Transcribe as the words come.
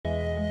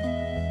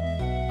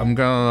I'm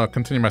gonna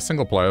continue my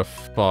single player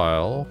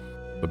file,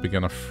 the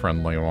beginner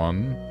friendly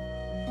one,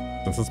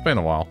 since it's been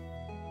a while.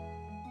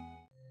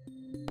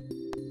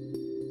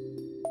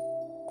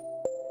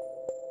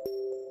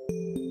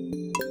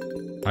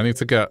 I need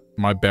to get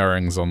my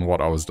bearings on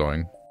what I was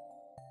doing.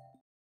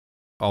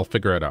 I'll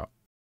figure it out.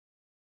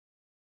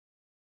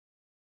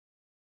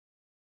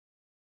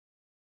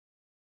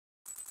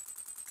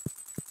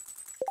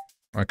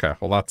 Okay,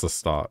 well that's a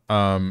start.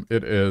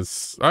 It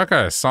is...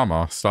 Okay,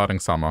 summer. Starting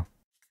summer.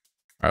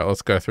 Alright,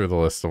 let's go through the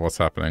list of what's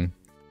happening.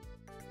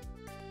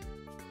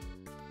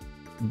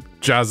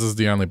 Jazz is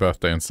the only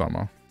birthday in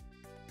summer.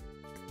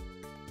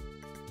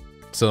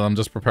 So I'm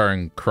just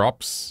preparing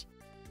crops.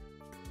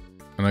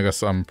 And I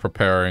guess I'm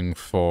preparing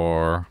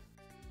for...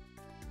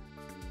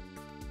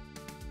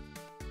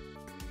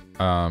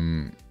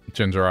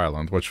 Ginger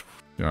Island, which,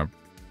 you know,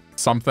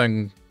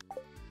 something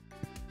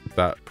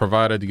that,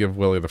 provided you give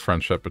Willy the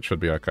friendship, it should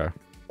be okay.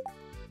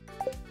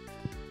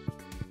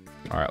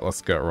 Alright,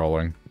 let's get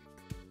rolling.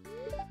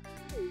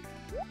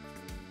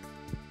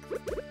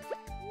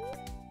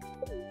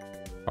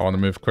 I want to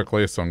move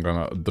quickly, so I'm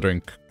gonna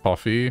drink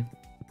coffee.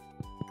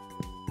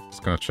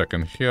 Just gonna check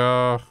in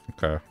here.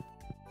 Okay.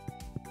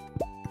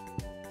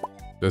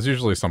 There's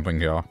usually something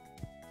here.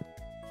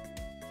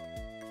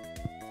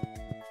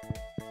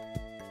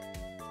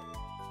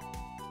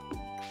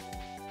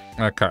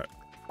 Okay.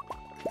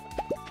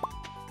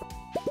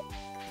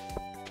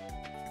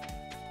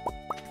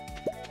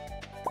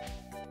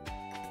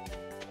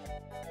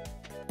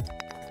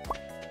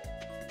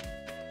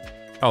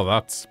 Oh,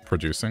 that's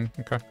producing.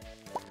 Okay.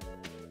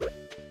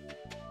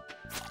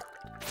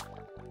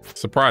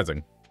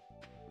 Surprising.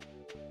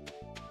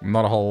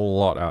 Not a whole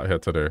lot out here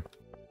to do.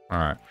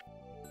 Alright.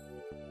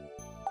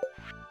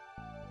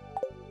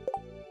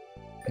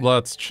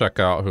 Let's check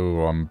out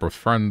who I'm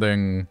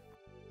befriending.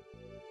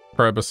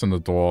 Probus and the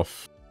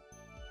Dwarf.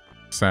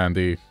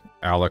 Sandy,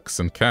 Alex,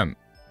 and Kent.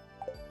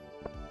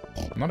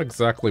 Not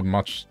exactly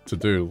much to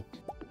do.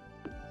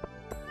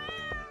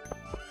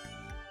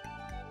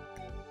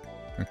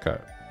 Okay.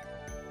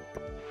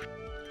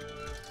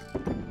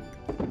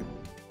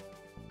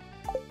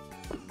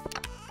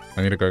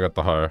 I need to go get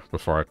the hoe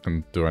before I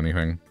can do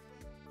anything.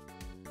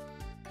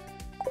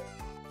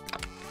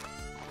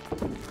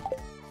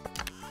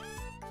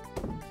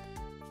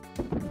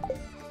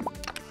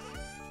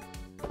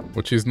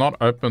 Which is not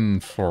open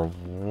for a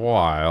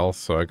while,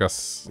 so I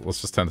guess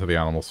let's just tend to the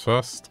animals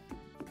first.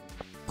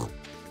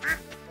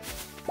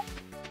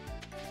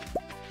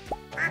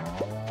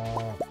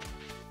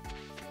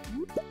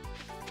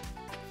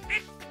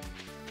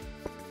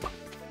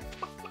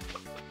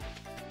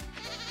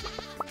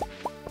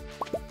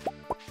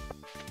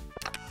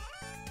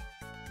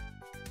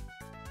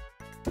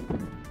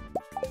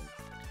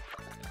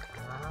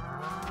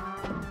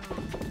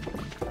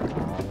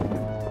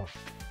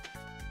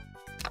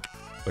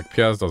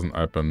 Pierre's doesn't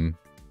open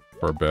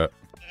for a bit.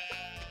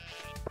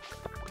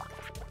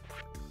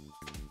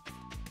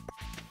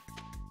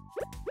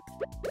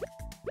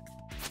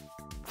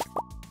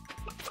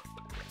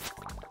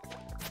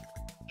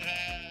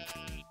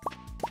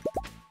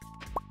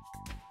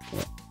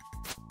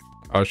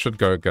 I should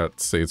go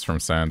get seeds from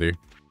Sandy.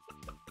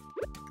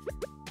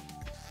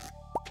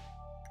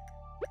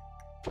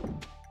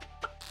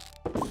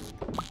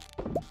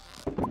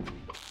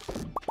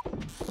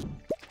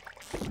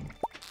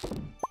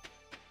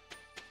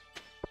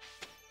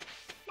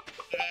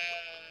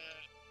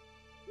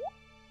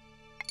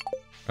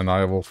 And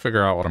I will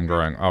figure out what I'm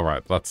growing.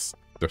 Alright, that's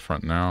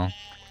different now.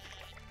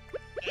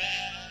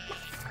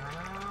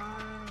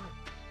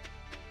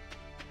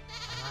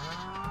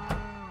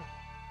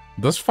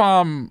 This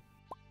farm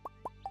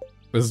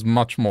is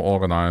much more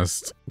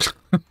organized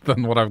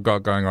than what I've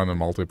got going on in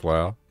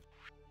multiplayer.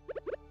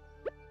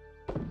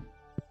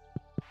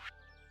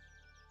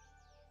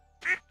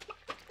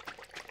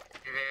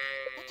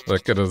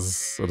 Like, it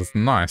is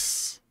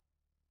nice.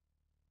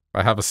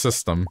 I have a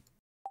system.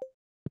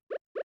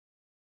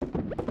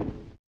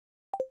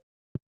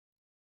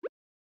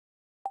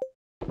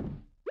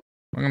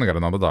 I'm gonna get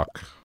another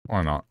duck.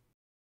 Why not?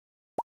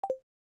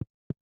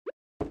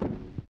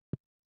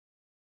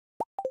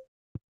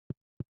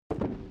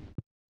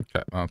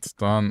 Okay, that's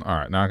done.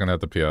 Alright, now I can add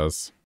the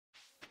Pierres.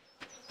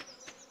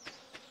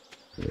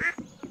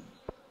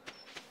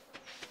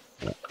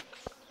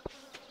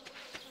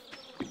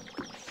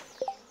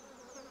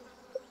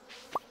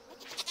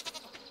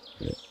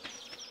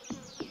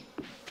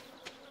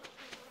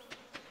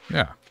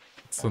 Yeah,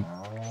 it's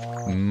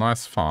a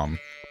nice farm.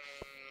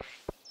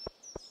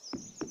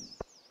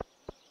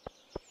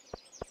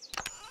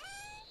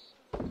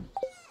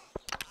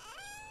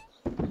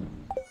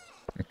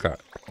 Okay,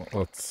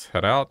 let's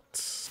head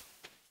out.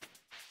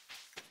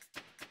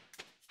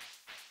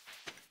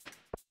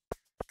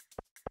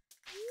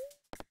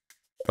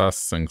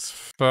 First things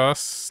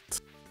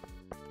first.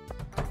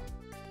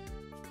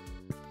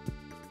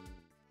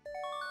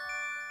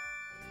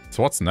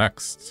 So what's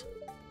next?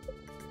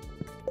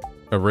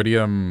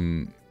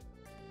 Iridium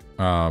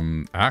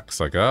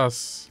axe, I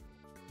guess.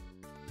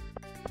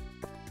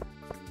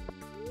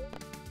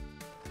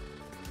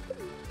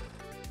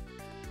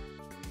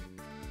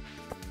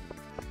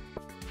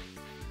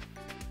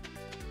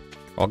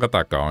 I'll get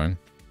that going.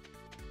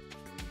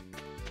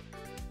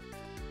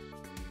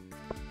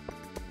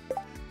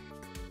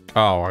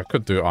 Oh, I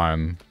could do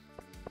iron.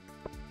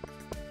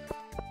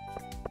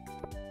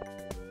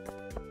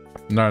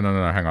 No,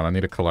 hang on. I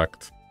need to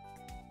collect.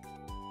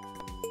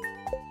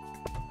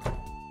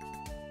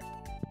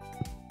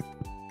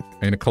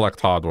 I need to collect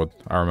hardwood,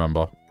 I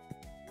remember.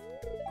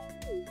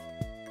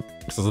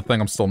 This is the thing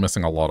I'm still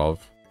missing a lot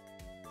of.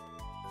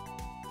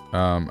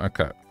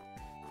 Okay.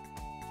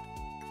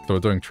 So we're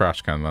doing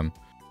trash can then.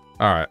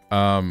 Alright,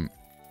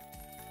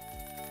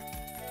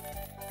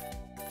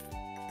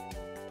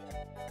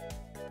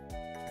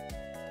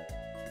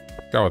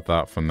 go with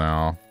that for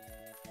now.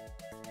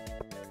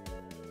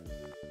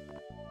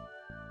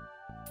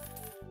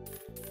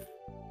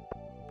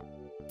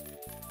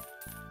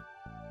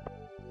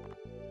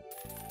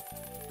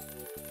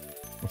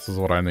 This is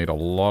what I need a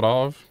lot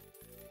of.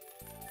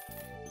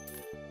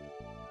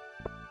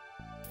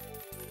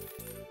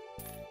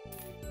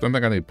 Don't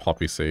think I need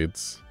poppy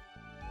seeds.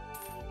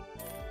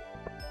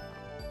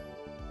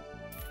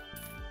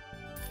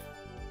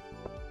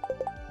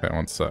 Okay,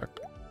 one sec.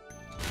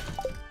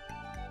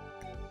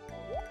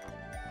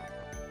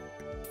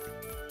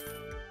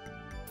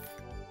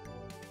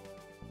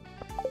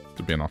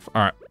 Should be enough.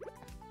 Alright.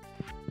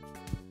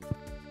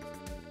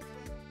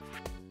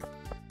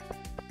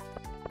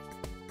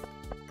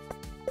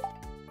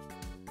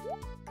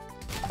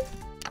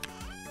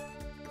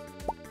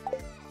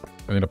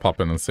 I need to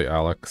pop in and see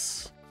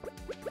Alex.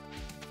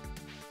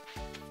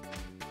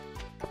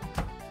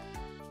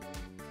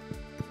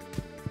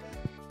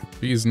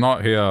 He's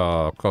not here.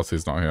 Of course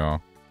he's not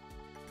here.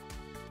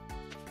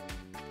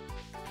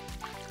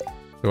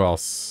 Who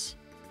else?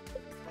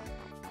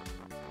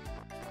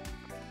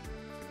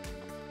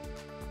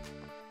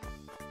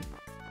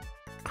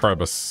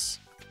 Krobus.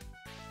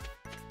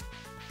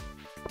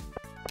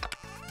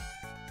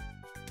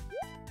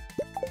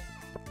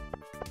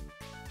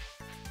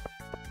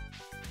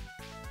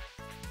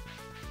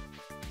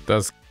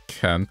 There's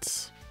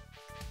Kent.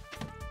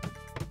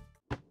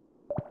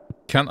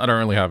 Kent I don't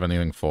really have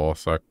anything for,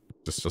 so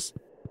just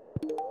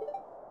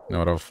know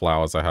whatever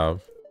flowers I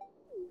have.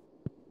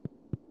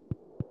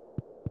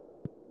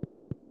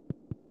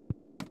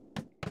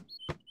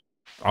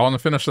 I want to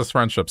finish this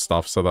friendship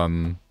stuff so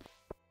then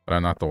I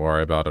don't have to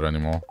worry about it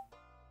anymore.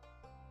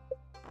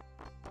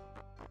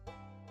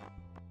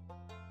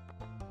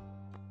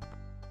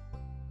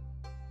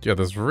 Yeah,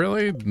 there's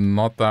really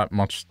not that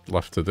much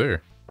left to do.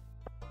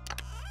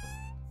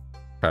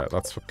 Okay,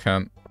 that's for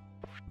Kent.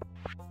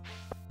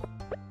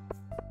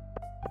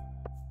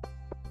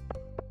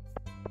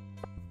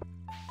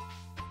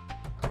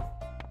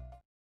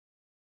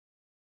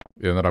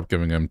 You ended up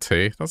giving him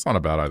tea. That's not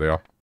a bad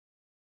idea.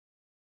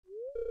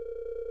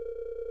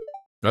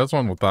 There's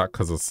one with that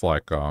because it's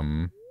like,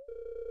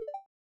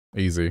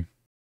 easy.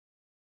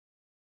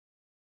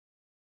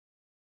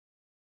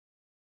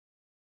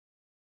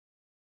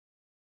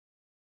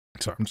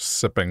 So I'm just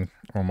sipping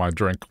on my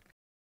drink.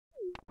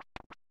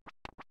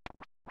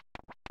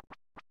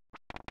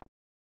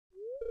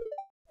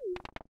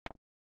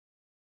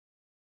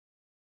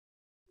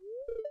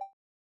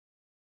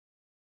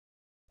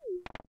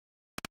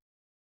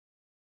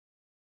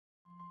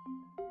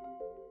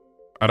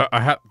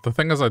 The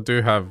thing is I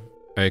do have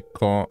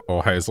acorn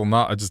or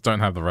hazelnut, I just don't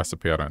have the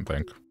recipe, I don't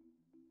think.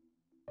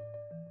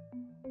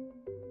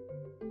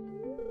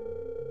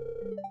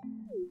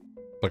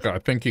 Like, I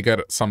think you get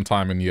it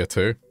sometime in year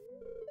 2.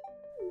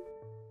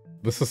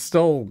 This is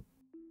still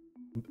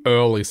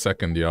early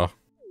second year.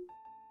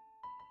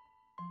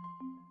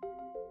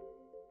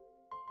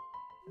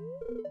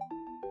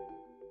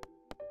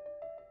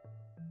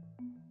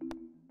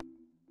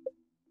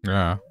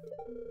 Yeah.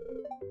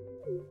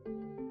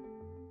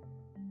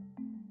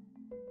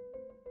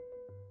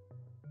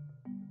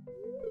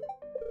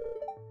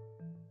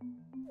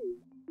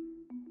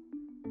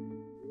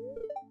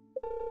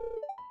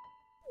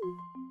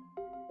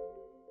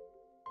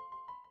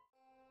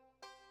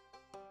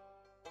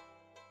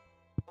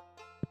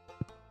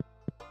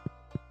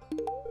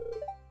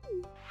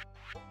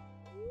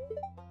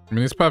 I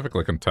mean, he's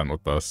perfectly content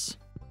with this.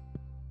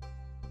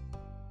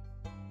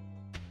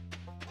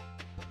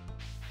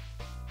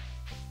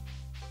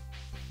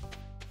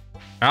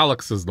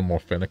 Alex is the more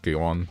finicky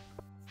one.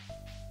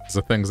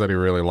 The things that he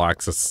really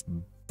likes, is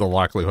the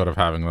likelihood of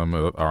having them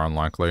are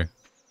unlikely.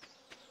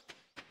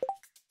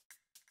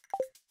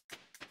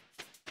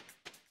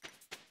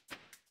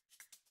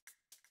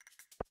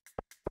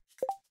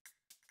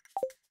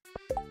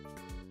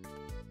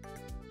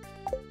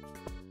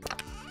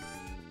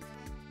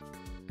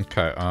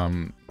 Okay,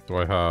 do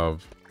I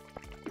have...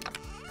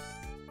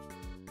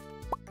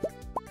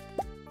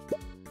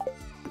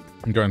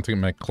 I'm going to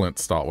make Clint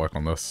start work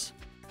on this.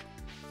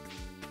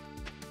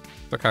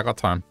 It's okay, I got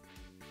time.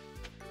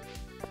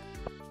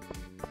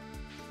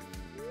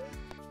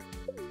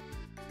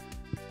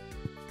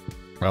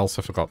 I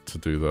also forgot to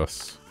do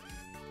this.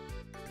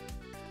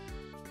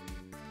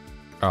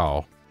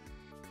 Oh.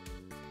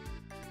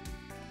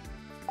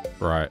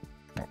 Right.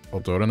 I'll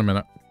do it in a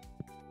minute.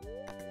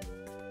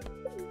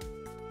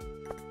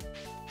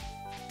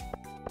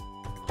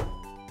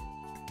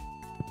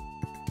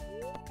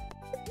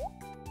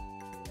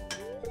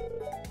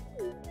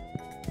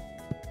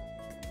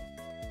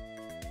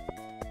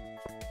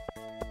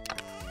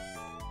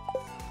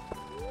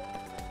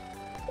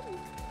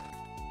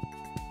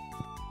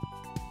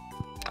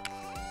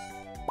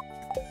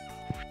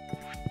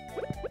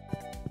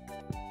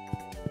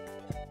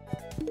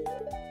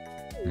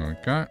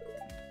 Okay.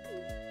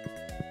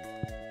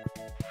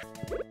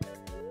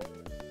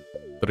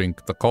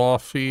 Drink the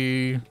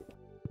coffee.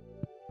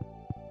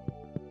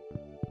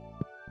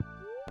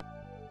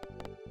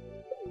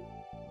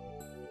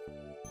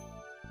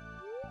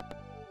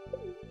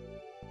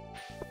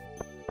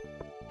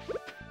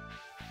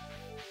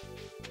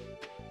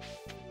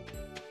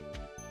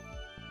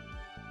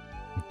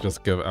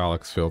 Just give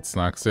Alex field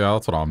snacks. Yeah,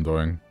 that's what I'm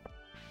doing.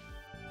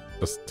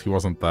 Just, he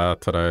wasn't there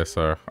today,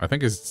 so I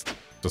think he's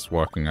just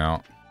working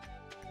out.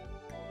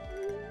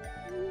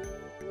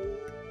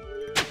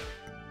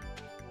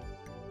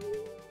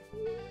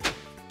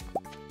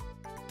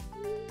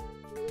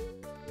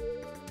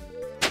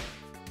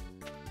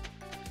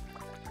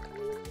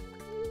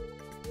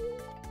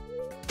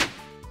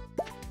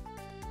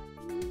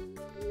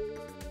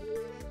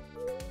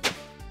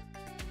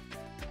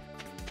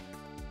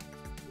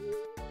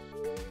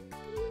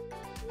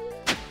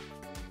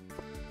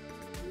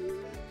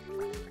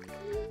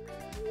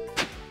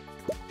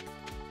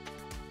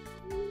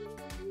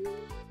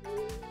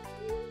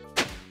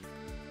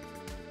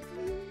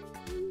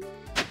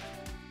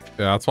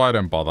 Yeah, that's why I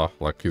didn't bother.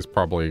 Like, he's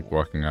probably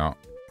working out.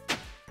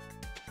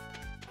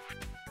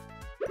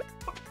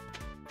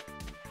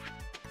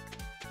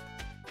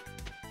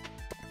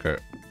 Okay.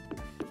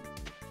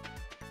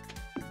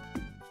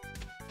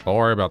 I'll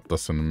worry about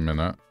this in a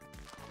minute.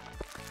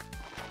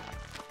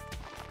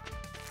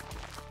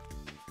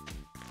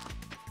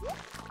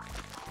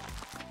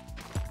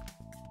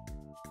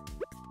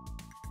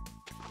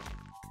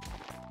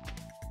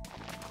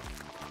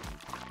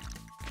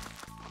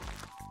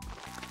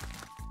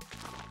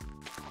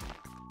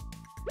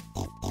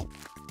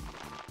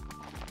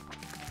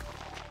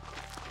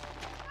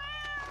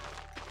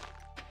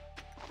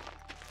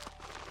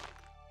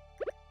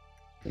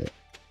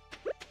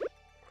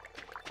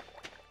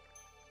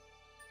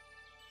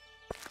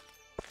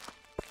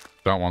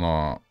 Don't want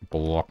to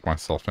block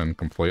myself in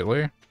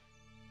completely.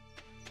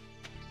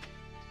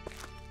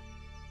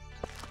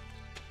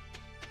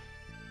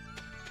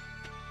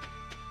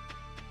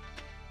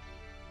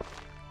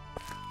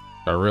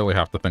 I really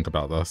have to think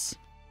about this.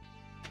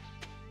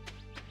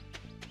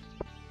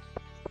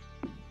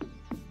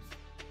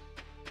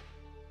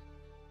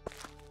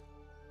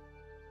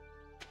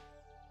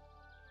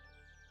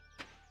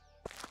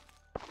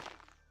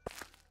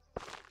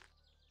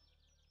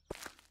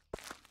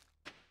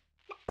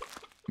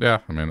 Yeah,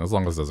 I mean, as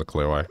long as there's a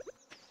clear way.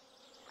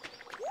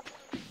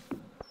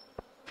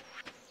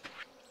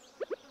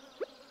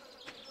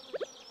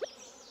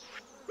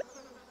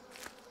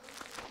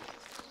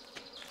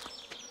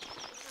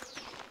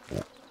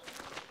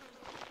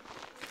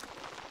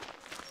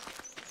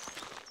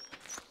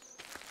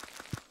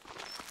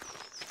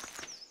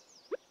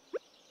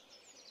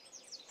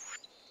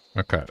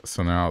 Okay,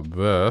 so now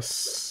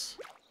this...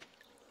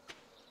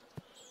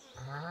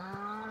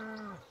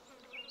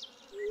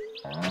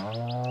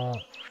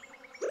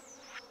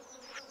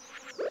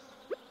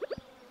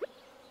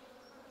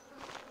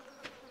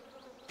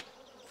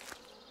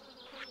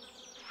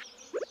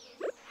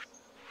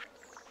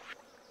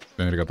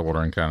 I need to get the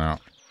watering can out.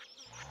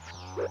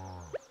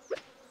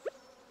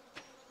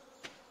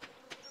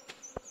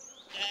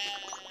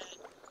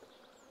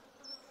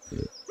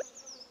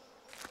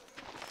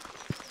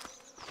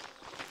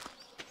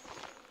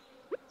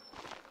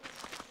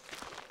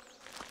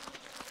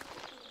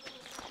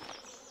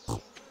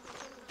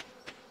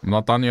 I'm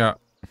not done yet.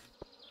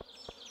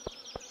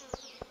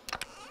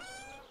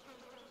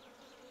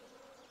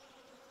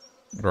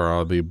 Where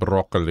are the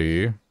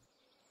broccoli?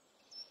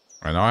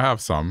 I know I have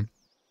some.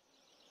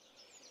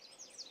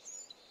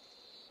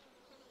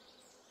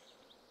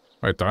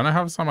 Wait, don't I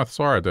have some? I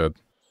swear I did.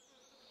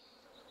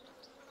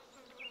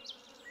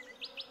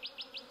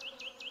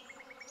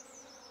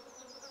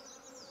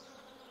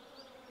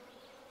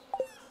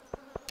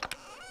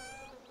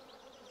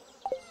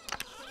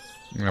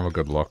 Let me have a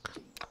good look.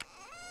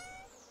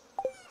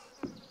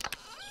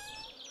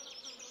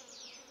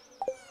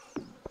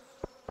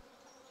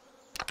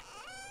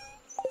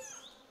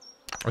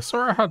 I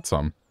swear I had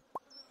some.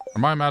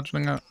 Am I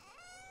imagining it?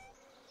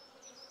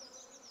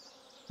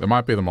 There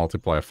might be the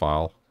multiplayer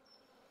file.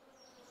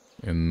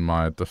 In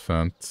my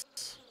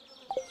defense.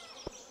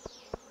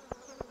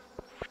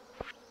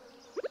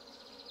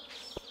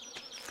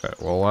 Okay,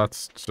 well,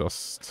 let's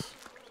just...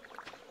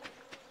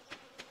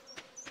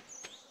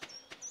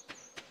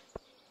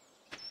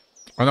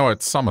 I know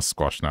it's summer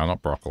squash now,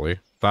 not broccoli.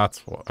 That's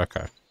what...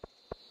 Okay.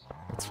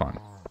 That's fine.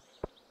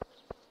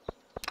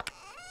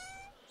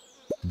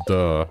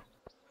 Duh.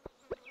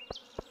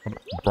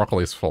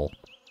 Broccoli's full.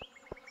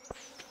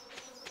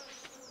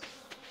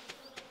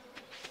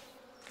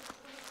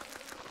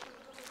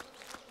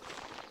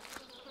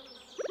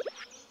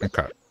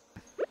 Okay.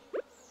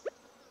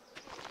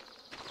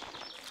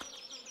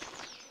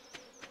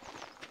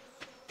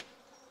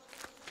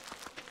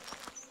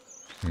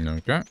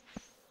 Okay.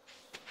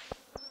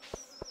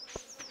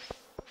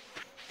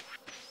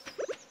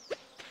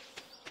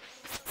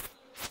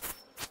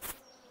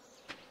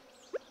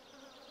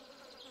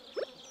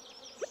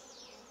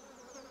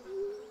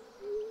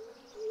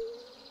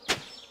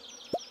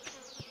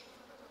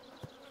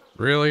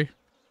 Really?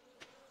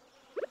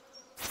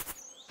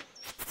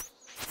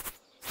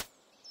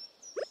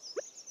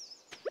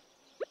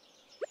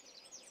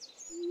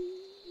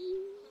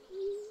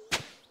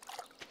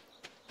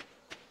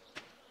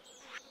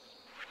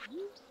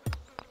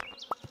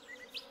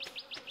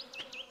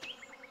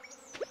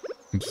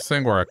 I'm just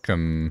saying where I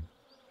can...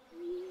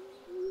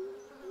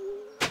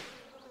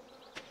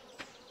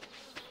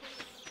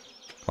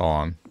 Hold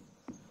on.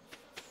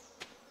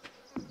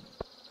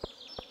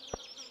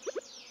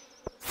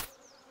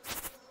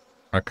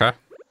 Okay.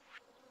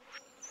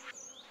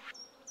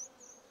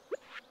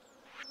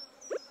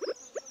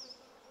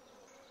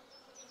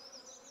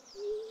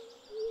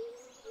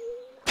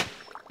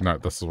 No,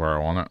 this is where I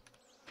want it.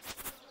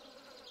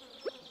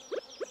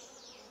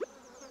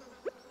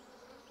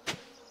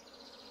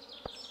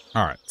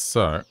 Alright,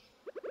 so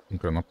I'm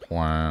gonna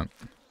plant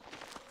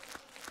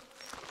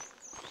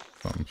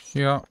some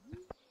here.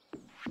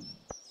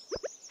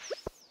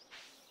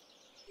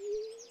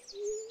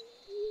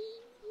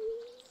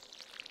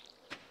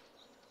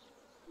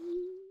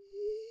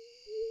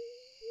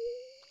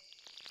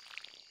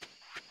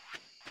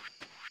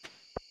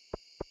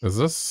 Is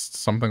this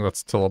something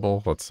that's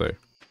tillable? Let's see.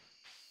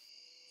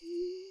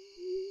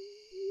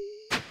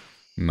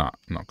 Nah,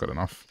 not good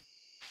enough.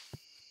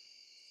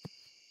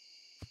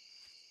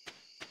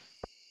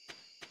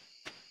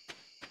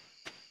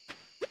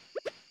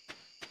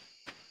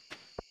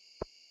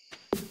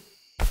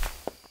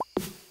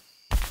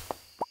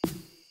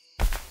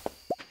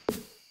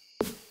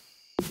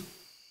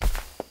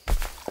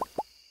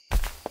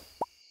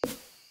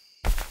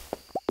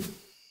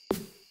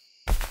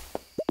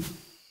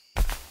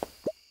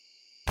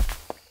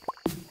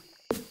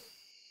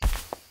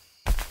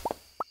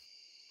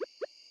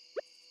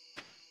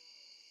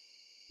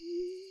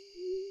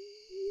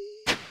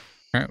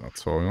 Okay,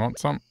 that's what we want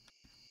some.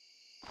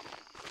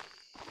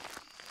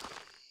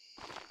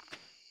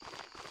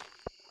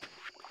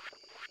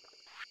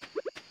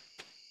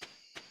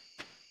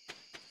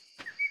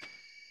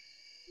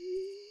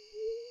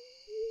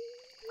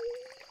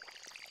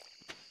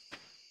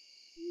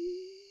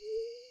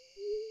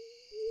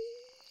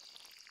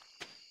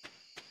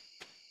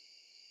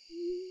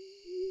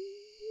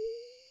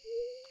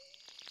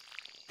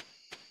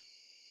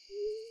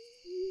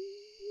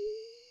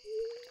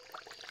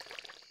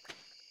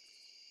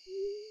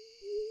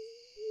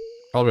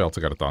 I'll be able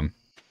to get it done.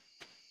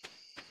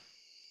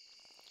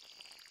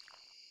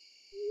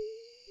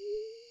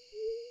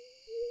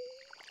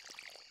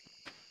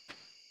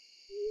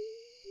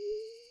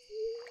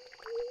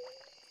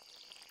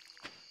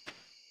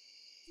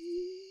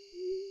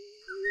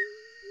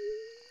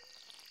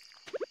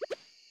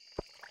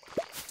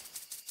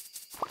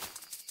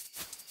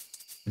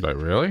 Wait,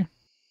 really?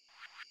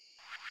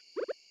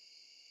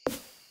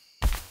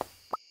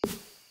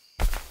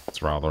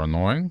 It's rather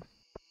annoying.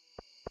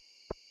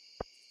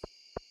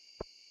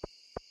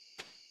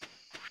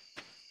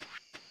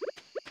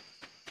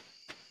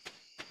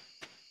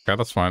 Okay,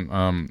 that's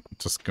fine.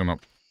 Just gonna...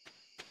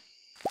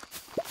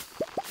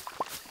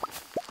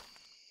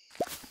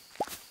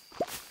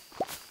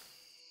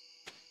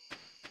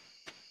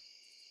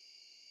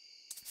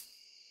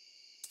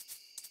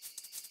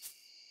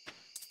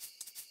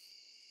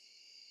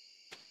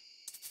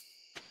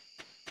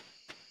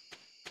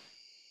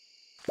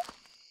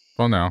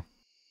 Well, now.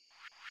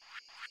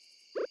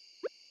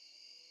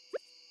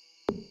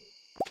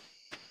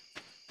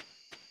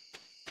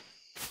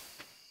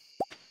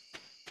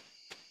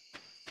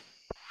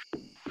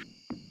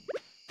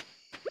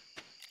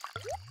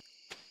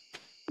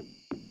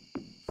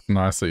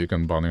 Nice that you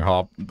can bunny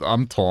hop.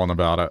 I'm torn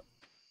about it.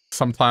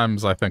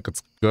 Sometimes I think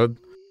it's good.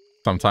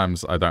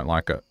 Sometimes I don't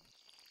like it.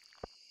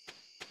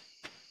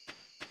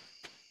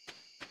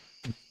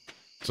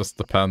 Just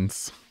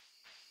depends.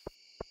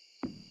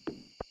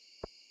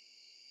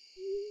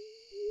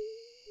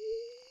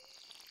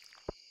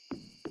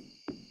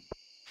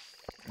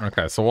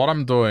 Okay, so what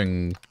I'm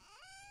doing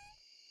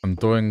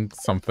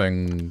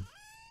something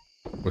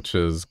which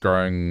is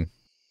growing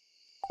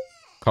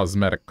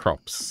cosmetic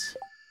crops.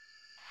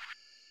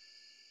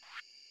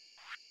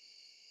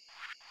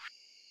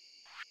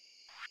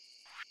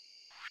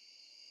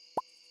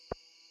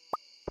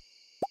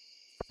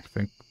 I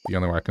think the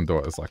only way I can do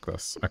it is like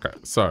this. Okay,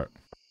 so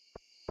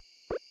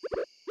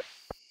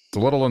it's a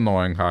little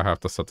annoying how I have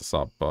to set this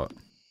up, but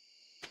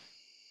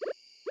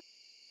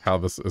how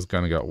this is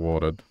going to get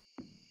watered.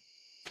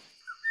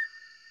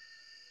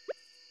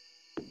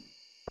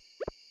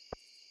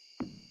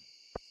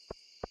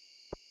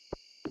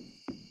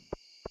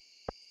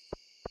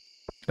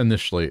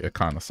 Initially, it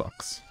kind of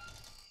sucks.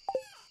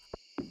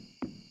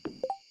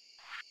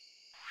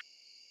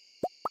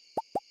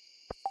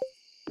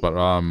 But,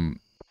 I'm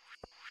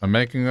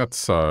making it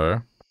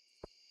so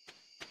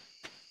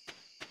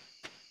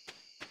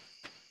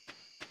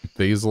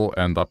these will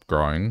end up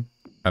growing,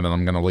 and then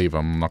I'm going to leave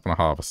them. I'm not going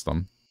to harvest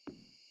them.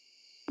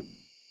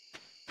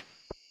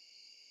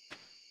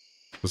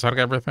 Does that get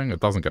everything? It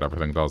doesn't get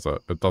everything, does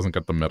it? It doesn't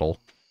get the middle.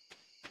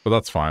 But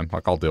that's fine.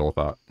 Like, I'll deal with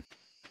that.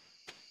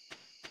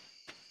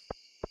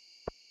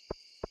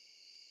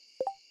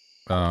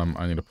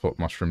 I need to put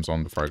mushrooms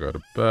on before I go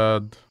to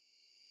bed.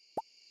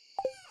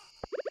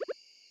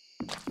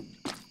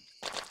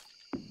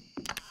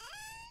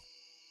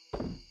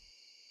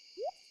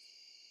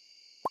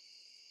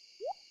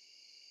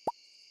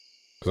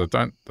 Because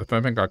I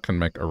don't think I can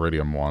make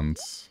iridium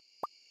ones.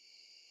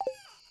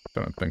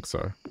 Don't think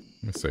so.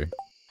 Let me see.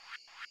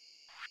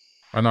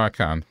 I know I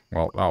can.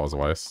 Well, that was a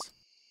waste.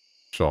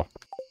 Sure.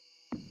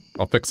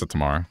 I'll fix it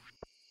tomorrow.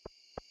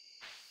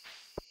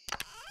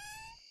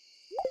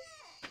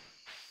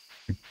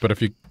 But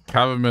if you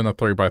have them in a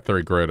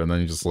 3x3 grid and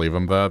then you just leave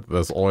them there,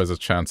 there's always a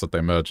chance that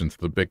they merge into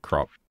the big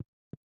crop.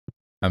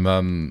 And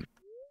then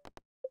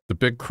the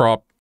big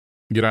crop,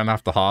 you don't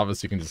have to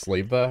harvest, you can just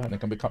leave there and it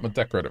can become a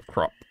decorative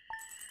crop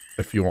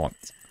if you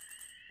want.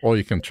 Or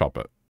you can chop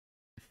it.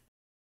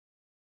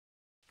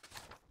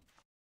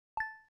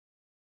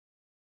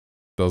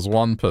 There's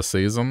one per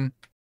season.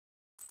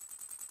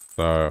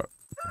 So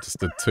I just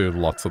did 2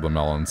 lots of the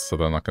melons, so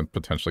then I can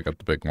potentially get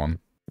the big one.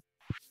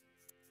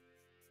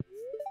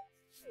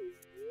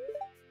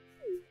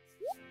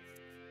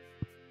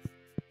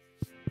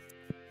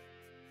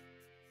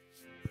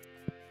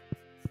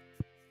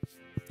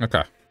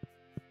 Okay.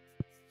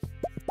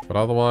 But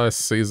otherwise,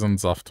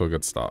 season's off to a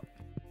good start.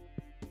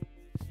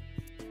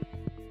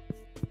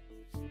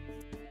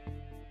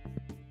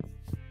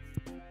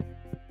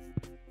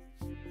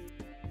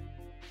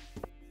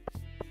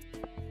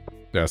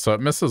 Yeah, so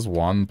it misses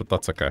 1, but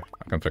that's okay.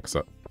 I can fix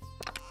it.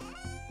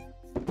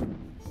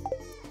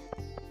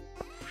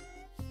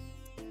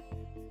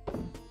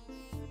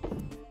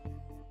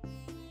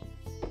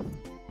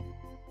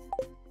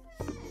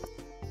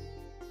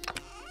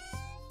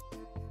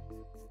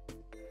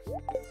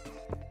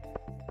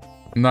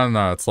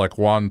 No, it's like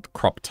 1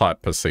 crop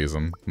type per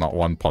season, not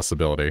 1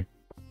 possibility.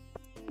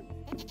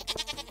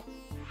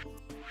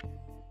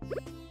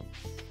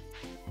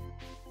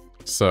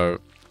 So,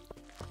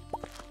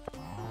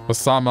 for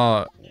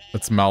summer,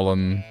 it's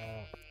melon.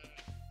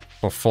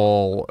 For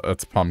fall,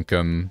 it's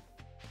pumpkin.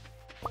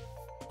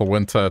 For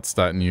winter, it's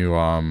that new,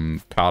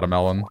 powder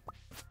melon.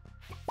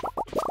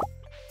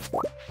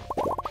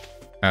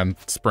 And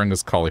spring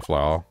is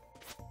cauliflower.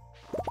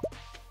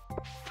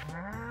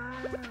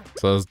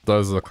 So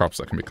those are the crops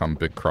that can become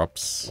big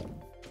crops.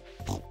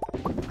 So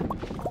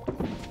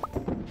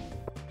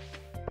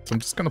I'm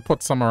just gonna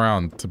put some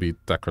around to be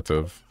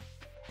decorative.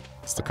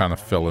 Just to kind of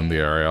fill in the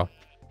area.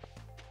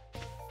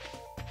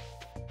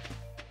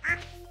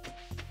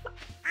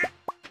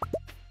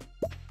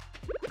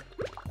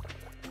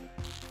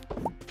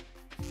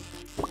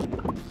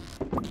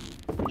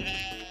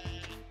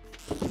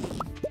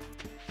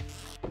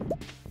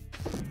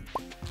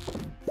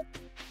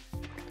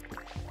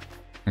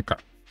 Okay.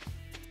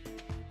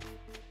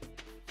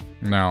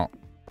 Now,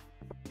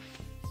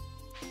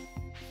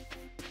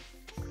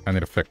 I need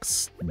to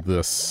fix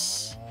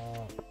this.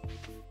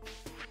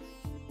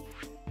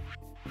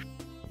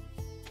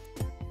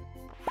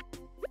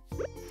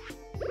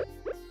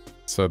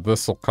 So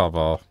this will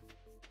cover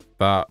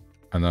that,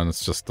 and then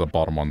it's just the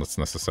bottom one that's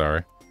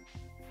necessary.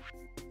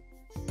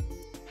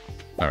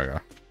 There we go.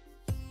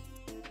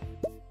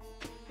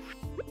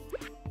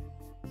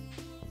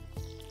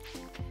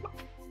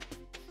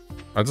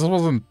 I just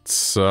wasn't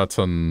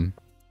certain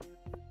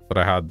that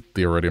I had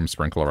the iridium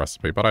sprinkler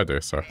recipe, but I do,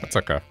 so it's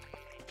okay.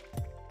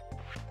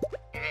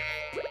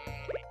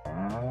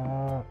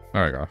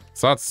 There we go.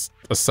 So that's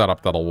a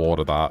setup that'll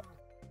water that.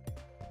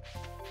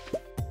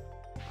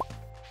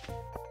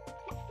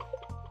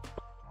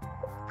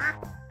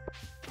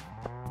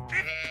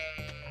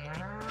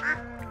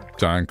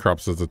 Giant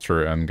crops is the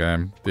true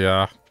endgame.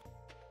 Yeah.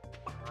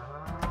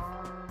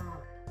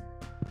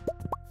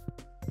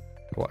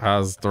 Well, it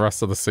has the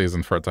rest of the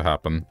season for it to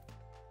happen.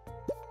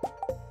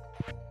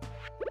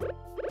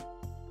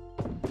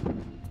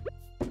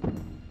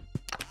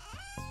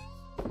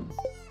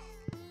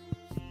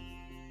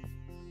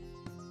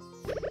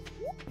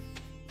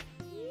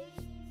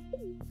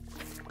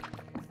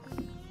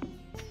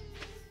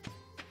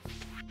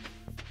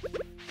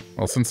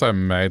 Well, since I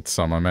made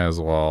some, I may as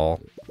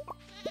well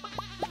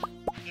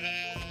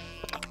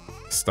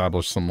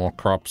establish some more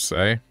crops,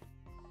 eh?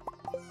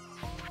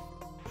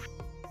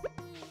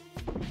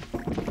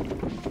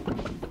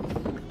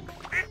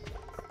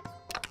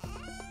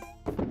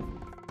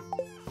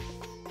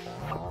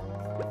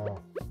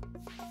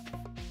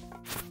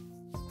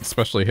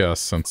 Especially here,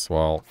 since,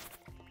 well,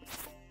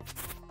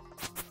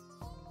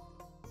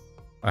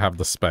 I have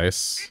the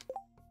space.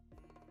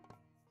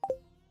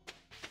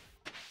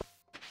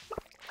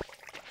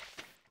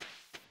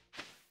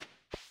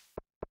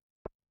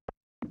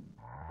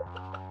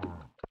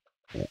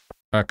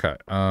 Okay,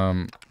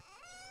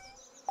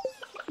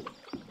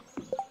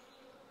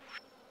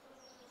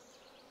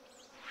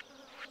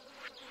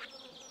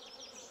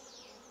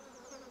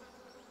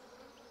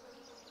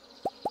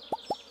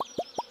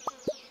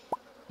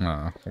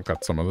 we've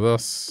got some of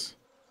this.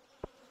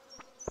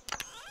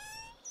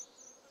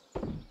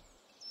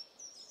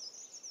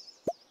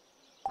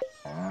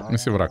 Let me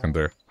see what I can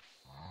do.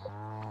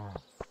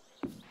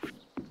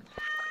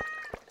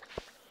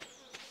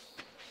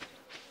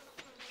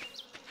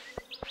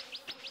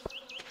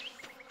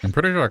 I'm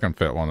pretty sure I can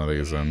fit one of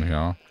these in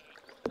here.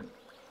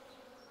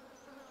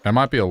 It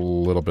might be a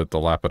little bit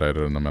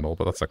dilapidated in the middle,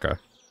 but that's okay.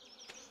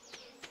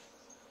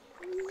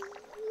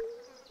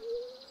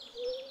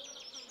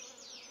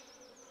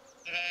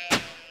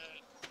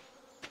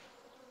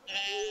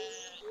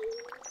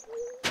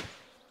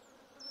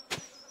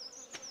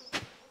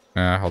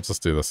 Yeah, I'll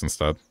just do this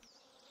instead.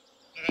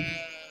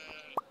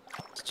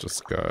 Let's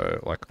just go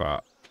like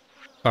that.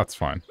 That's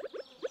fine.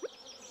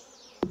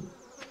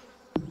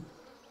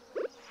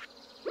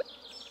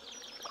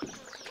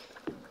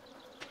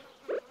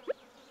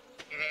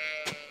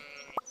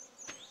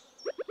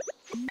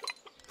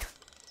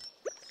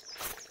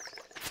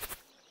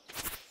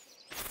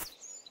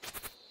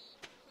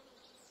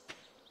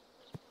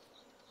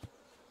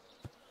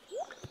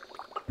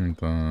 And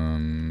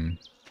then...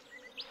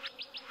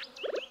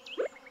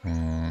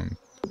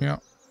 yeah.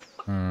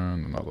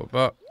 And another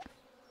that.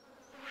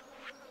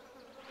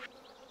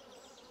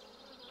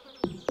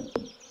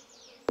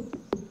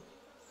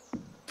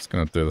 Just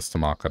gonna do this to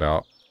mark it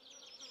out.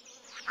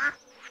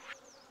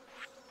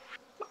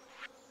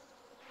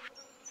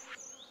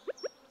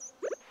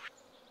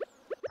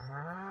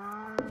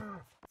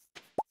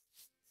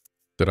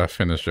 Did I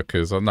finish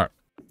Yakuza? No.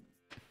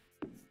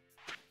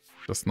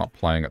 Just not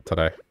playing it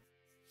today.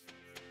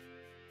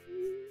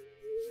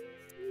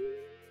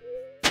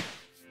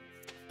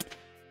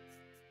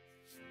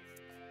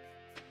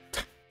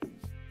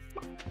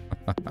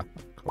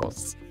 Of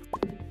course.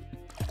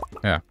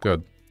 Yeah,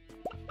 good.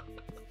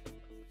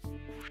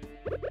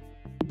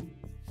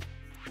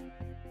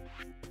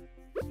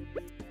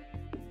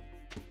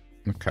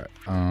 Okay,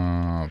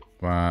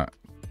 that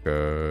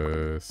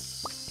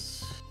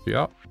goes...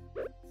 yeah.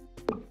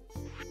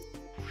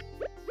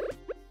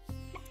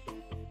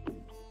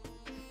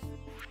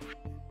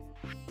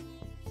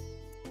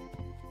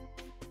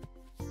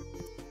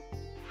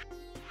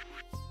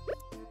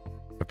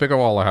 I figure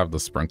while I have the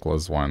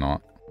sprinklers, why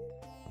not?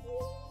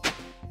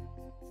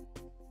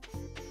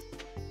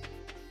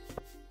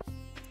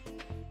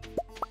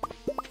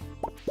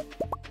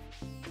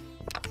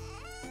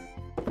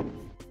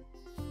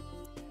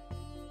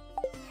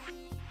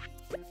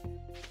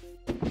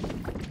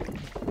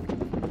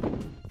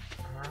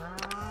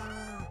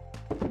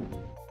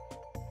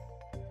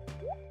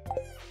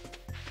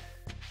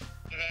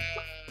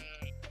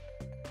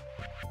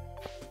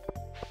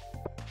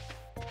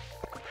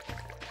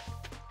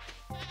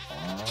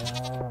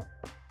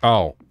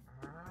 Oh.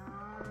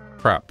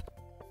 Crap.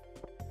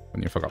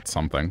 And you forgot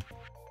something.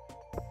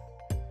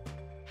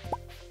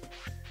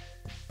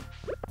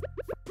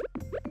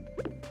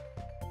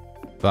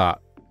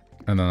 That.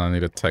 And then I need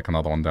to take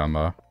another one down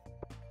there.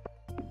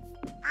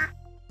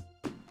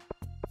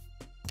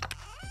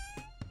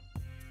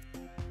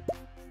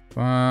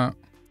 That.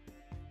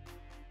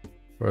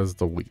 Where's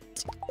the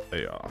wheat?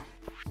 There you are.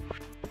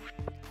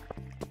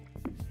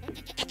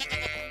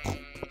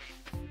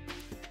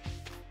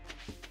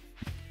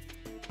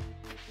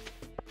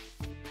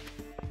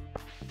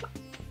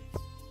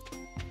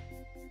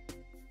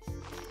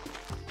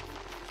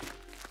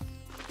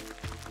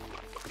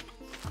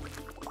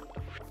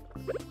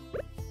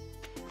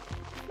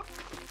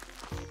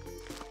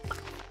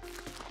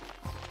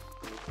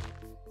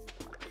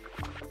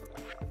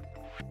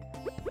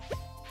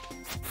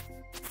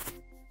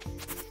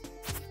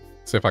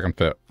 See if I can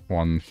fit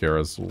one here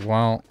as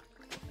well.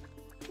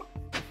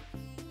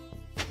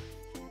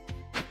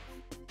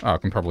 Oh, I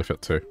can probably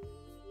fit two.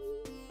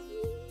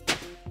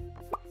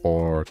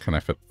 Or can I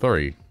fit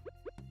three?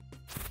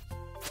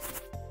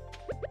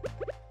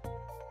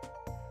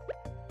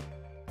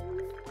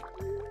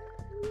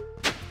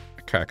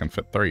 Okay, I can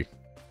fit three.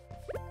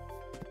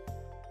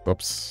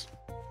 Whoops.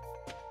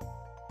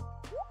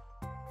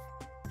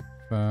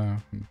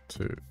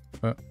 Two.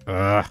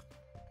 Ugh.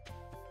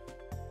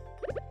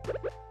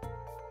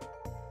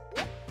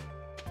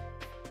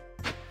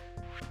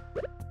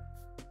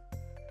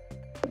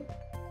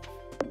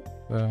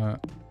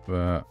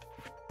 That.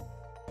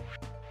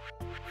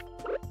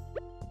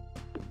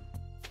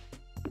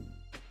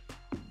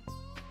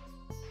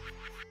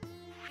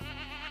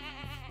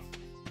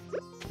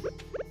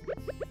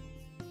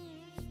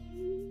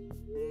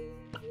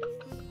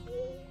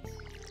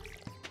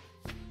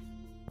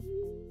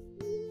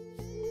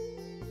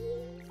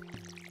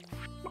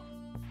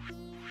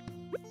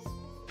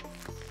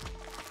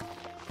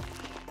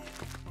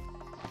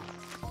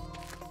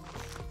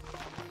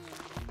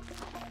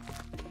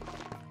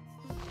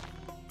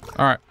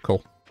 Alright,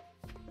 cool.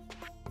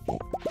 I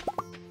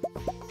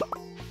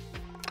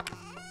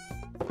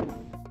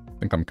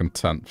think I'm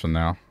content for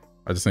now.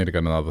 I just need to get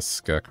another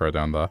scarecrow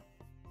down there.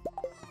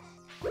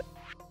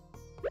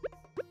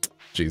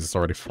 Jeez, it's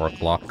already 4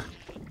 o'clock.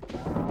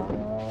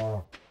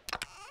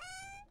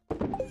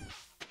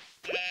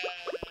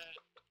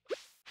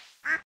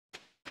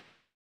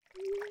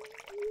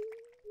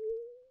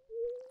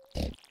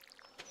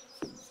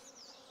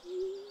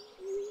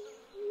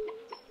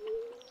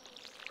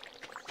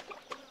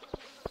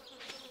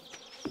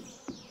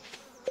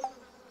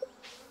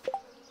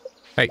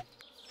 Hey.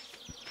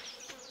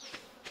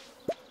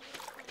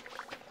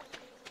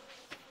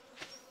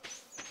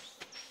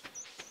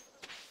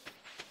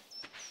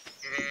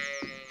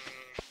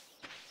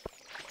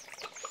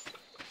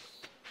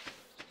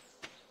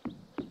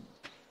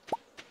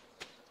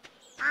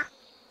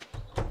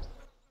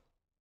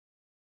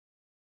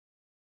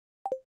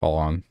 Hold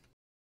on.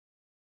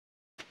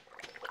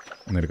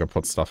 I need to go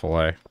put stuff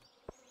away.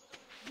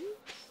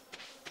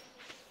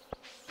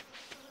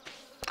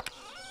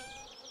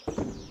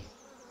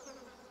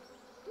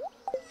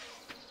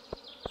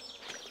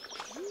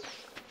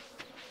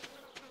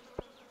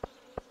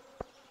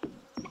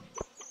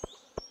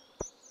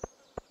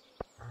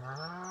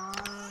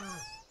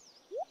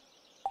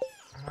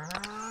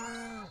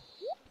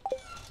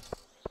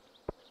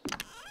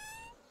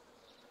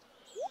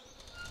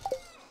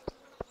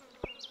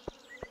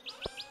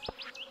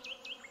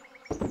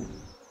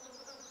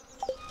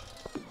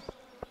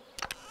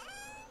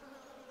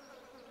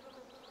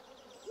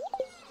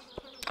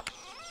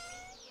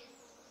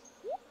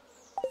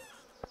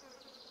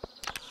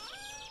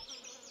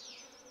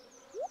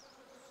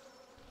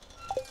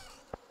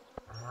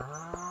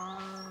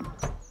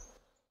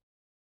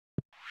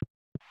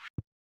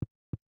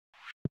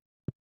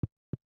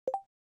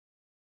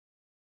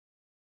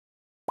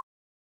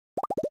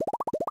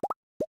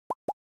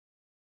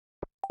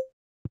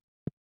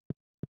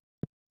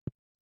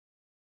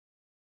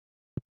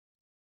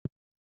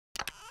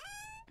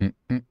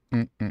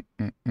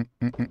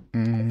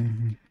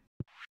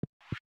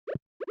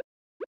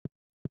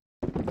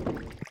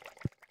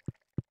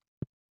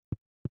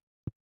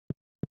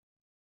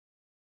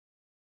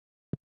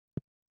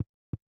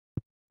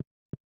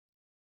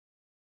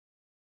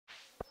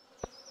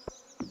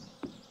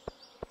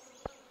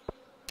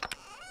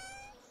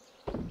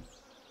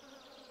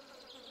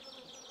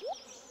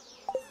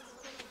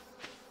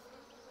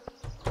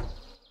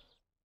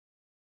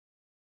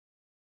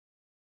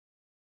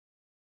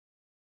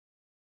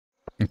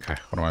 Okay,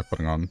 what am I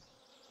putting on?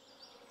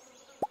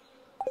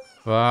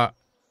 That.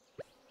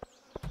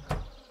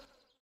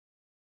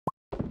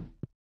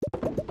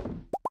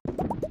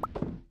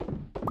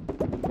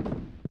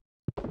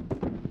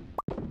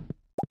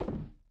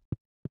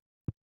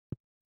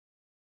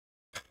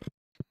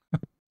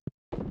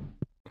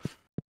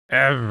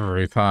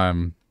 Every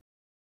time.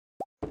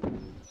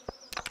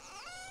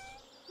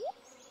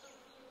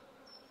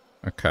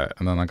 Okay,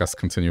 and then I guess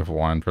continue with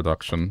wine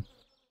production.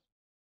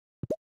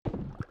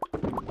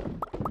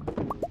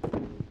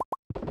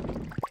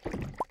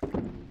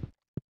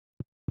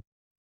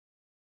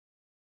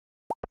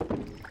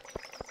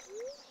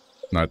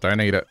 No,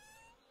 don't eat it.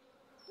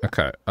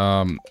 Okay,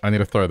 I need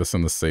to throw this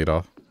in the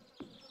cedar.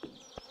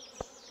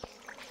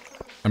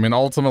 I mean,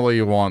 ultimately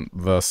you want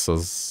this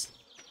as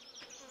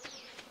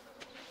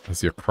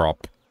your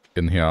crop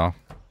in here.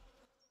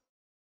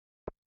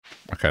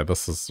 Okay,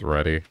 this is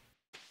ready.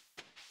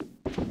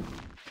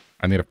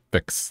 I need to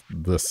fix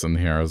this in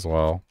here as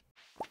well.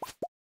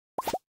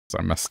 So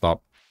I messed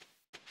up.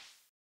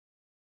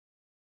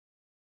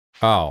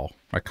 Oh,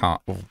 I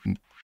can't.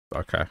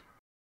 Okay.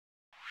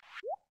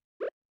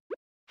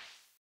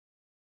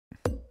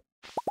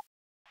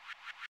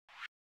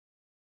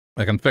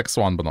 I can fix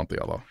one, but not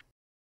the other.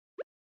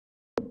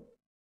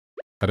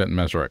 I didn't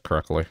measure it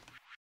correctly.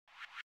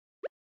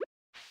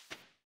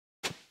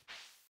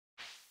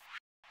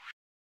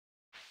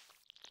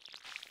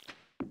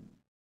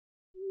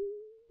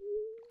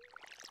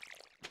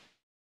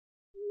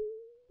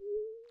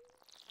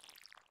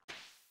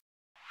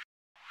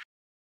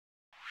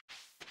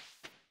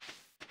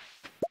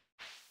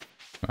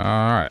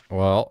 Alright,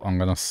 well, I'm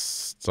gonna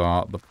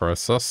start the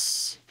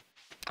process.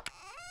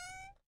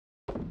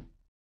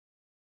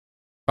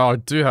 Oh, I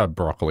do have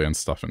broccoli and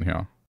stuff in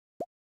here.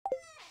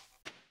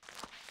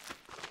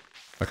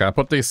 Okay, I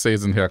put these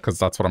seeds in here because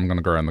that's what I'm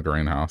gonna grow in the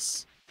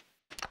greenhouse.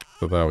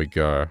 So there we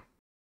go.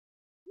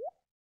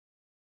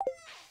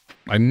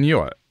 I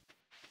knew it.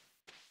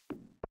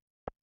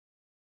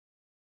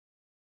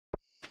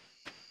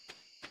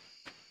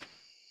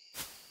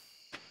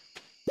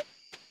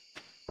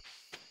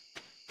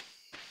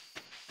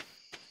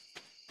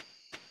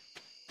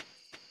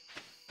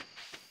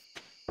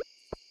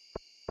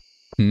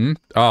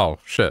 Oh,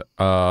 shit.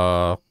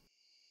 Starfruit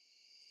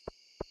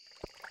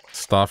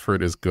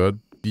is good.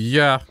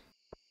 Yeah.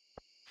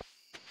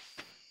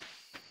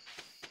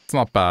 It's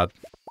not bad.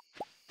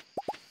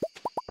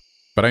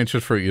 But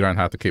ancient fruit, you don't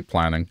have to keep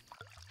planting.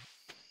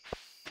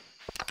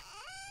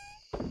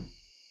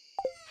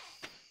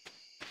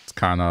 It's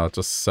kind of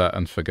just set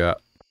and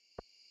forget.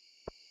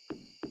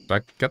 Did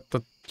I get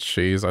the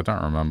cheese? I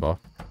don't remember.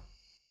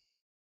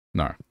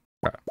 No.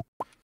 Okay.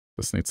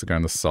 This needs to go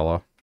in the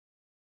cellar.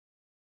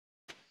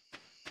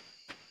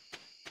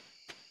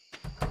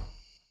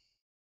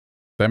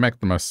 They make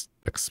the most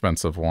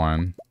expensive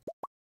wine.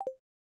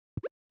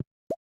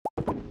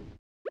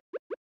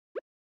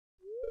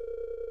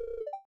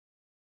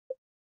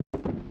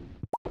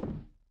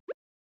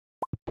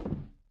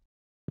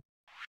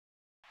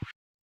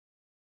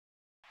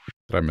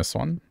 Did I miss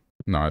one?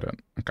 No, I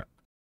didn't. Okay.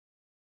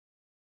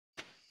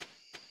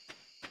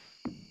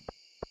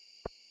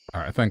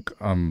 Alright, I think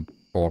I'm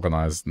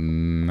organized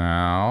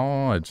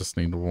now. I just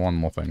need one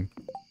more thing.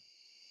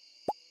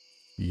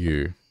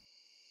 You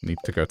need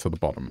to go to the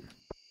bottom.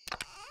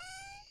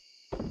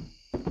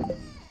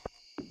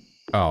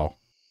 Oh.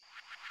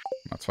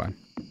 That's fine.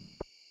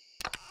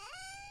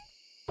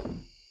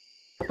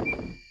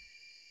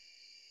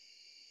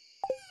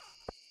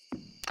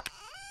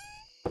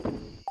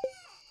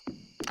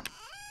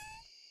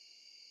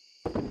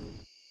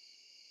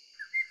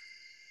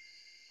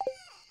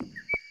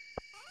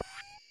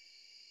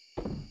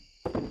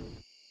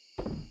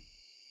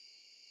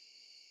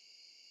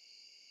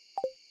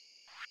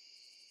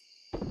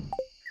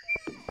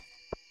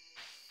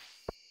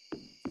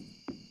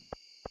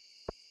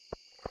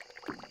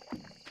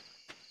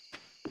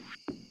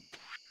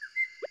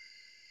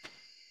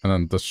 And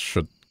then this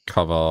should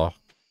cover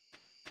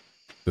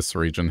this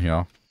region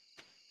here.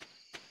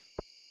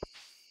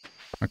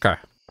 Okay. I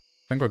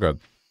think we're good.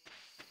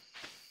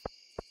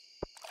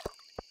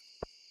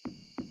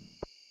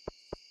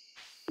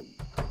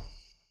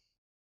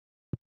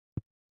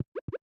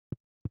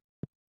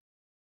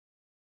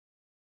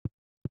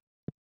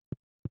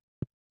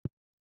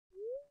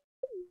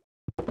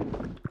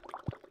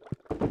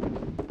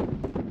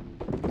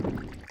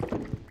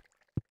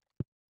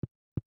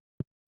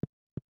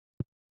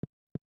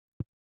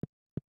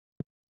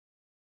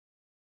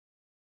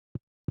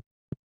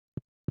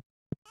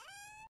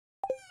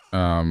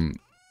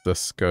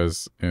 This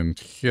goes in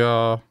here.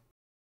 I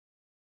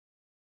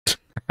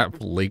have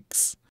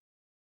leaks.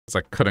 Because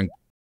I couldn't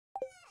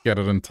get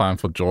it in time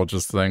for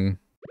George's thing.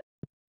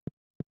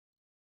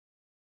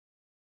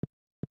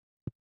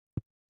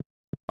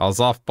 I was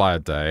off by a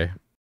day.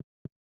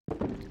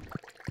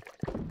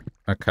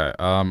 Okay,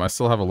 I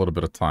still have a little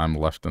bit of time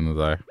left in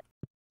the day.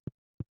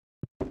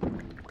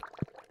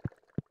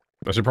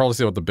 I should probably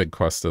see what the big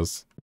quest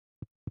is.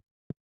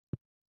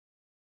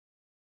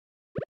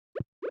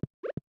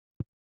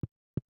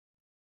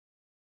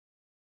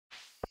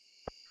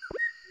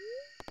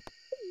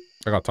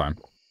 I got time.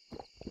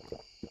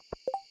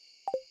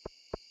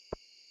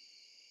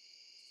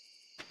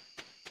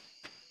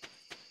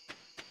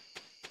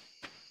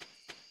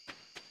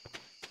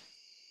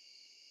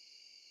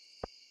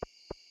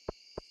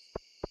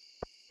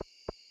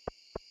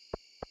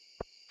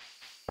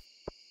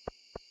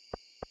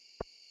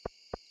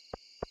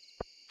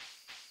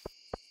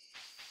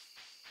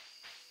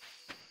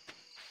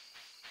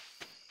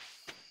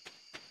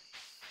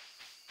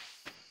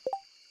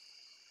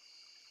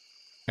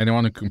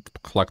 Anyone who can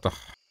collect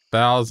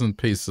 1,000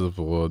 pieces of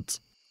wood.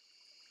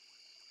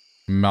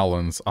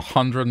 Melons.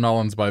 100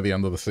 melons by the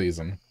end of the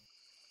season.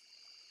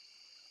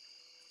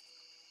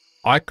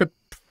 I could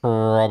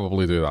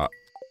probably do that.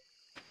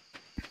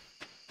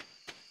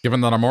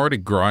 Given that I'm already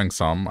growing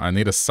some, I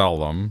need to sell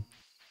them.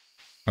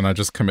 And I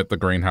just commit the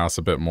greenhouse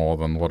a bit more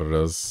than what it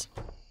is.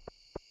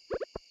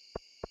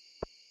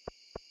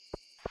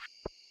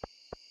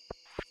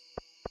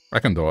 I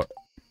can do it.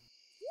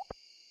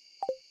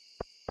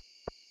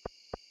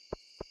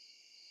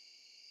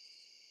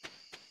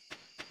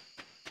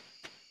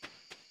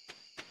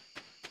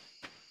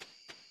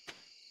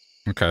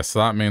 Okay, so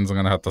that means I'm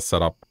gonna have to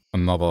set up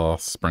another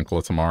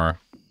sprinkler tomorrow.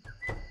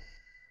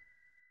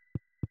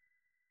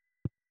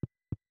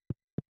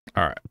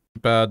 Alright,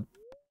 bed.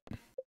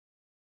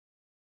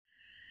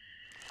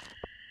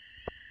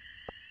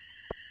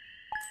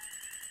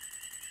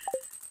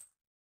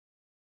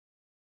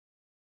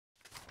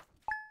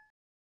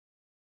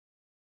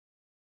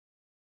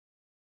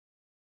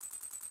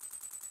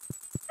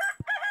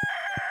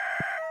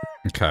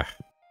 Okay.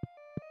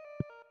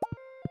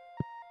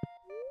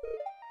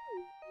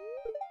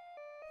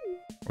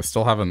 I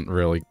still haven't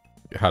really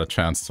had a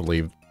chance to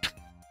leave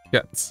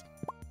yet.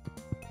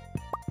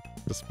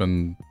 Just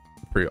been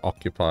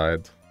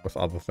preoccupied with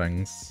other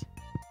things.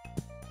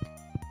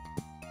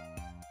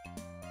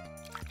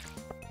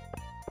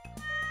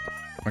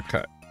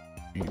 Okay.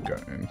 You go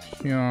in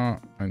here.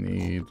 I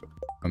need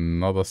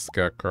another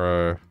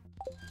scarecrow.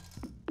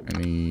 I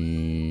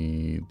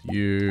need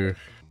you.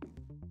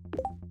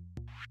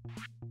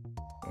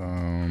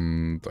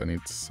 I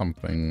need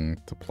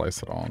something to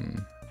place it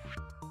on.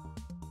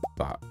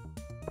 That.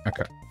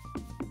 Okay.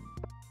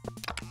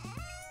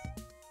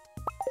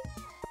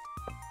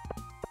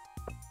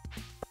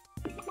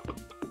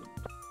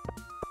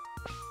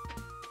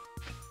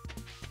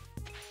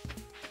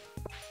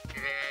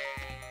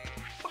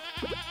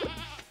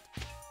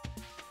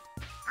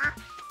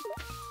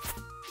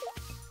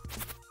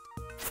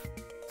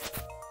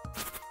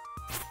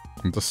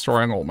 I'm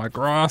destroying all my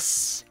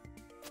grass.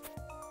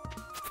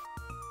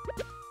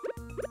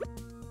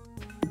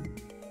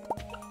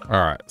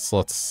 Alright, so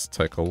let's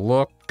take a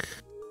look.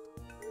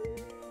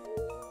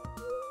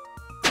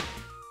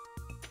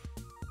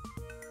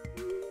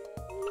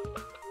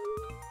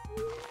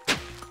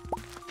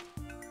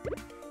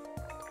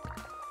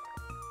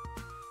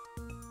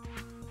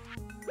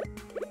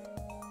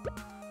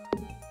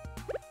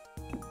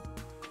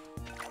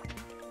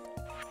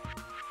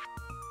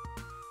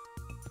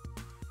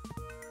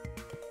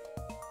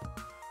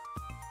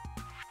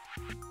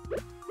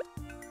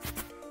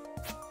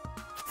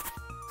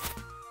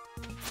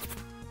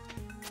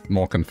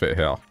 More can fit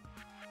here.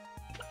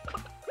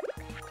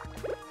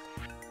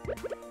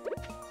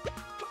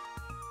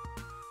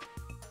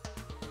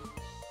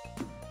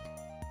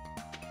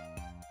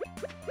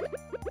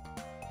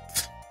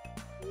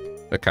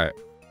 Okay.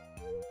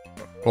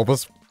 Well,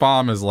 this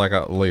farm is like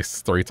at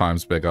least 3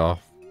 times bigger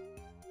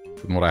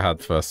than what I had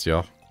first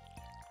year.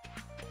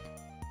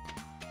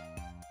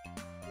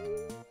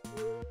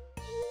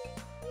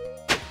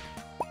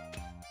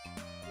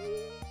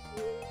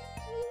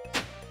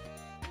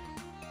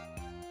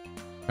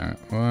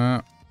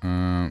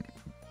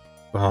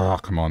 Oh,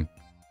 come on.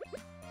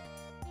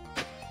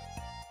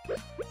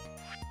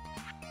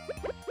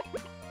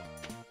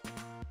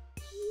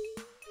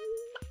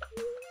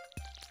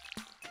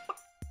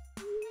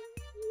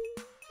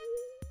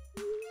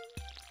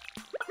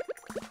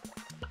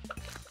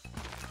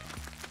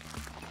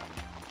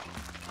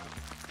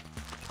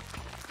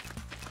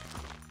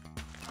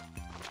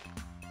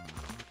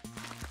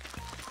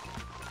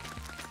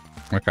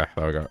 Okay,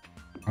 there we go.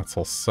 That's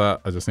all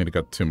set. I just need to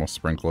get 2 more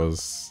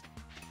sprinklers.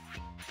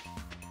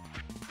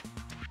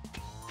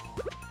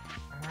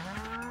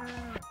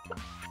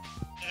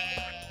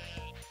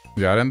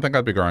 Yeah, I didn't think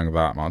I'd be growing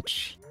that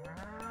much.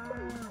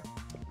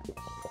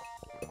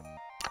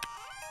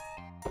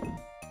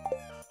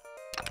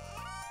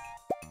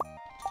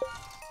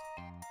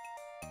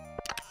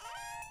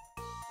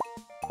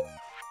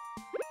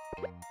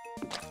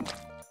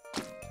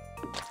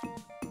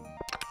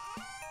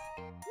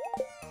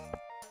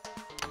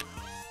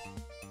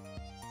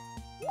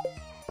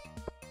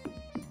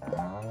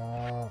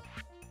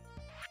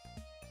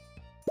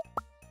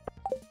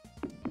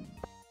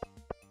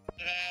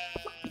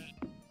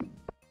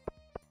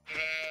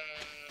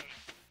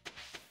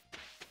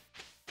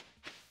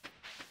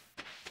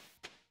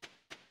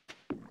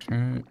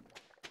 Okay.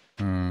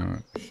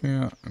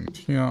 Here and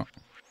here.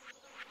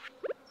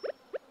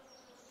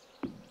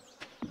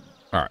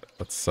 Alright,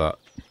 that's set.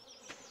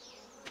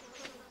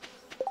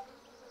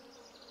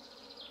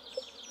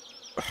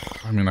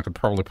 I mean, I could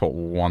probably put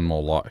 1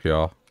 more lot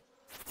here.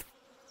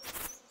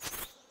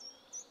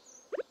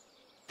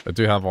 I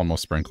do have 1 more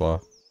sprinkler.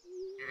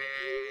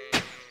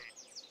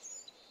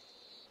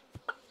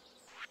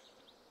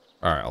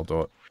 Alright, I'll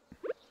do it.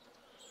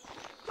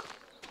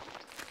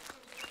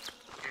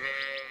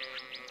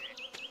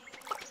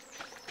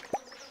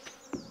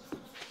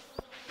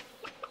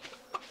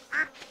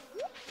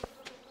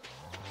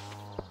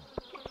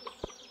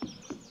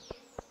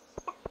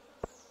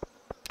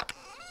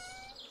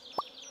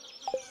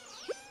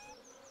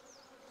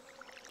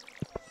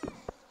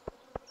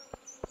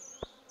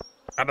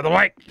 Out of the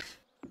way!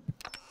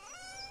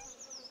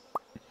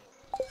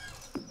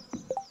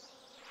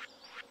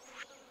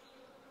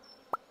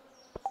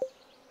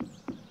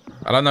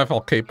 I don't know if I'll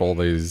keep all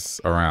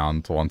these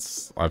around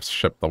once I've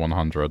shipped the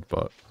 100,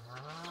 but...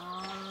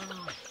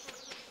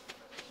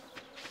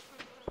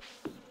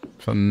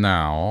 for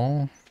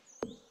now...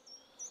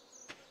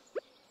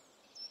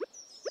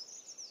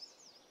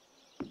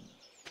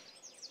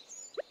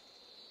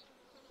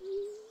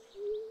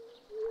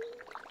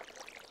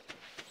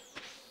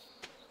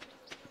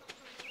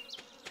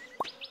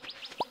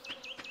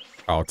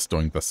 Oh, it's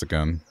doing this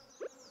again.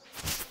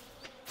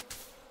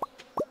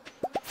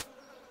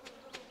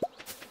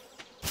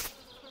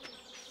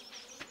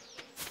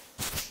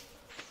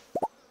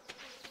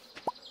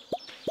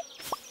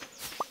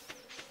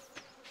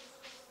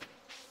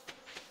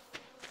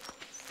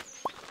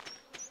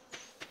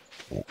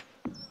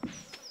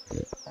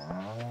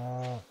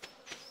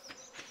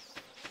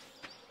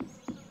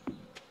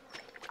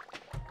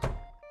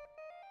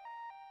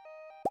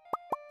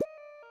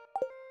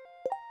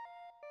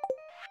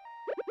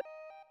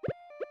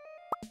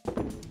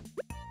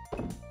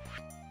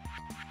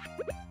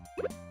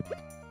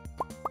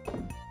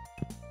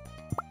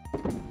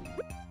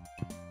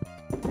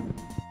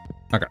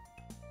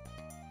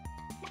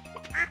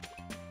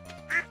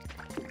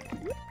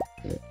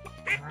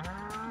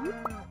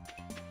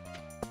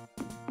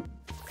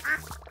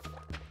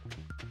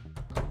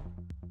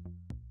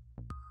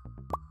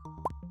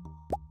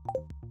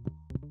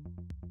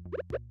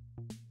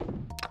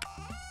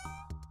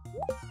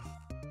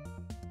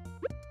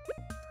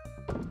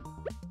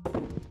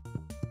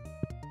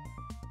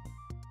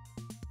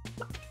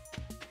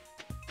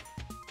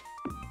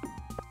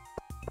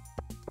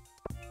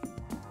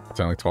 It's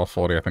only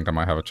 12:40. I think I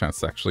might have a chance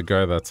to actually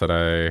go there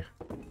today.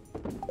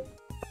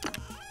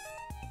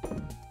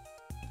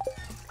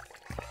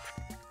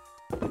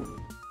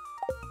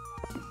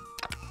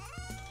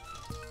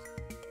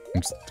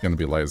 I'm just gonna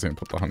be lazy and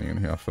put the honey in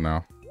here for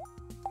now.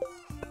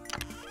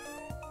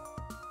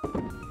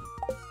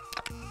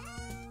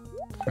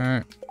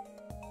 Okay.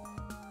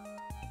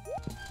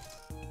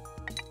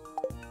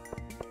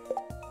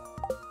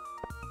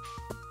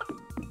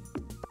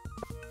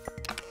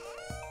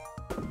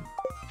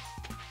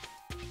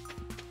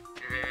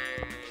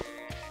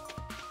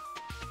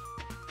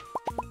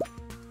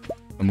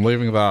 I'm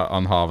leaving that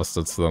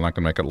unharvested so then I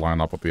can make it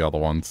line up with the other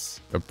ones.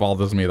 It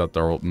bothers me that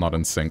they're not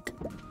in sync.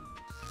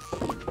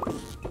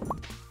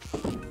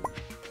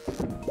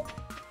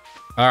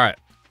 Alright.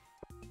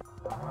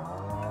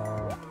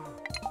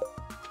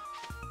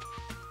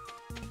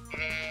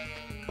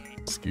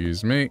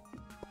 Excuse me.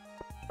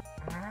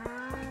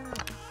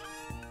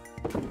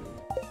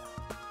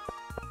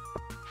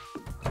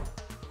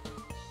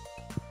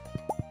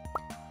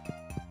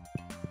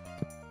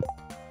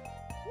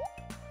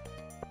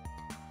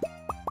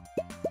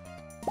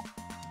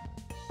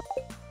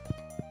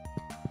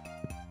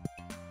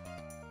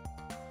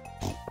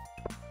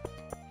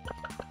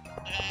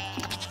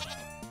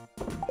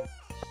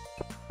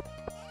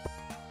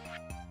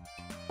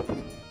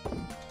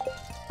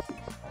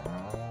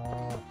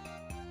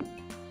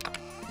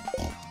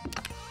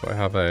 I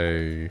have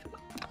a...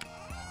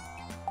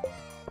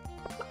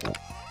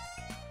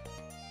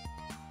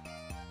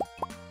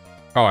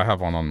 Oh, I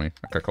have one on me.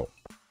 Okay, cool.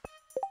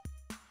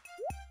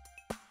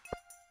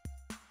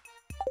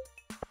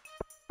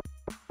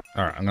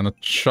 Alright, I'm gonna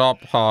chop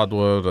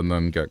hardwood and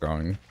then get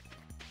going.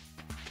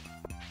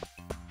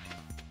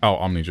 Oh,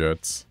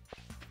 Omnijets.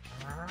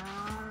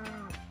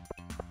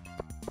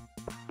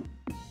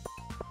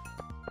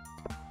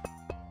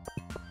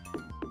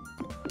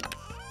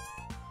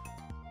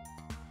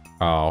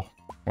 Oh.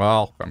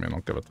 Well, I mean,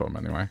 I'll give it to him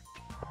anyway.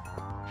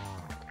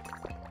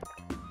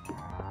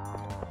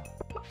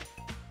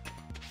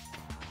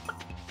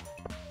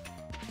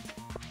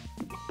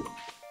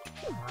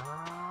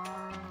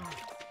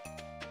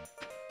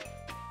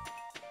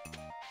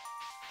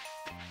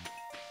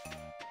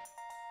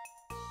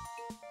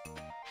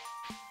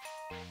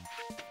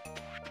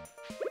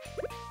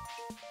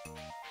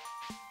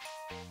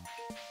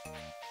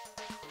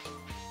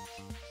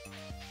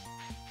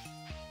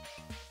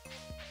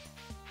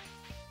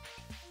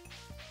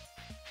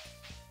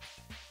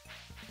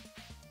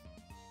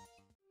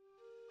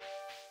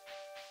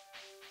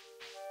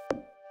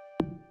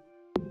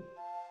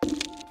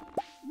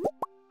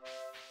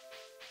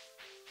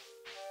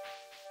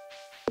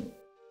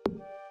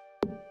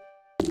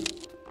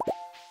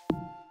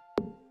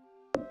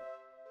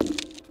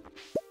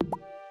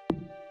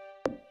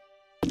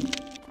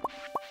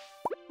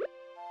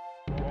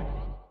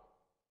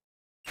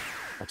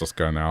 I'll just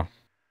go now.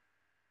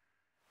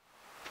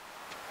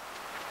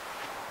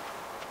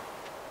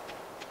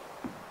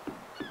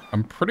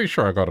 I'm pretty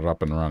sure I got it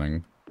up and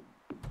running.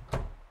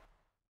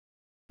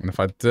 And if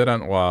I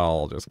didn't,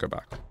 well, I'll just go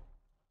back.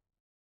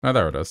 Oh,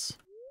 there it is.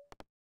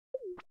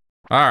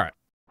 Alright.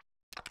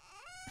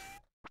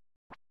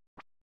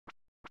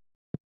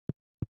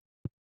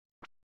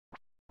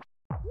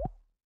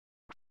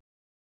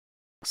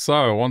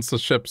 So, once the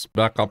ship's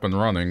back up and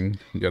running,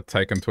 you get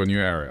taken to a new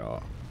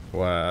area,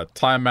 where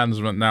time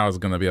management now is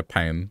going to be a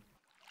pain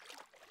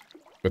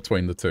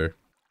between the two.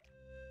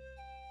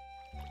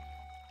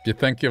 Do you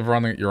think you're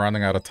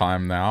running out of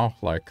time now?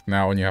 Like,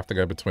 now when you have to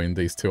go between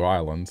these two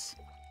islands?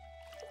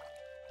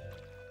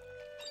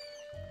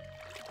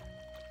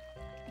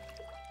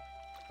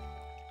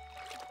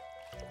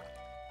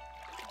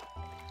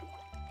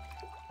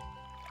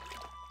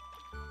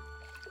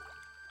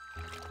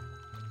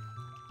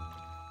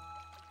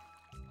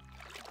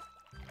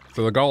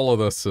 So the goal of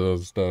this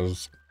is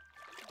there's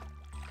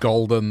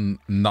golden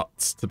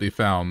nuts to be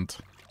found.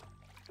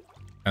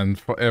 And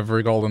for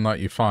every golden nut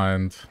you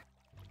find,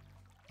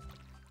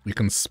 you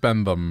can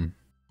spend them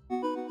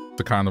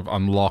to kind of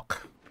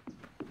unlock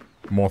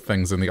more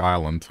things in the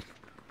island.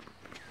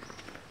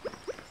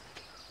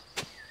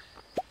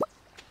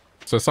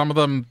 So some of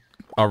them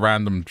are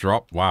random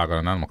drop. Wow, I got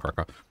an animal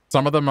cracker.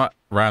 Some of them are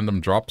random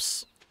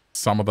drops.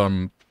 Some of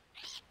them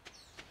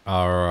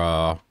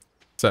are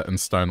set in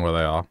stone where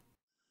they are.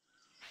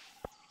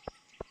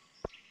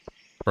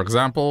 For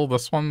example,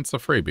 this one's a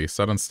freebie,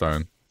 set in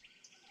stone.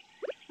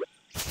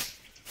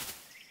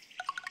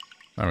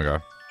 There we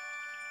go.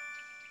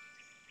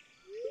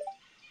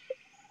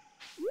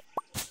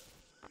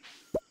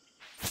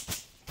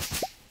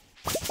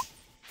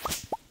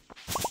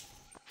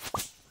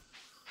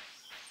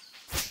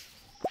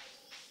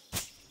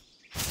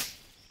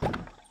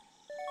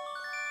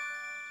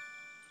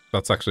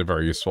 That's actually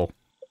very useful.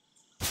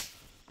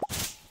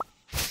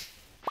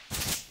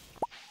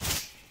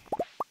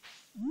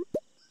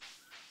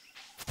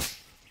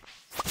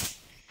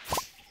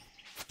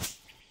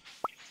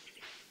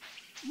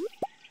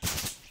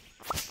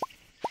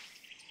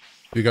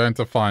 You're going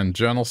to find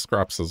journal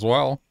scraps as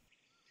well.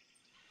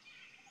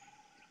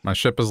 My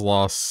ship is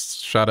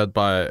lost, shattered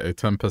by a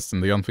tempest in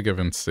the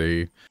unforgiving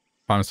sea.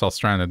 Find myself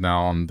stranded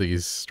now on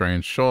these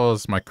strange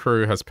shores. My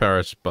crew has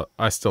perished, but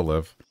I still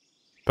live.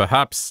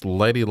 Perhaps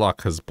Lady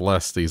Luck has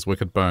blessed these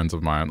wicked bones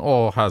of mine,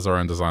 or has her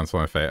own designs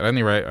for my fate. At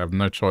any rate, I have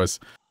no choice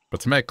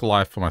but to make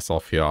life for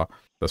myself here.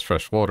 There's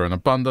fresh water in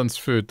abundance,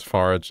 food to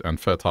forage, and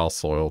fertile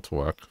soil to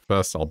work.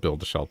 First, I'll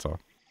build a shelter.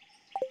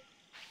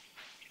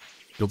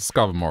 You'll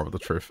discover more of the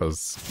truth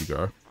as you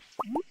go.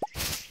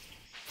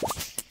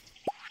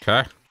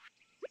 Okay.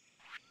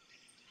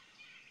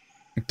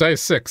 Day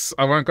 6.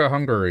 I won't go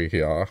hungry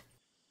here.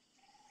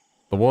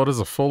 The waters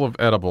are full of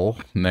edible,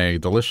 nay,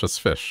 delicious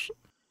fish.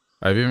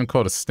 I've even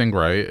caught a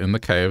stingray in the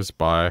caves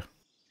by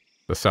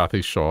the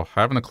southeast shore.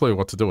 I haven't a clue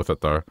what to do with it,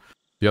 though.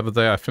 The other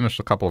day I finished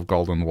a couple of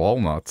golden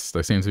walnuts.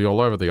 They seem to be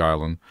all over the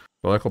island.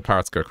 The local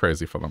parrots go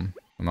crazy for them.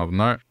 Another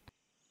note.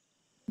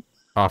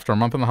 After a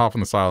month and a half on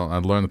this island,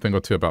 I'd learned a thing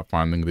or two about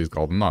finding these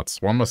golden nuts.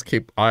 One must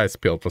keep eyes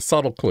peeled for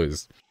subtle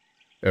clues.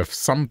 If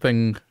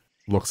something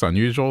looks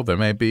unusual, there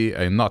may be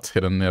a nut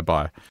hidden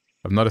nearby.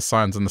 I've noticed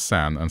signs in the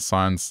sand and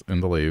signs in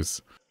the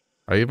leaves.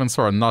 I even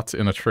saw a nut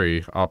in a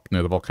tree up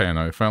near the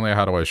volcano. If only I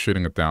had a way of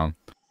shooting it down.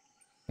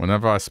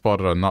 Whenever I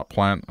spotted a nut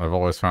plant, I've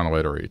always found a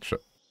way to reach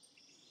it.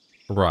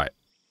 Right.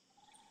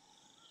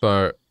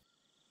 So,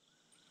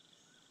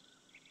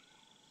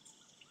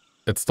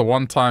 it's the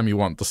one time you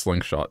want the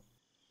slingshot.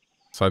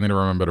 So I need to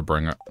remember to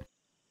bring it.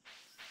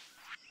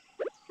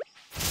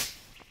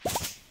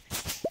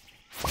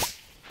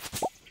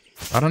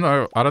 I don't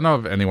know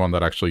of anyone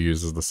that actually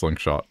uses the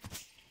slingshot.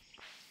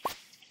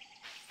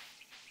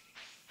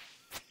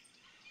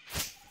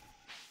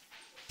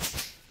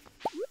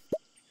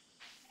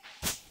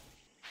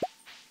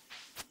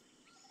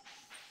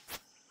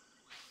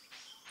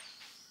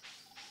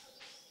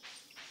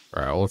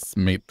 let's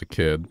meet the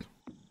kid.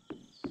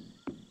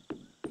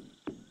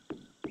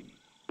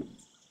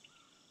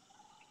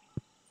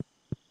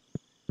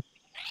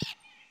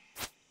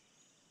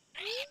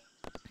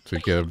 To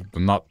give the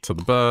nut to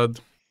the bird.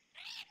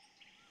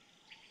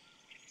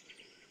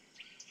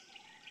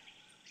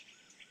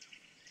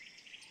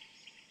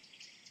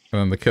 And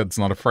then the kid's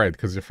not afraid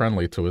because you're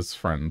friendly to his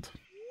friend.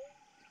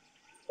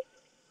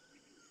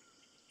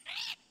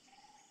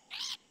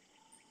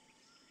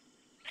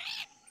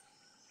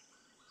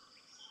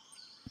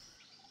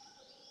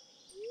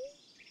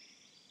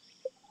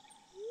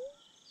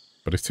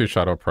 But he's too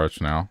shy to approach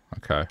now.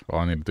 Okay,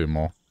 well I need to do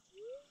more.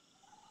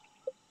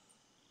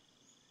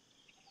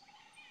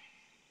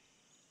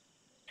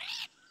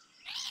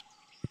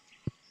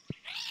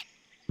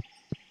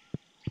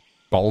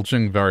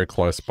 Bulging very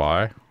close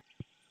by.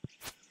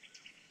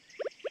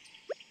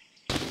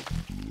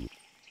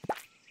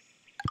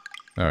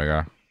 There we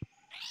go.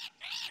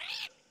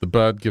 The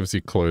bird gives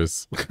you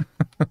clues.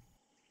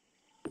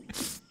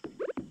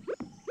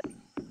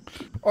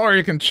 Or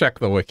you can check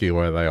the wiki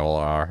where they all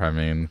are. I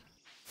mean,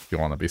 if you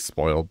want to be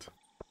spoiled.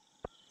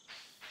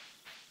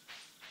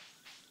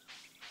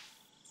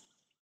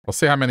 We'll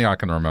see how many I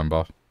can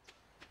remember.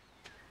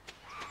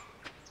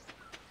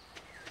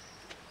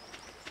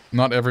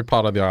 Not every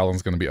part of the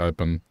island's going to be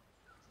open.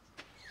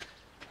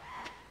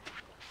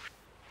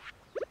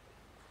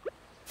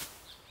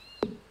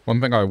 One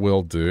thing I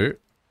will do,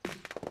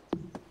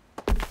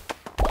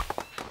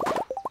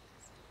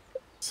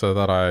 so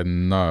that I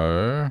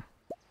know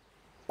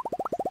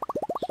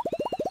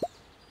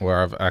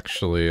where I've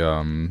actually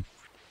gotten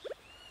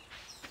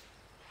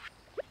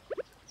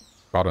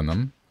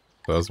them.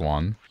 There's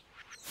one.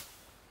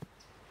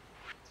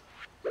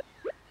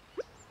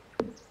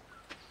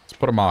 Let's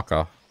put a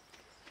marker.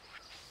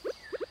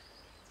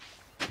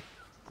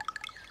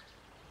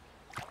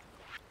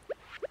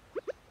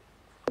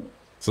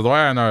 So the way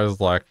I know is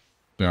like,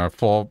 you know,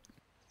 for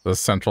the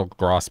central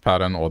grass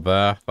pattern or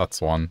there,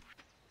 that's one.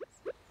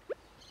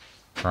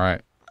 Right.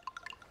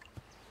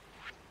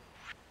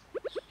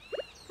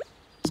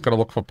 Just gotta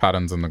look for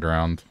patterns in the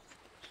ground.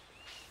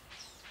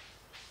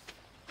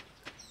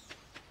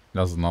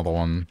 There's another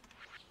one.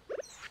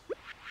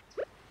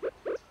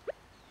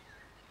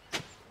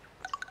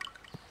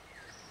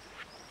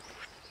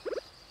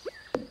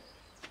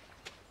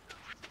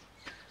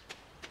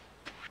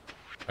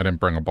 I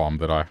didn't bring a bomb,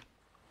 did I?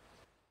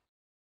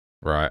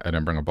 Right, I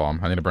didn't bring a bomb.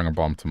 I need to bring a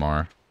bomb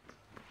tomorrow.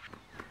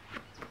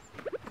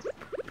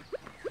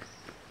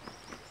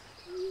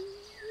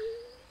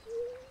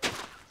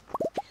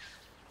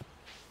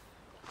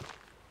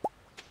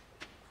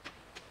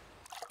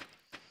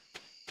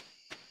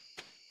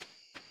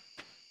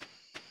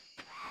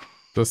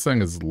 This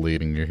thing is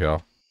leading you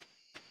here.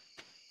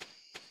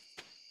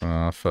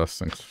 First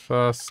things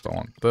first, I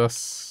want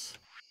this.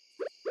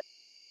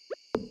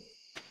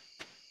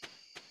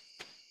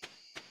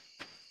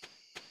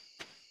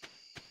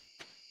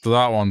 So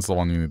that one's the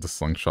one you need the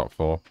slingshot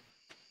for.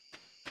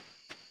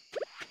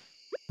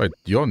 Wait,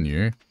 you're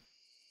new?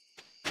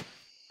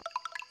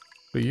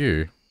 Who are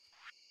you?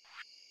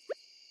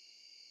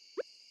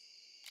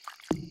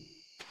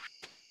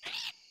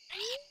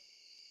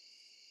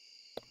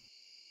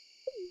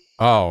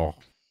 Oh.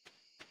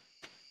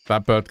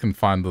 That bird can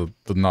find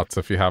the nuts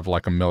if you have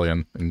like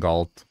 1,000,000 in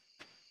gold.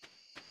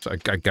 So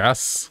I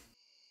guess.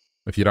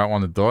 If you don't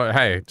want to do it,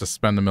 hey, just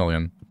spend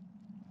 1,000,000.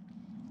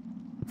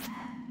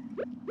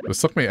 This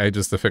took me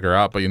ages to figure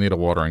out, but you need a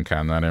watering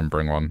can, and I didn't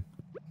bring one.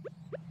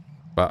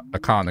 But I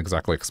can't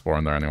exactly explore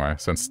in there anyway,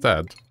 so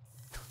instead,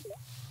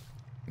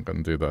 I'm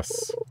gonna do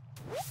this.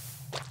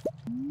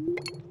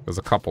 There's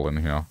a couple in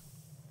here.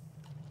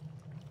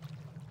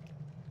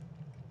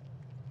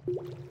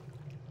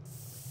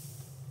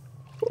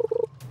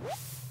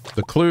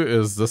 The clue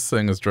is this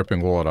thing is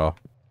dripping water,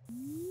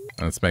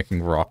 and it's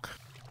making rock.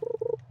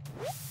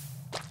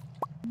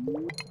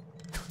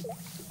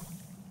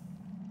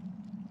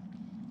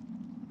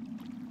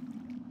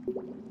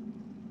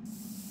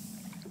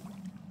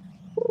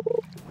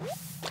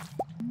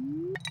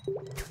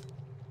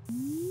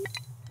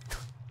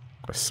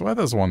 I swear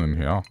there's one in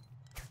here.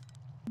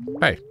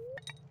 Hey.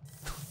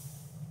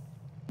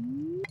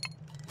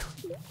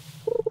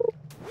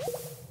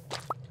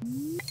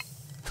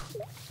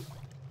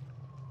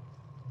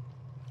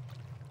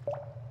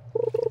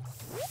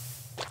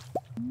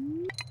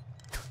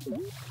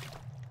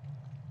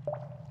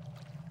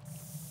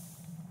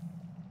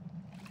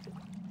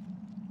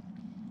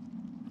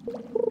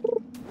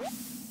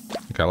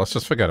 Okay, let's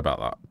just forget about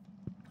that.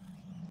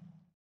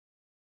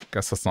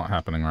 Guess that's not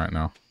happening right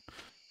now.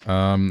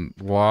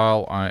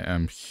 While I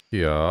am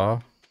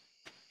here...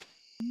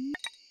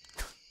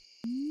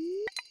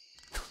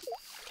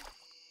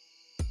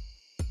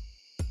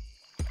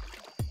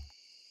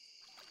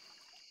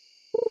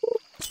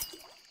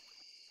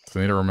 So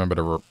I need to remember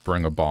to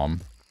bring a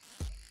bomb.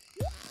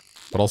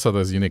 But also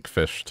there's unique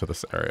fish to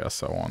this area,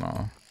 so I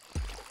wanna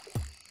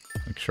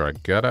make sure I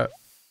get it.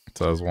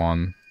 So there's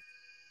one.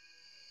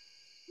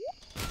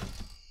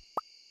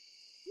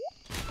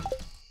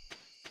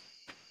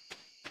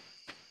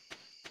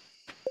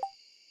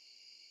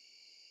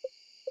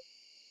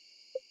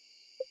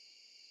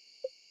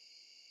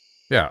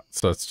 Yeah,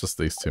 so it's just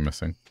these two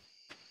missing.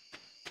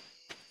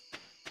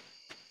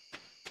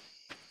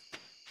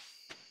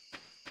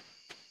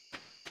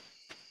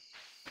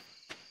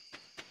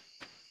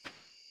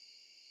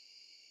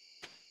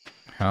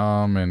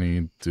 How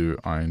many do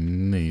I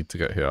need to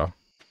get here?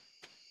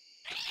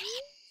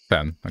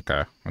 10.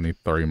 Okay, I need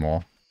 3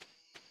 more.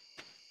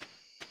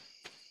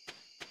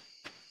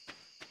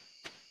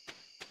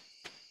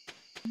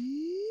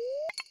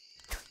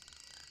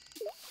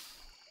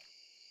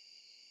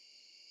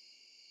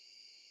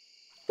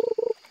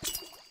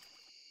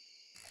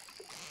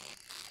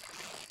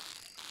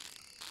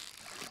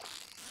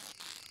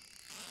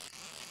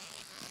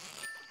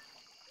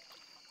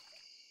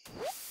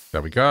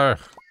 There we go.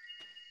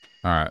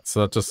 Alright, so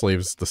that just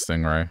leaves the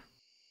stingray.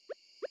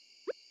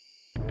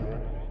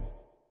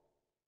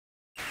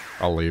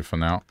 I'll leave for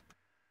now.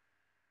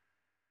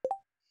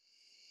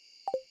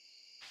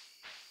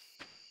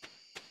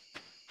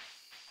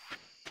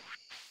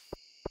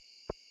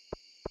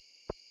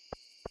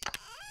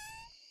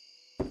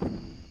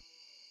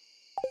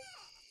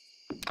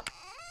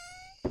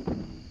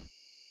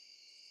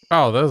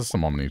 Oh, there's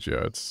some Omni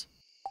Geodes.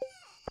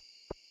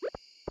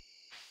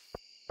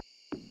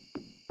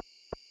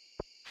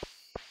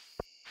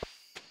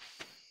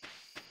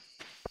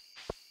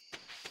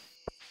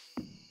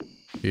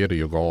 Here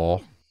you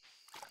go.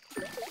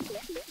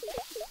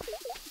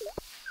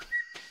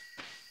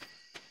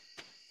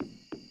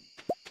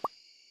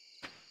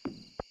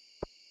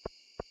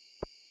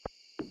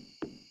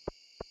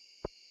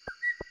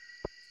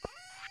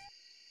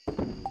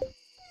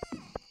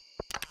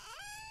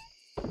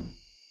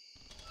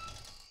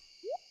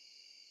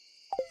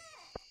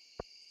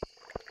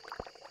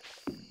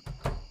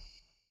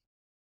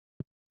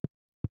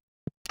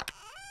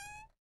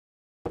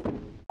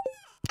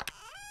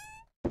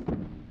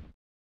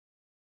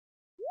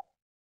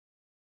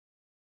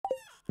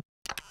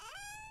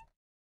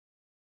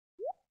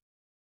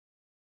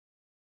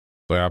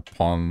 They are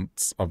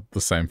ponds of the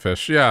same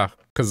fish. Yeah,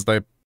 because they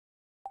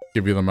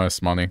give you the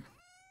most money.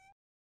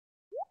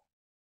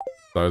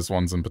 Those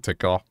ones in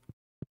particular.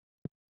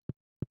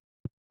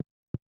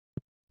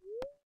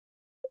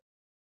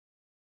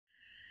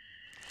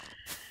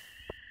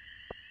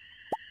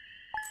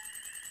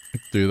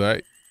 Do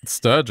they?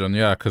 Sturgeon,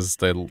 yeah, because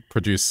they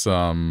produce,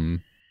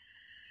 when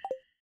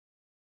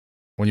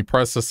you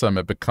process them,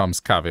 it becomes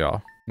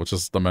caviar, which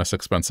is the most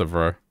expensive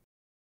roe.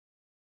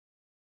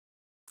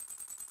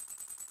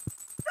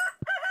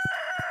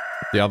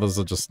 The others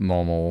are just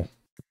normal.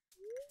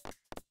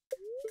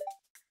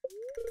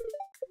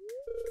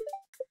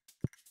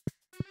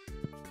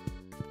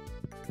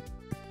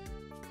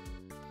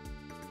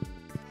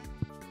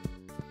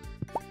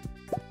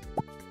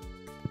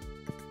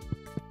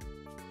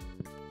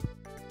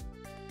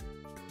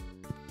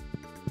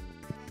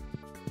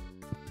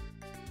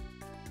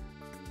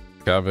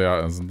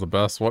 Caviar isn't the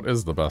best. What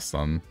is the best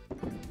then?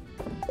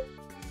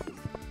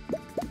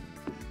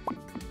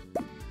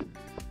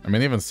 I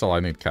mean, even still, I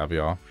need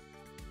caviar.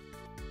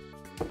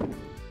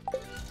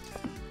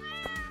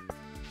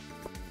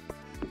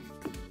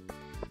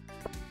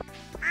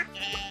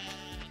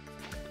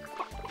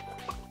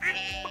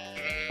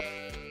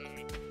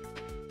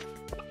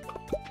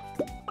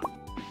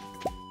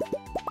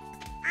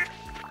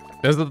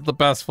 Is it the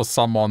best for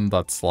someone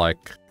that's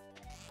like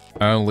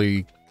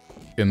only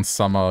in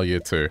summer year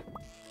 2?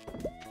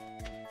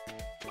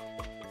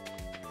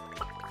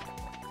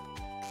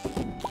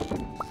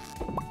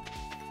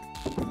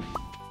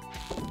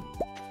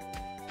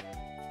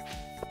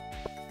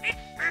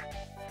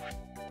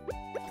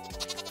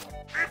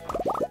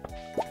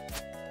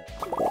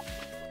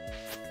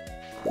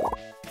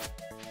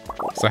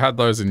 So I had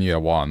those in year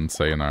 1,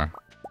 so you know.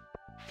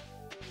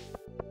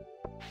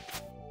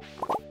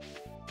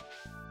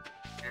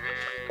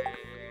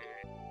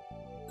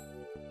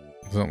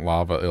 Isn't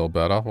lava ill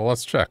better? Well,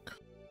 let's check.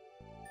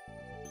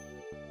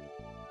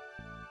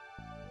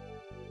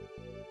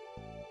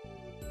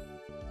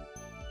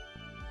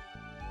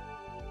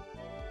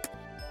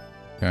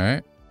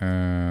 Okay,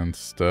 and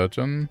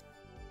sturgeon.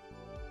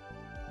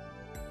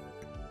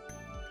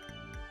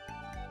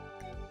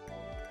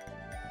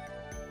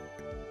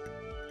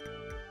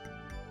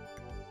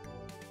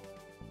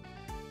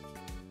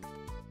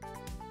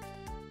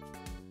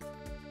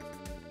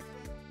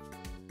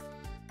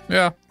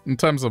 Yeah, in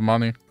terms of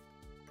money,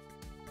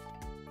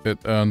 it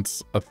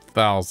earns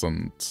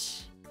 1,000.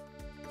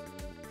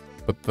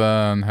 But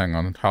then, hang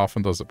on, how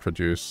often does it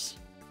produce?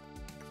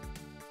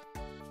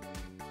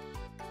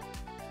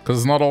 Because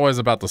it's not always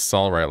about the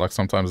sell rate, like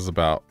sometimes it's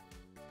about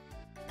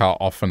how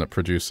often it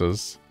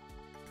produces.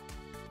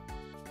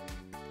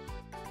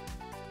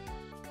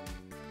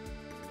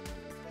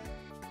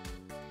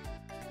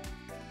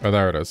 Oh,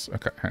 there it is.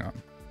 Okay, hang on.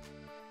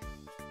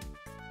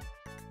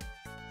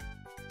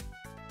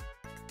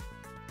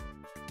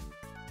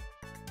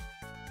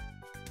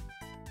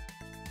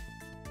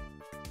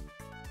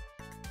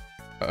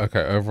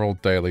 Okay, overall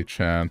daily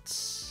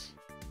chance.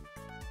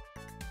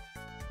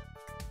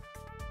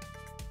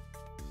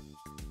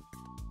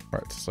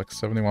 Right, it's like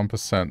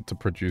 71% to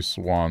produce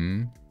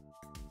 1.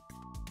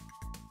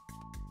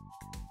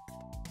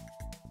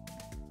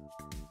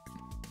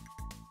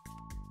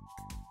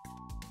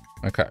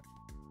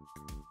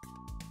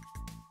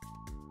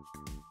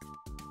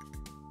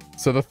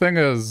 So the thing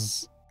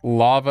is,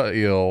 lava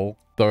eel,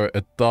 though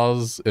it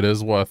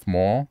is worth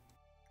more.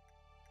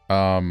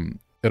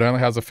 It only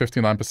has a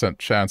 59%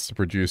 chance to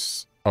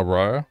produce a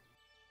row,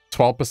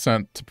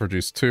 12% to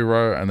produce 2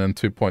 row, and then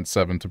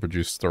 2.7 to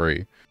produce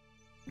 3.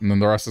 And then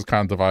the rest is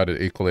kind of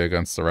divided equally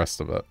against the rest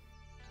of it.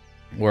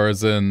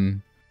 Whereas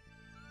in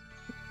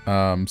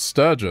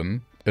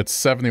sturgeon, it's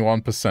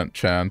 71%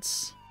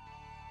 chance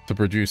to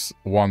produce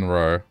 1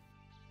 row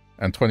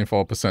and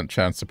 24%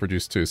 chance to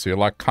produce 2. So you're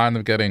like kind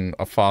of getting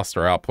a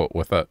faster output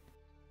with it.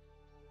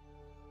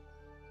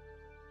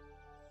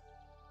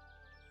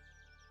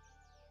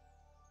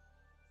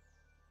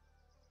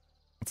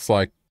 It's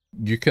like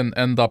you can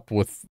end up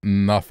with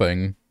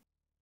nothing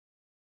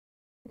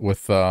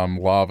with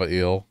lava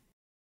eel.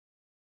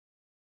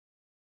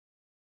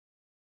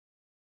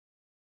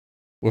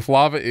 With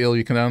lava eel,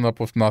 you can end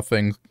up with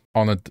nothing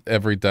on it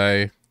every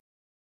day.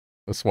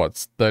 That's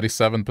what,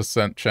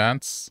 37%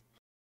 chance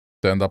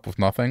to end up with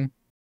nothing?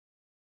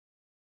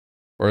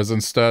 Whereas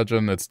in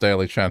sturgeon, its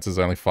daily chance is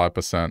only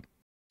 5%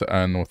 to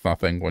earn with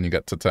nothing when you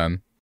get to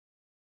 10.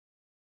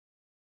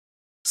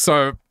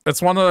 So,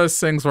 it's one of those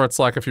things where it's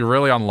like, if you're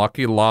really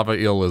unlucky, lava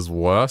eel is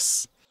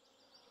worse.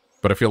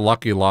 But if you're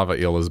lucky, lava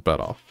eel is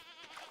better.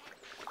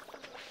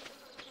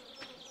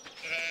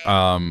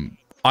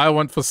 I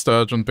went for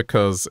sturgeon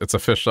because it's a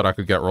fish that I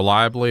could get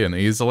reliably and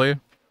easily.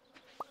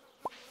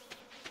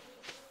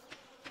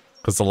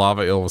 Because the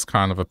lava eel was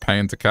kind of a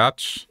pain to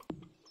catch.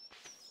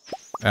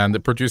 And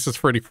it produces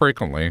pretty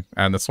frequently.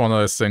 And it's one of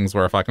those things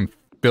where if I can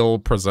fill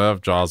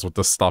preserve jars with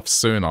this stuff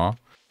sooner,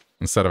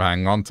 instead of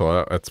hanging on to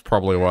it, it's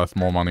probably worth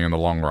more money in the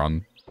long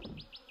run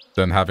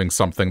than having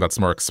something that's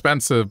more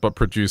expensive but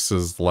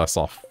produces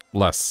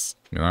less,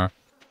 you know?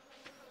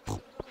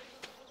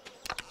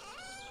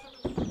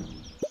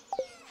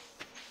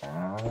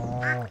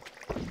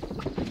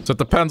 So it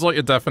depends what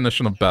your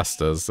definition of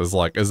best is.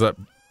 Is it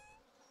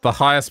the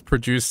highest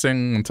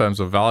producing in terms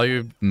of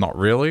value? Not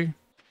really.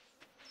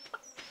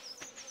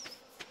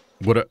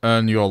 Would it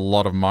earn you a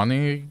lot of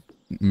money?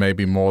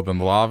 Maybe more than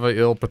lava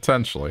eel?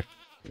 Potentially.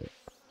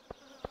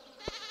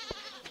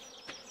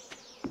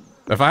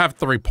 If I have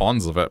 3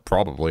 ponds of it,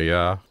 probably,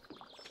 yeah.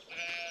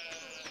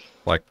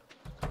 Like,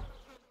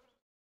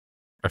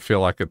 I feel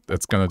like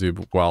it's gonna do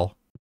well.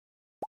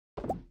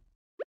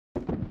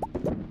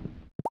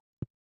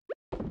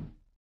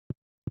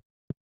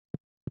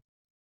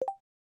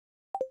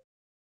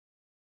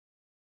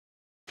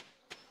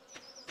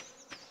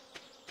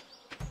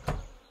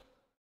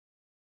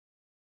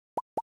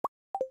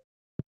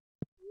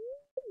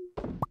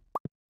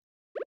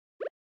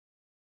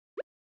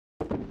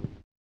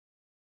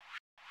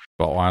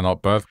 But why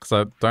not both? Because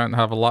I don't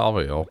have a lava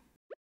eel.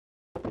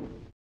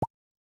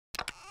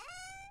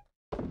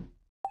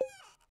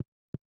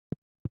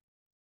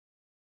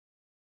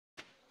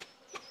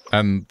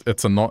 And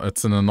it's an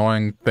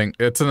annoying thing.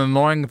 It's an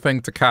annoying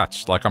thing to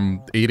catch. Like,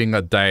 I'm eating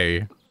a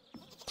day.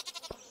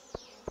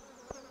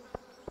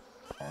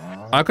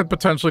 I could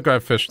potentially go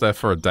fish there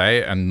for a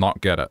day and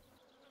not get it.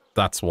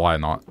 That's why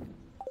not.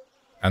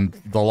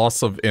 And the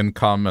loss of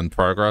income and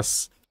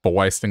progress for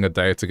wasting a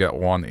day to get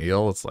 1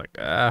 eel, it's like,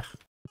 eh.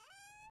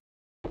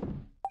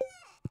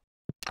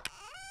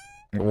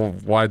 Well,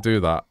 why do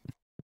that?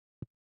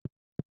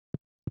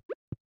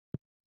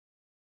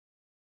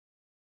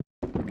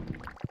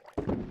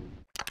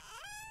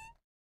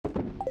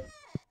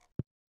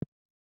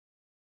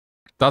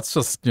 That's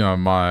just, you know,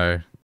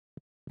 my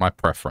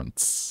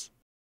preference.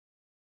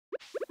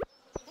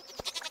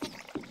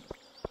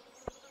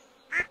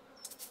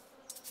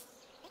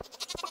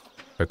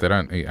 Wait, they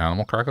don't eat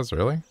animal crackers,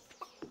 really?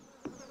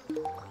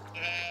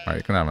 Alright,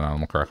 you can have an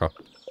animal cracker.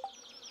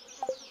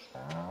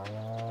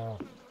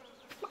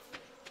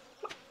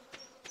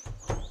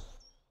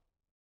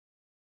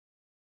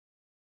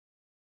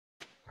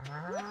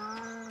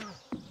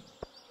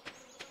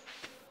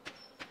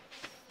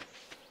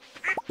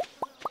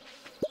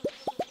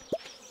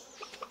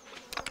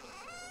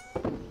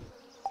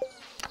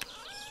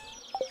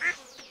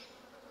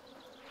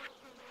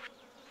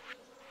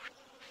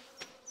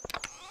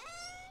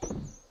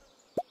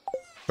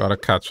 Gotta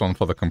catch one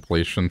for the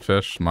completion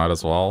fish, might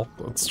as well.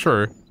 It's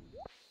true.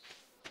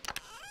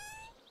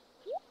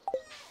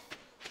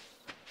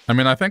 I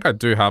mean, I think I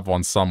do have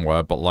one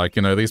somewhere, but like,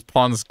 you know, these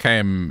ponds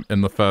came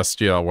in the first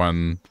year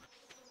when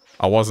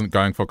I wasn't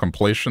going for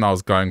completion, I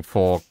was going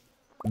for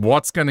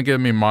what's gonna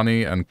give me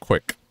money and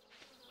quick.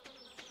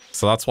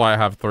 So that's why I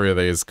have 3 of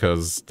these,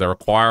 because they're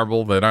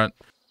acquirable, they don't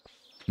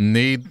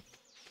need...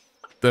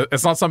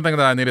 It's not something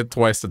that I needed to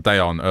waste a day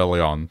on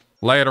early on.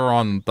 Later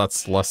on,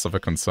 that's less of a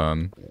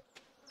concern.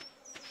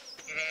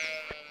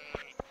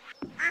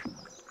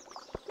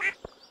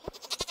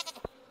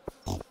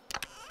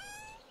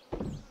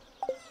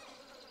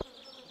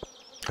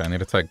 Okay, I need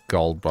to take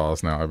gold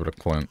bars now over to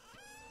Clint.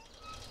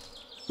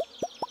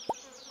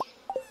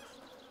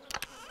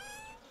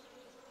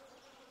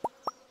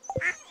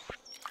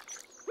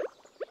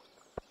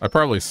 I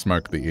probably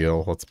smoked the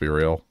eel, let's be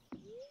real.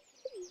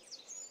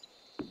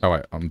 Oh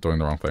wait, I'm doing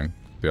the wrong thing.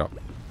 Yeah.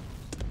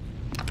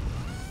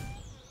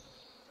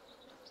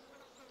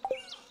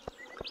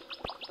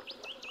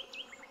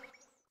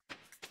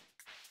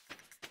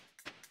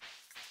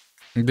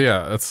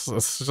 Yeah,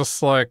 it's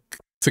just like,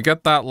 to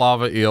get that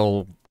lava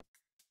eel,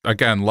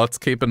 again, let's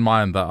keep in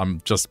mind that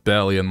I'm just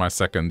barely in my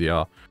second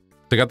year.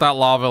 To get that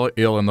lava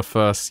eel in the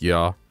first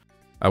year,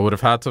 I would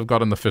have had to have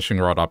gotten the fishing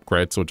rod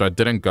upgrades, which I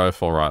didn't go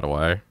for right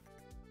away.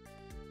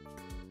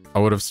 I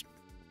would have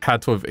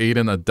had to have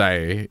eaten a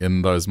day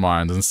in those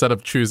mines, instead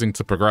of choosing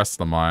to progress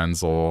the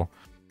mines or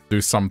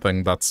do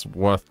something that's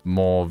worth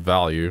more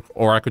value.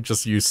 Or I could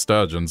just use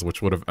sturgeons,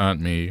 which would have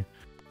earned me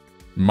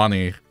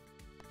money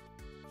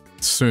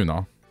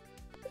sooner.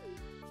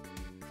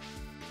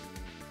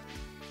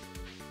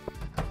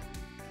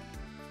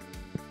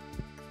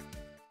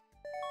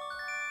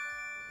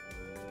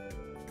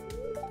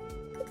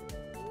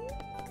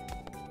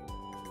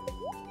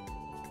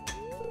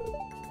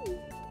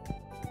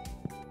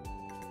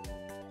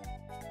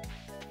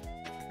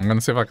 I'm gonna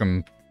see if I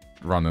can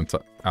run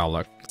into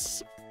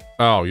Alex.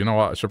 Oh, you know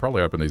what? I should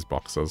probably open these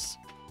boxes.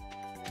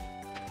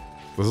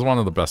 This is one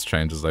of the best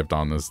changes they've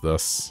done, is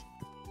this.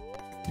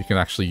 You can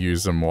actually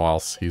use him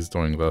whilst he's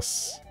doing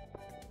this.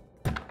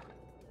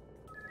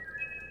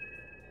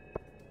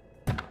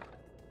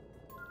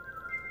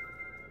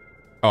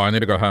 Oh, I need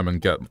to go home and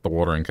get the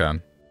watering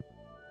can.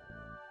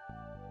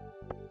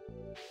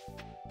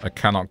 I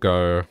cannot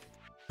go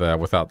there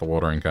without the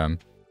watering can.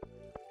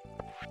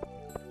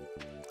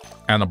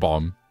 And a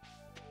bomb.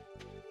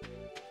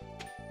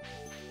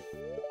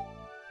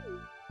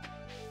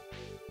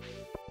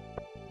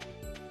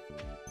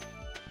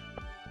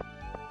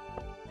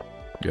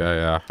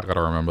 Yeah, I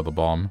gotta remember the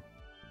bomb.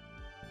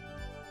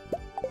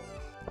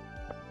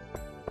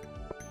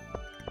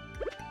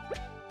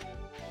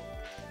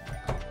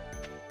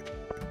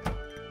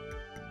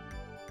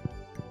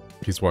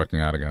 He's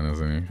working out again,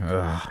 isn't he?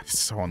 Ugh, he's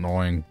so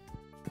annoying.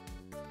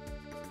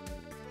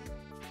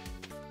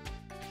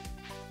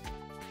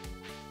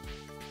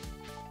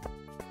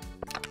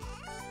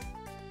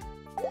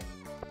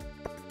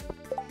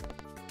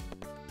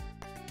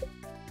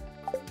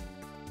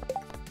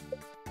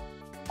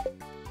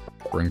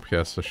 Bring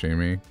PS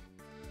sashimi.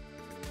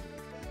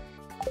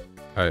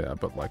 Oh yeah,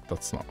 but like,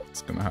 that's not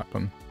what's gonna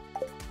happen.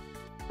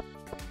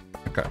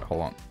 Okay,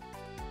 hold on.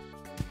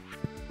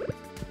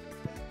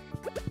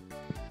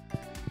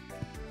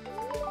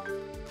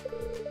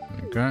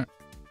 Okay.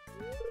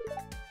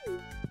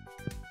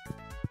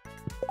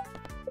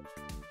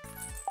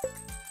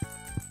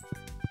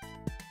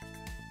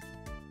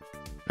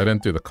 I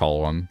didn't do the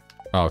call one.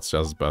 Oh, it's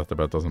Jazz's birthday,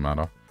 but it doesn't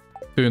matter.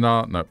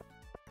 Tuna, nope.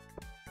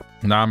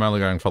 Now I'm only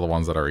going for the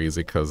ones that are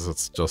easy, because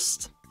it's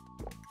just...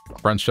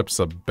 friendships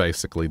are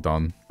basically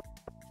done.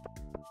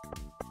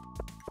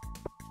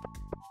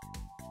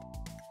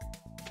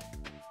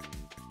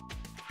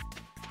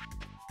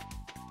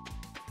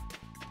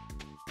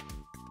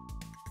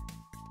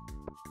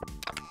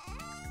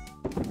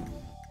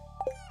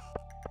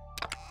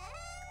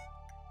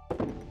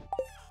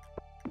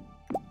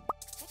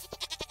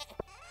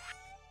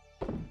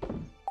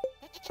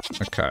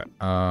 Okay,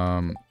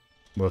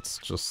 let's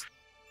just...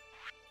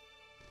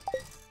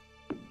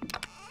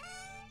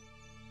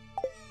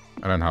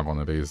 I don't have one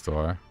of these, do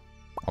I?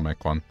 I'll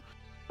make one.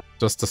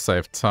 Just to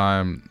save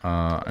time,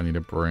 I need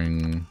to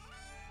bring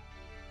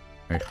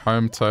a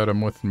home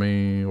totem with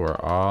me. Where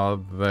are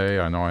they?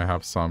 I know I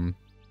have some.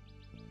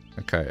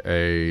 Okay,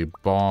 a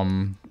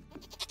bomb.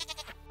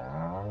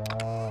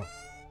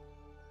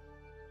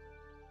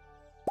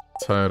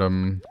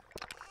 Totem.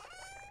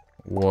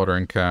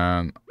 Watering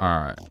can.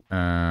 Alright,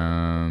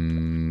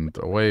 and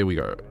away we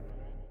go.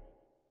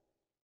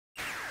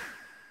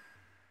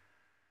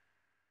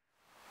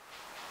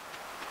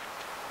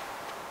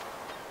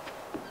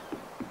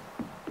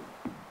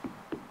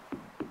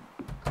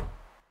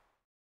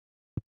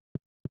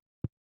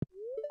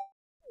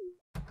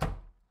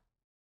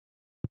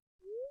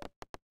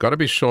 Gotta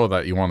be sure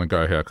that you want to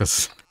go here,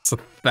 because it's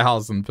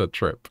 1,000 per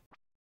trip.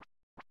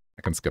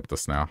 I can skip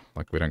this now.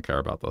 Like, we don't care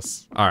about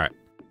this. Alright.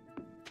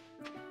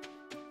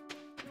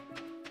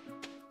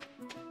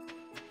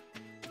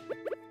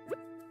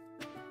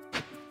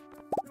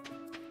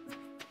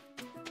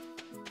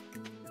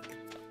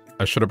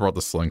 I should have brought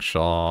the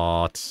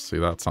slingshot. See,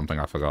 that's something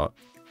I forgot.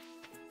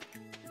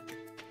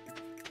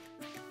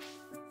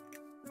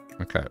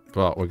 Okay,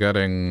 but we're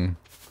getting...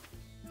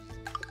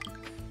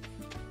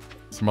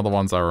 some other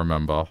ones I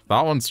remember.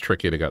 That one's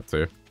tricky to get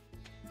to.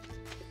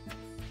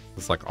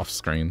 It's like off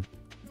screen.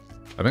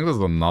 I think there's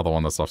another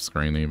one that's off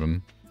screen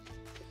even.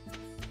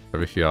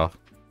 Over here.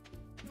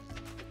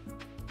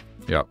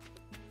 Yep.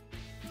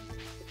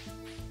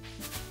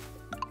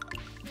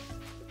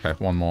 Okay,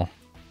 one more.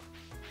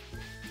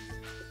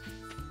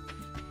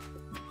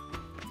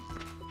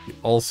 You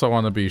also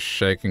want to be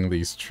shaking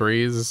these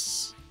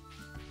trees.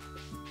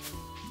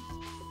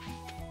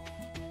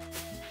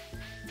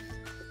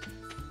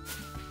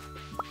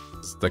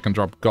 They can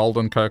drop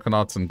golden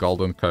coconuts, and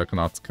golden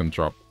coconuts can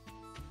drop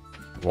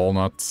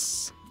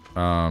walnuts.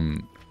 I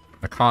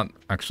can't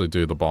actually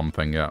do the bomb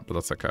thing yet, but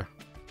that's okay.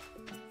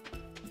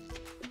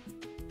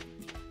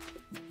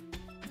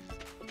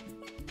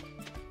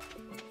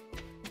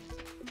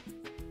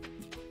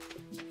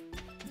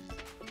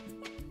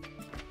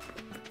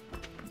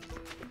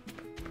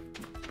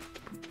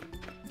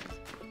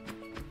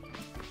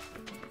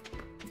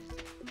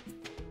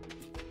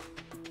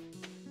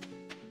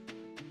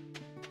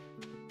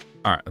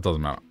 Alright, it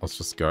doesn't matter. Let's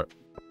just go.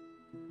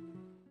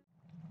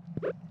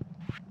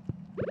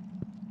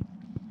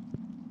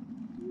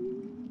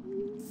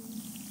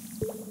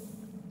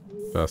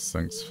 First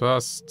things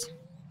first.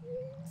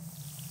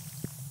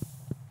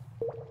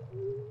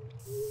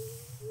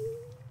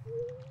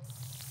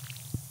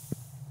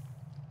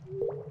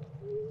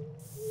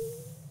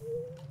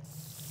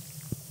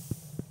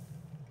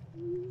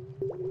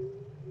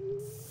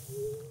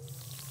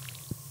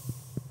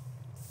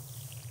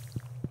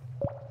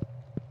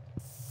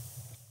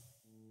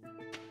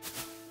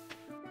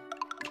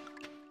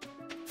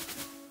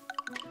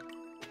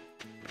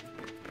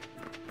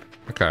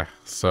 Okay,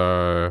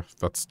 so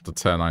that's the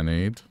 10 I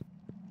need.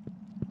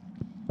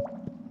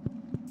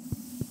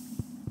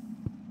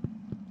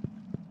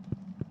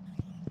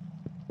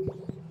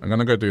 I'm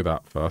gonna go do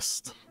that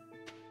first.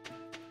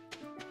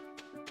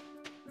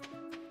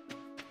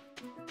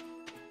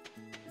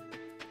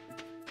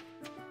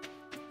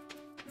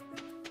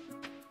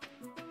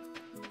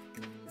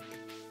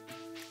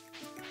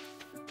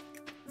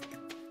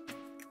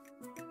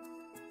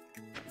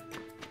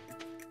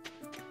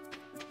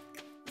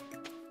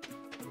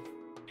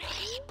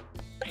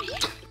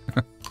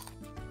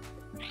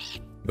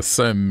 They're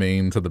so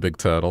mean to the big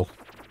turtle.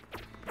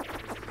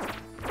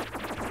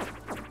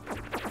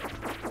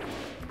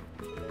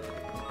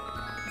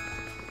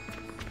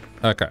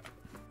 Okay.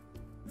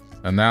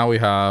 And now we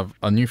have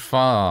a new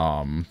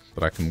farm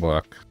that I can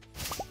work.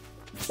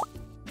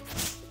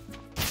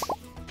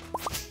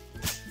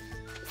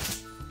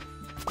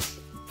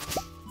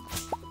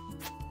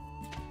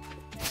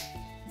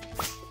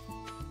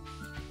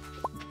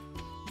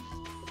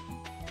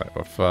 Okay,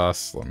 but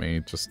first, let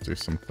me just do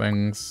some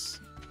things.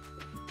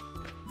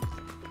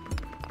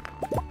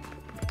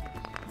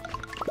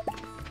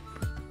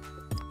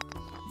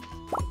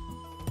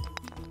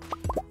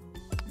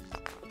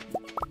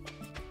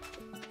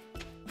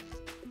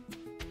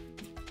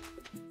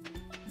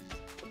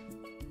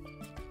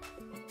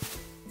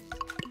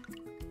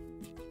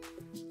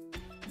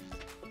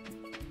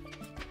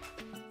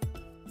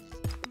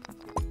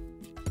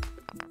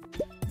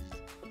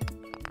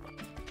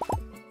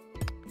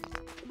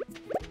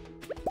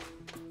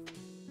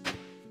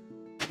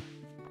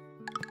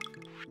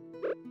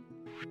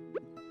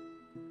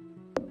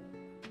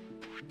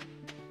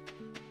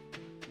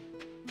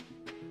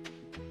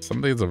 Some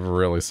of these are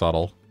really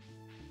subtle.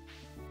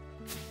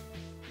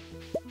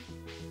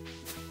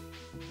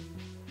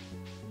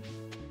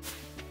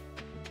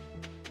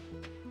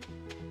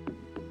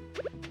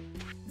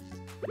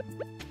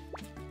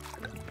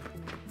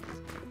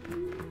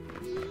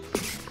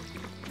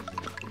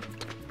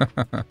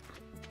 That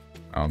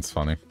one's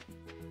funny.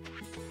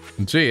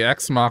 Gee,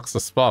 X marks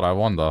the spot, I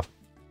wonder.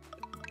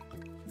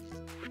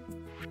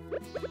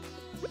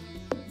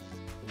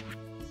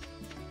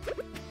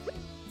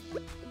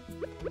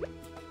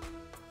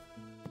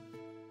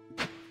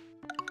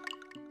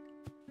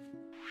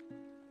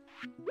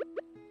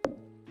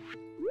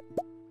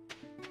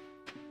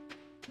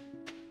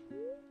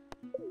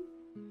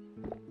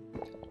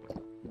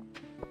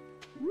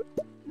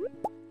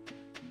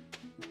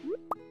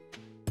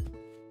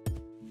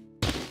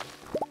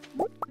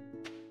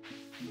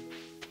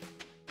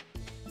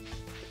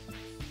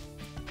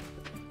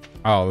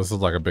 Oh, this is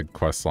like a big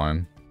quest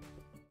line.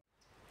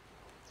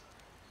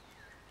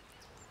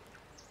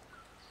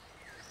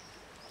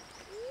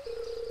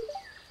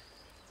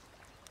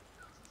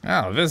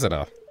 Oh,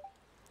 visitor.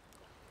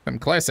 Come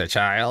closer,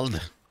 child.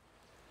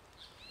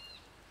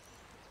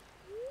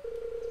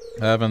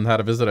 I haven't had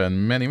a visitor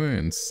in many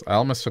moons. I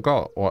almost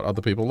forgot what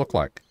other people look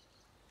like.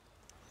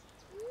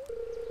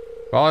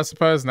 Well, I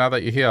suppose now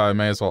that you're here, I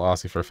may as well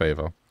ask you for a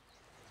favor.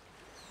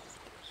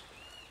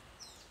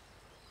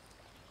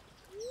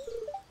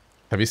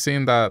 Have you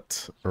seen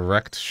that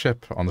wrecked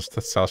ship on the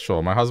South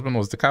Shore? My husband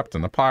was the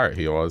captain, a pirate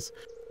he was.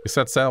 He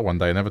set sail one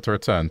day, never to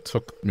return.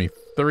 Took me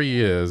 3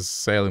 years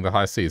sailing the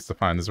high seas to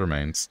find his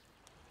remains.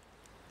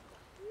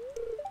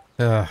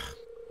 I've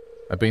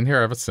been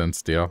here ever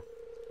since, dear.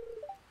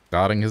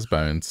 Guarding his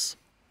bones.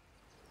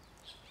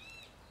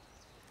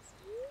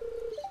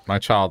 My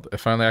child,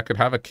 if only I could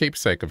have a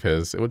keepsake of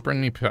his, it would bring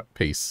me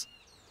peace.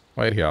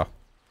 Wait here.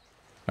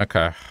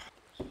 Okay.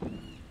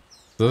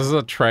 This is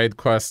a trade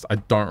quest. I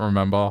don't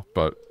remember,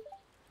 but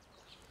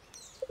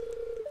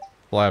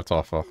what I have to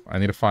offer. I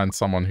need to find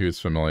someone who's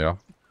familiar.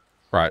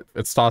 Right,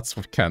 it starts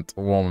with Kent,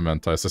 a war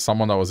memento. So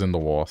someone that was in the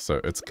war, so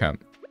it's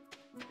Kent.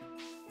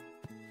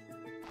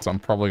 So I'm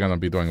probably going to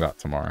be doing that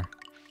tomorrow.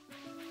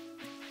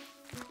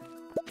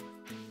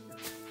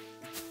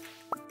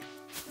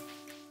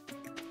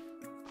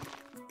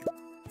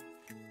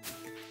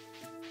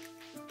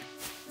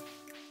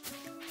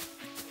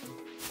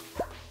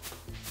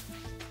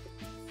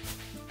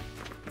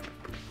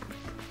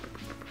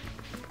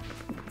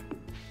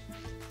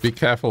 Be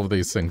careful of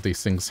these things.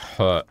 These things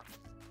hurt.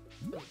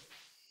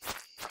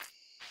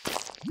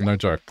 No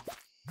joke.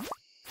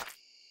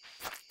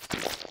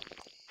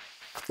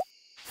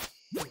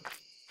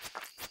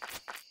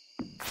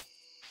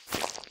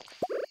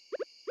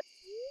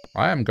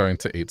 I am going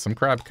to eat some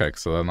crab cake,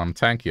 so then I'm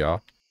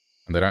tankier.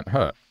 And they don't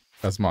hurt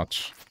as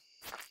much.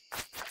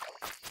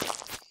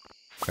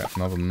 Okay,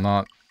 another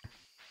nut.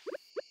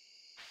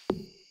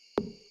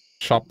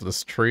 Chop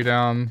this tree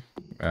down.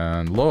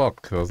 And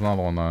look, there's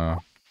another one there.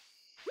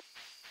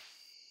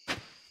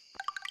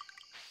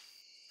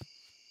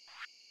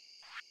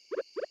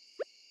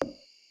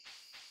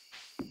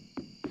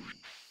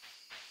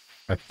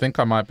 I think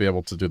I might be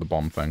able to do the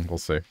bomb thing. We'll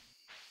see.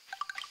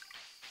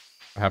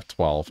 I have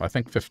 12. I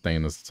think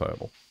 15 is the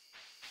total.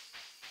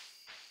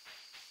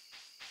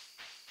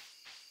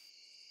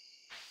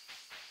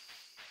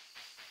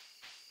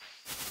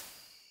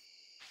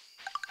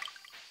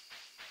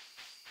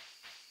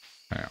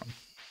 Hang on.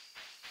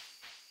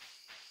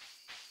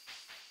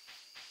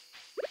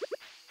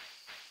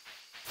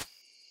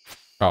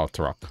 Oh,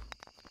 Turok.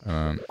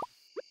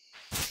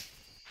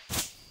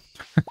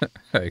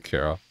 Hey,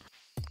 Kira.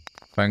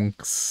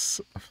 Thanks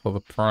for the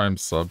Prime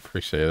sub.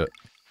 Appreciate it.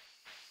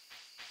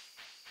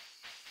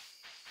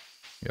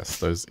 Yes,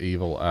 those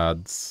evil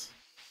ads.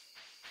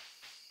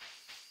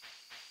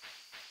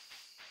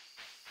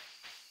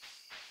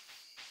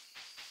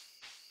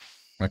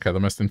 Okay, the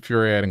most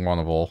infuriating one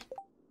of all.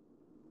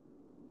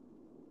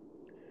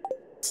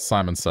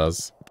 Simon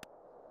says.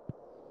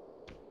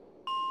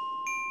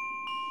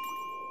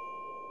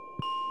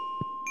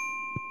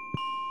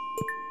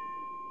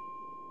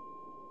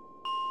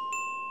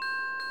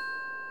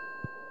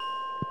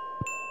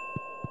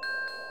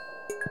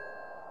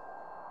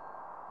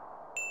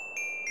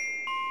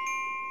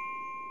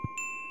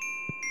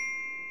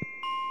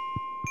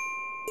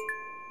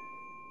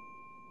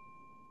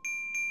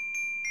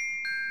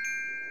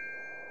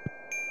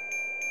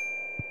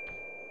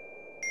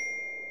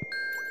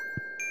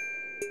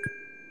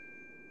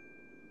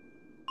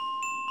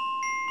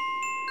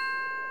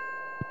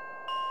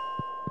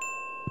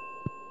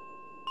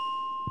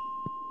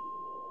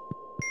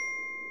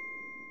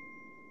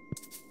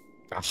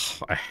 Ugh,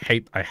 I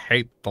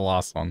hate the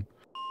last one.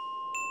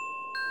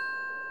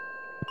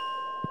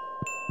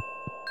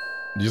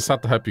 You just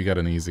have to hope you get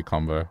an easy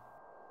combo.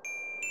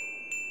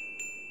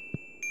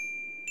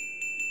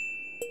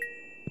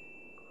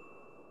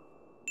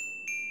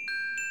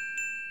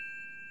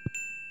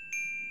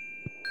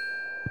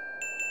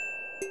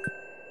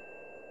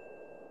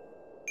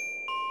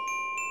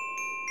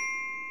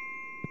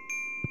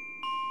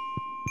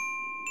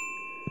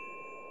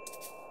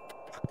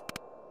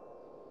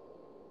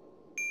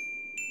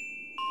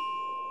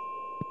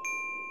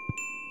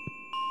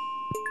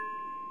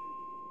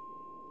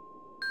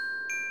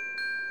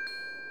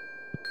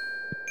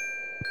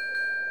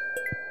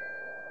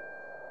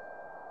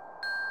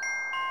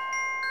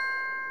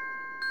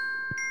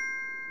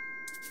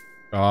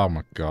 Oh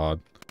my god.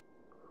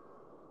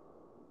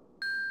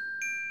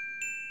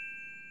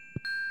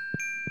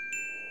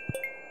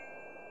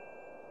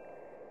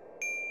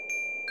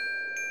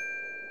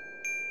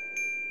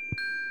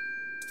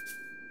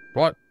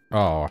 What?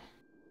 Oh.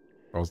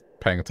 I was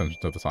paying attention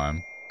to the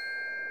time.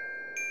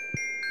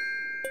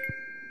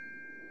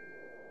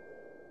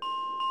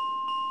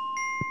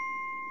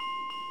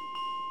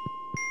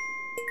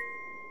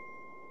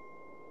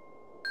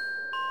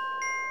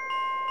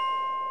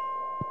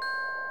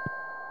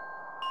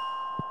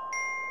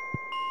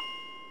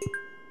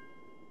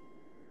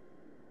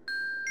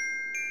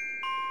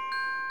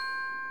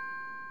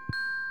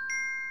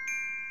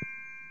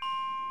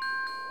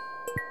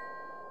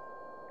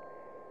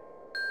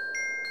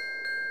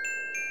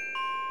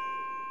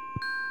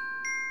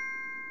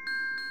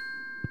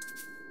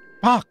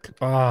 Fuck!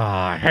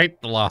 Ah, I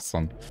hate the last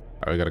one.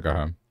 Alright, we gotta go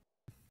home.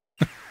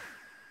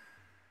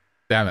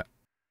 Damn it.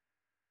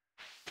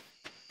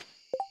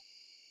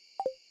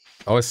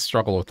 I always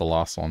struggle with the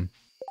last one.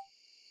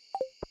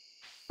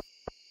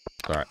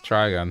 Alright,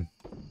 try again.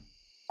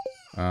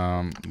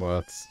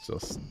 Let's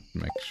just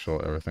make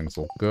sure everything's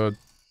all good.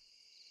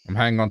 I'm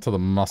hanging on to the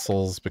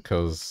mussels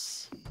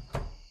because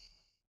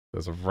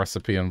there's a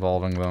recipe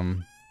involving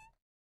them.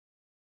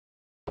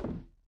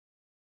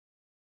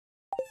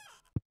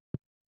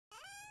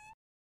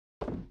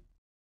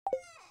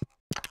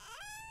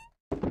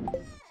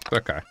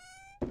 Okay.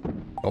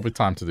 There'll be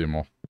time to do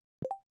more.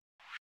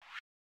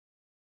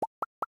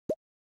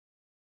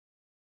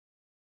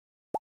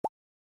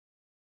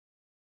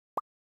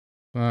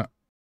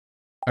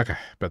 Okay,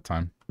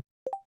 bedtime.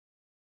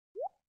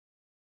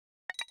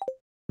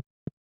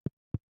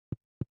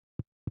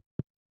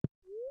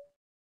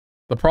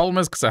 The problem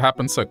is, because it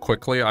happens so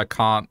quickly, I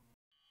can't,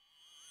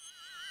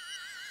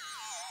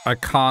 I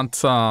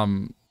can't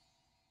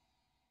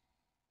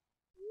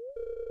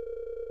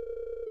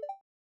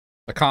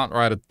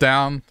write it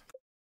down.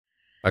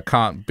 I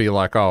can't be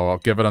like, oh, I'll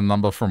give it a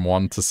number from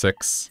 1 to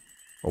 6,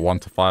 or 1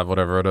 to 5,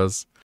 whatever it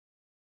is,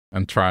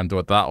 and try and do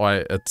it that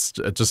way. It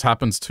just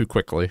happens too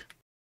quickly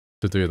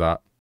to do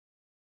that.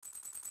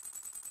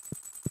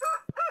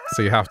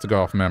 So you have to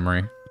go off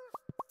memory.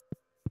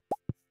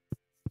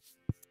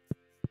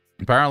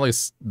 Apparently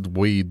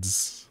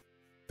weeds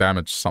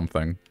damage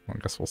something. I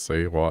guess we'll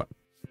see what.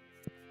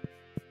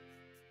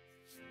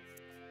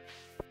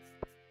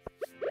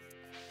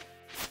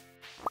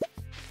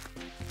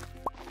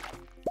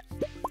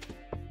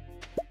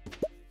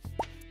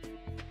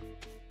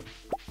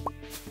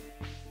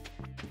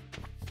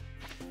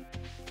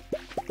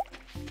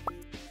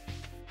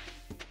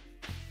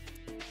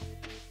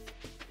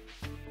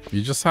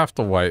 You just have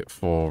to wait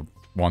for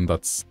one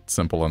that's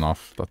simple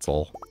enough, that's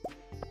all.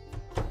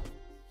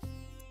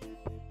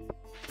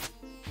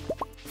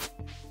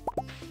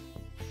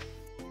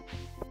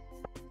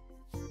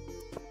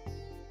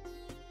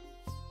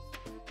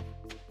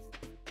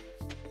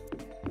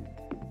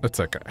 It's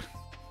okay.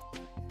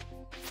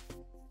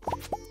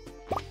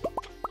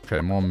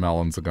 Okay, more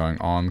melons are going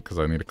on because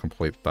I need to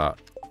complete that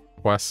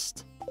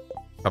quest.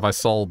 Have I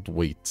sold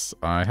wheat?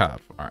 I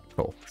have. Alright,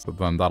 cool. So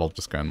then that'll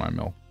just go in my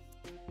mill.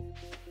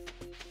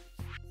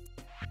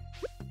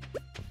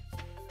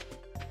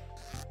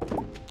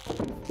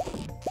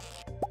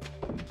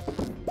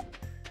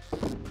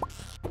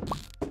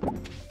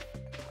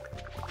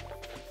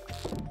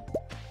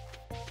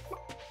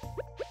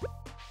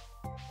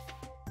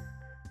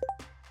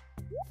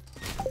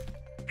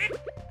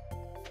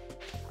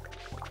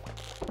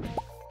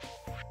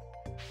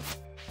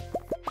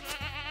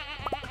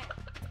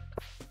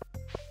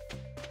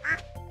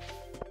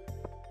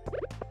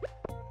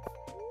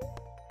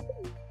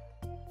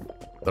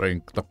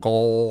 Drink the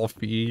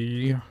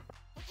coffee.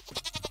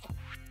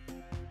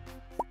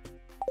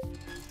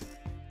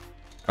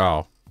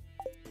 Oh.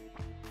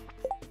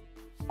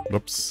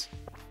 Whoops.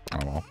 Oh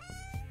well.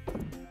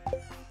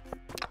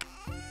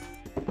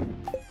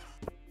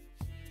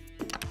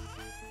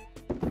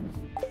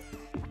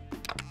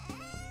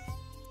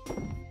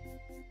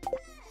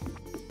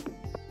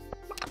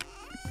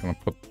 Gonna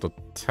put the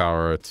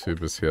tower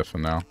tubers here for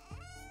now.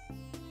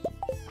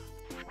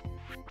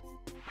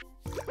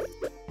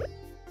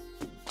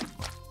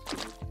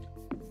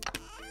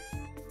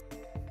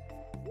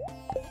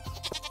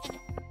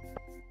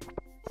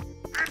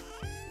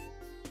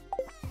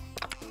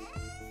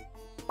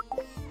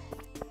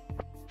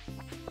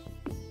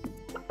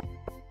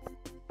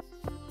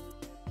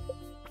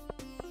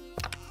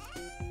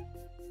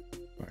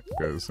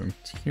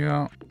 Into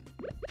here.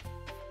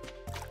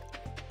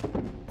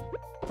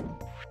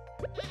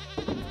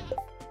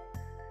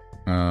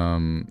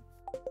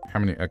 How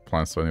many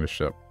eggplants do I need to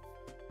ship?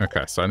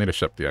 Okay, so I need to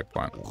ship the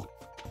eggplant.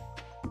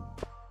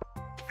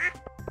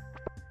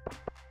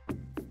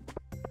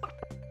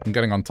 I'm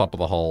getting on top of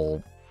the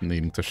whole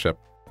needing to ship.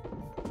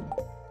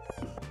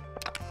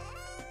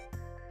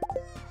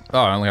 Oh,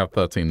 I only have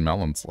 13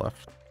 melons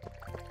left.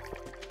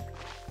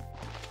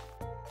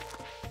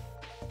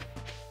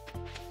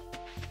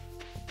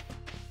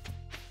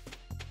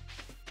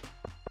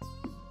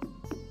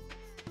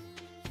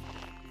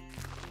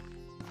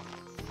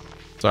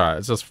 It's alright,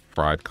 it's just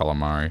fried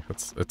calamari.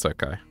 It's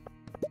okay.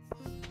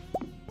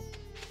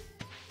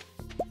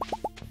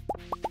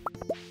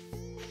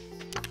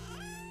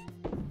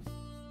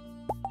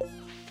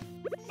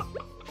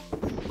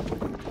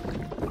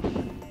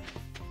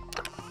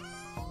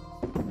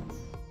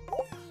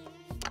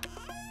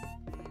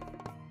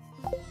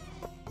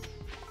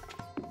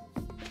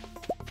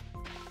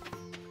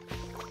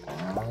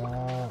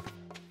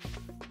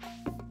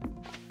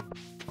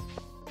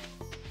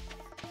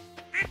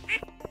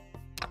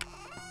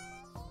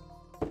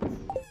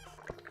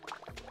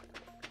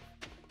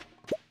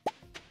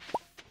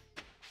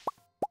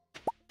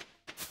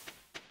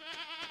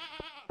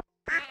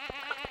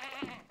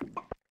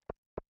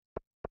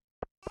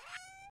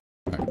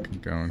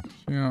 Going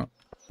here.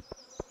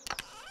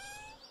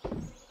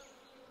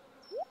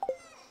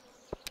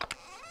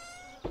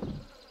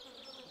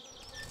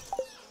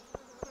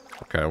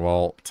 Okay,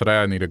 well,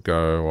 today I need to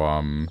go,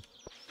 I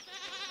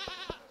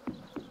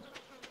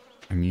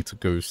need to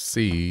go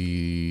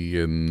see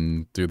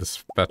and do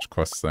this fetch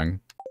quest thing.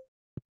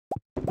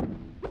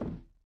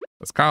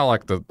 It's kind of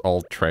like the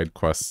old trade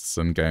quests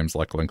in games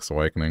like Link's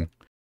Awakening,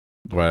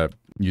 where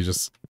you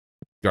just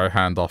go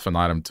hand off an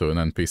item to an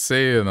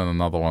NPC and then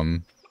another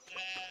one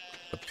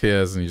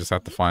appears and you just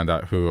have to find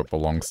out who it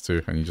belongs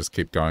to, and you just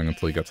keep going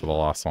until you get to the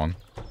last one.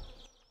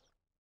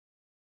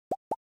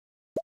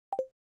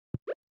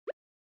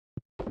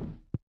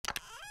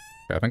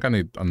 Okay, I think I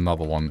need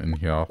another one in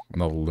here,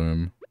 another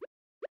loom.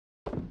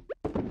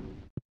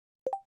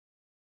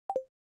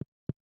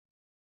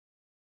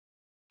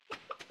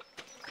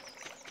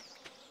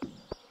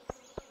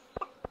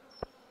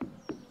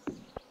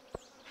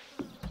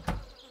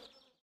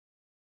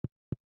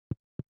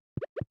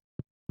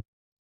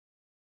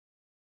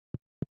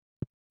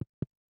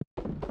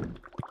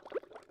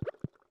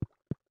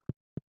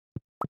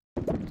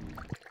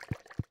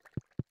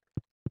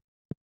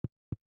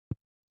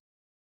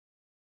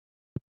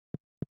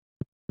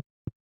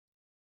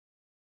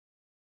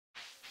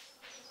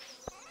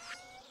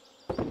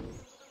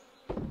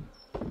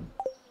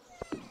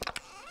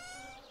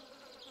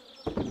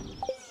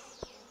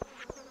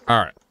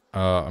 Alright,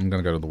 I'm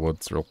gonna go to the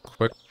woods real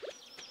quick.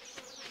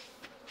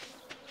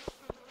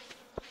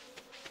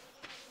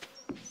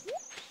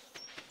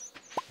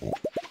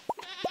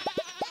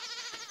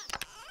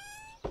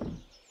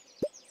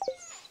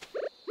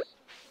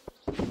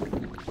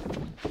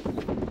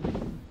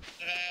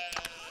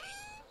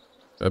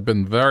 I've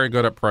been very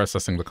good at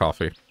processing the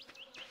coffee.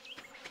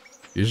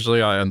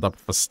 Usually I end up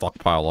with a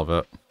stockpile of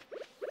it.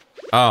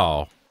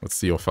 Oh, let's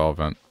see your fell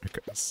event.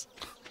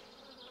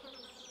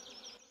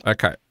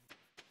 Okay.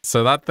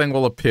 So that thing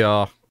will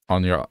appear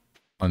on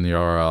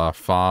your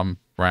farm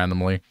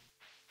randomly.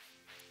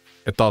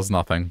 It does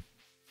nothing.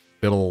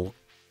 It'll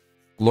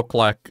look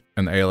like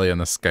an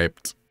alien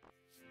escaped.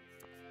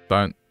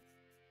 Don't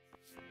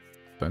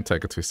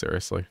take it too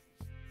seriously.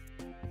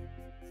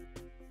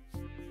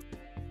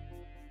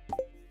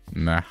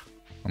 Nah,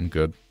 I'm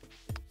good.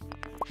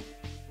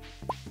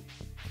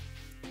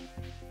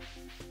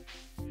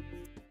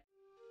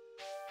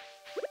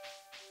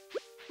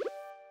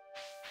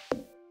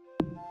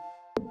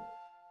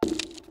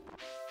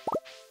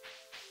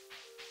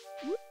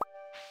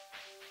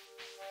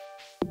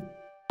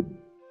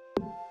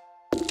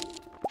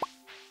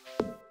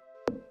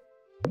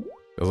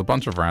 There's a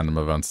bunch of random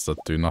events that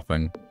do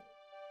nothing.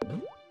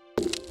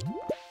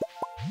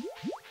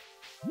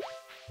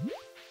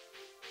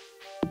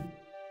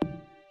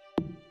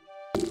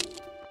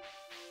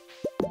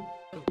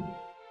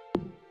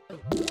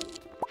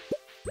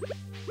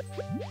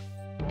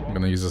 I'm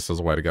gonna use this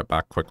as a way to get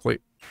back quickly.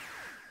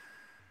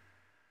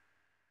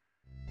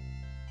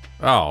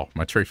 Oh,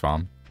 my tree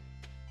farm.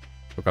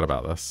 Forgot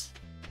about this.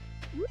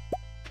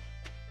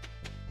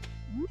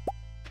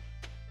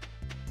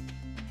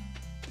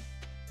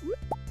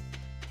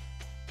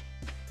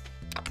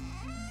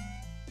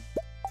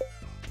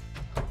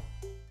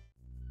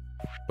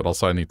 But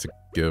also I need to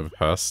give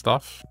her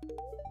stuff.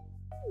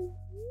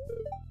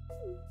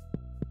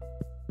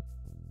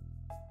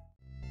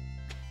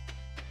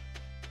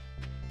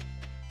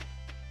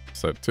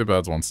 So 2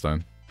 birds, 1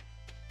 stone.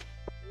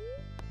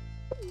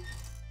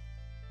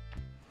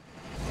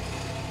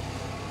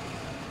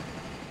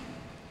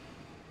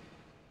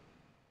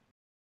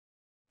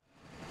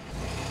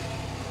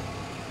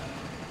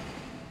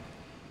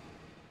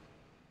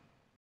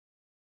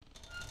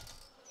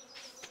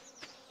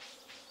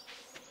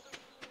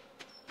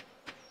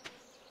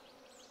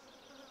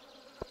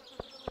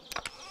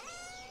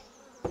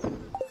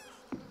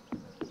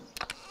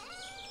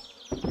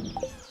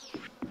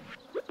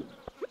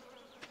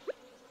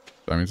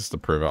 I mean, just to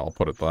prove it, I'll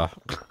put it there.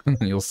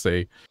 You'll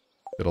see.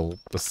 It'll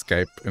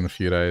escape in a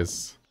few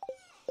days.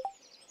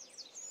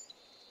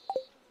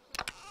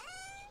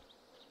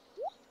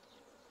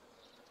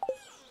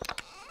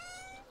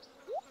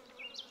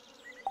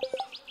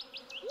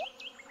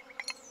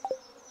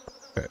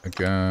 Okay,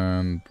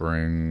 again,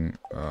 bring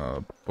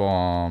a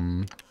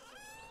bomb.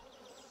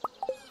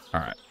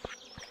 Alright.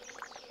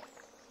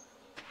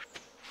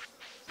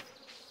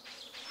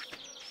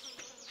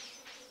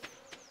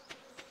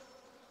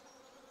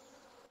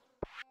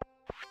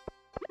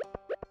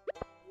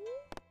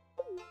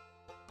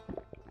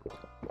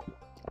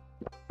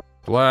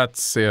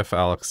 Let's see if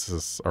Alex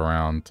is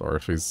around, or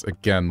if he's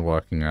again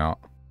working out.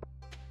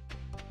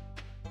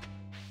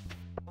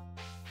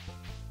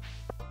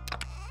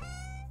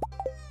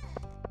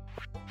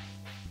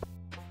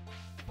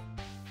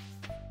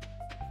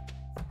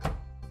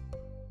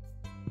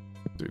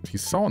 Dude,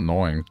 he's so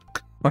annoying.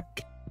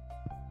 Like...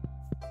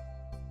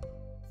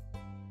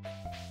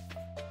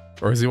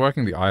 Or is he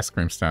working the ice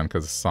cream stand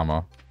because it's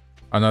summer?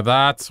 Oh no,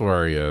 that's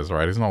where he is,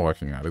 right? He's not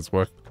working out. He's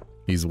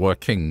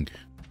working.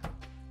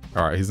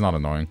 Alright, he's not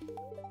annoying.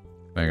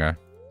 There you go.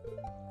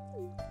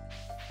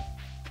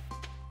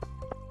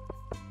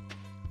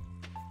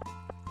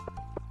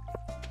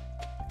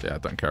 Yeah, I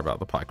don't care about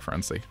the pike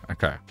frenzy.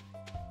 Okay.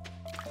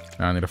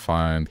 Now I need to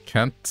find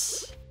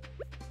Kent.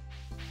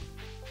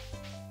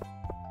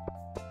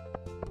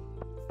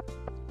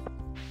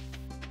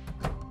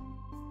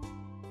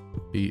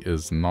 He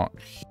is not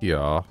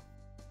here.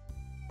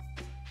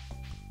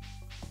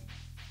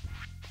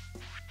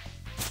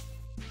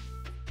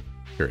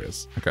 Here he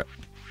is. Okay.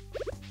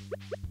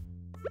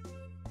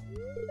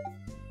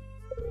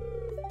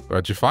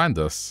 Where'd you find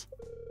this?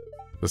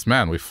 This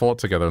man, we fought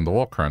together in the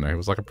war corner. He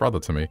was like a brother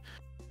to me.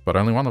 But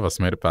only one of us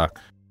made it back.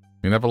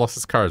 He never lost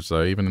his courage,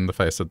 though, even in the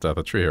face of death.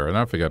 A true hero.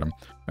 Never forget him.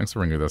 Thanks for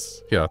bringing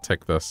this. Here,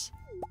 take this.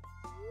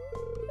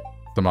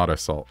 Tomato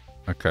salt.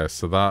 Okay,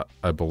 so that,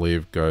 I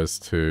believe, goes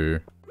to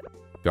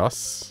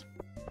Gus.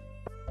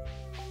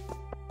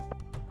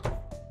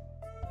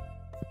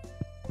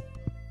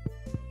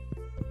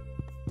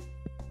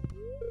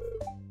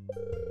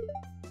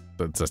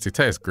 The zesty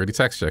taste, gritty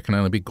texture can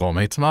only be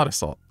gourmet tomato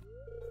salt.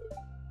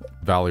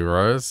 Valley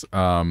Rose.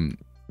 I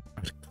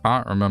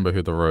can't remember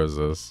who the rose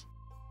is.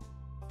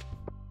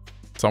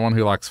 Someone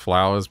who likes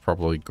flowers,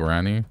 probably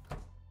Granny.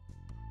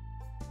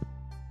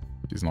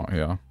 She's not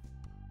here.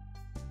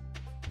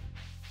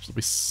 She'll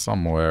be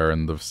somewhere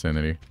in the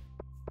vicinity.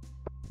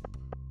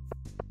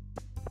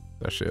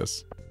 There she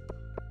is.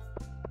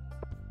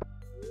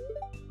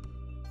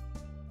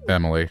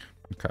 Emily.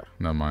 Okay,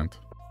 never mind.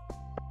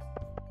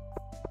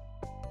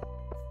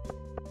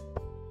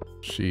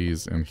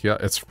 She's in here.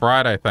 It's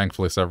Friday,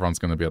 thankfully, so everyone's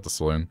going to be at the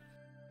saloon.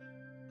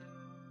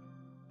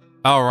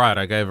 Oh, right,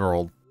 I gave her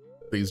all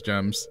these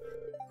gems.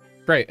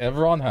 Great,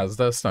 everyone has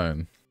their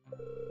stone.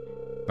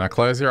 Now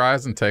close your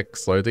eyes and take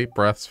slow, deep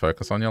breaths.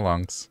 Focus on your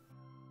lungs.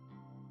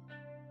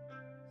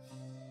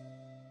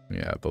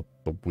 Yeah, the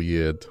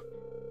weird...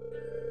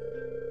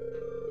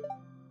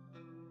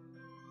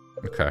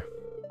 Okay.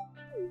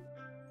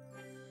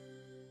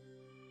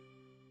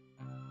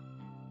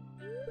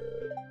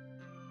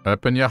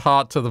 Open your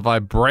heart to the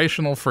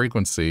vibrational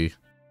frequency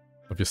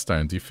of your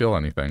stone. Do you feel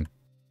anything?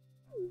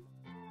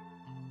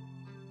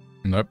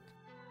 Nope.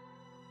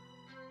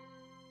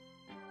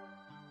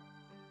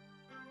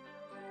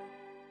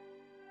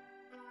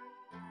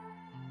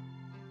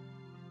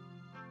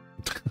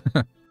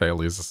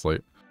 Bailey's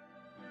asleep.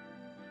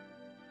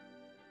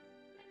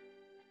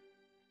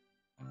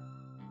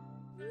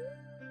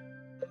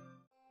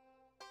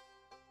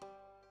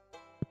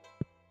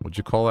 Would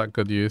you call that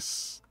good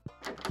use?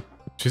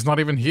 She's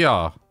not even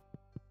here.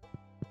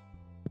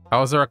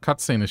 How is there a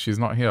cutscene if she's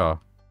not here?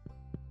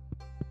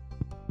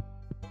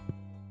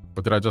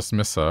 Or did I just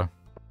miss her?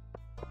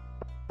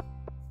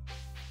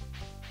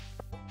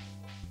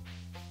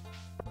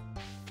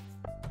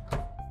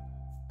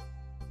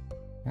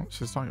 What?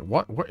 She's not.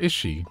 What? What is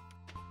she?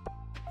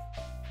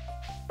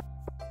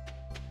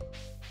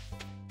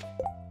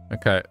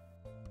 Okay.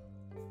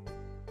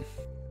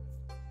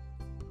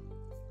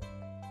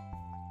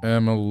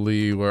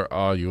 Emily, where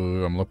are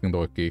you? I'm looking the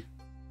wiki.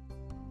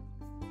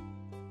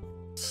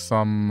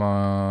 Some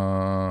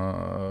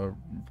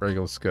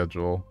regular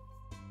schedule.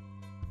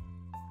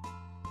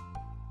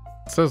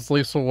 It says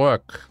leaves for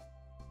work.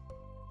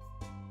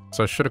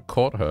 So I should have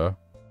caught her.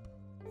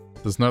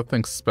 There's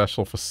nothing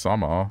special for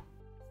summer.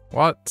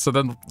 What? So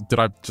then, did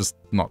I just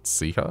not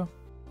see her?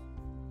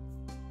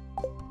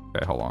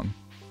 Okay, hold on.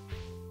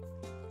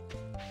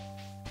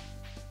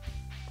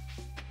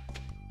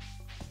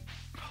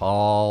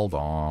 Hold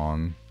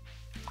on.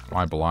 Am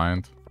I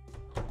blind?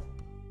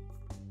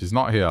 She's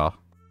not here.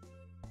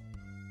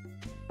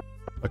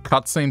 A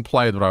cutscene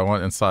played when I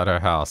went inside her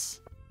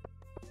house.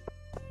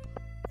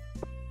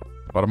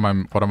 What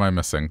am I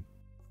missing?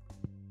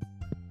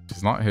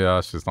 She's not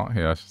here, she's not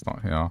here, she's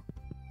not here.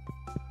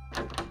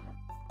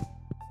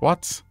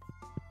 What?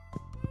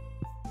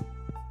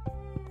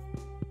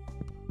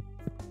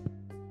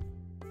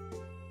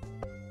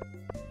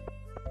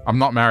 I'm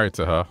not married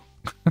to her.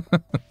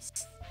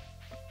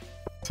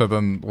 So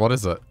then, what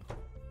is it?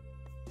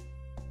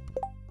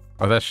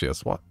 Oh, there she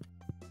is. What?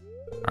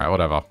 Alright,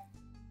 whatever.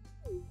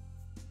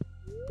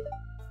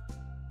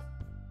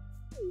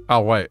 Oh,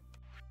 wait.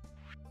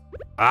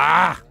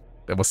 Ah!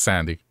 It was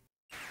Sandy.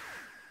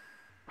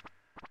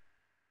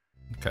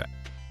 Okay.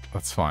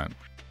 That's fine.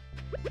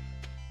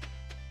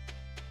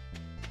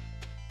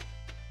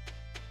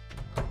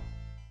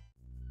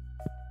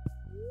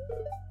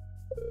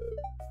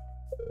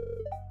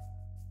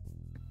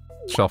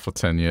 Shelf for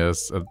 10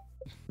 years.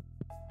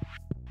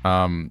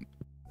 I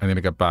need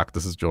to get back.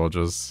 This is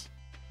George's.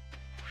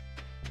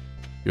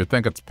 You would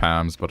think it's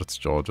Pam's, but it's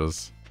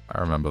George's.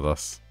 I remember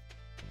this.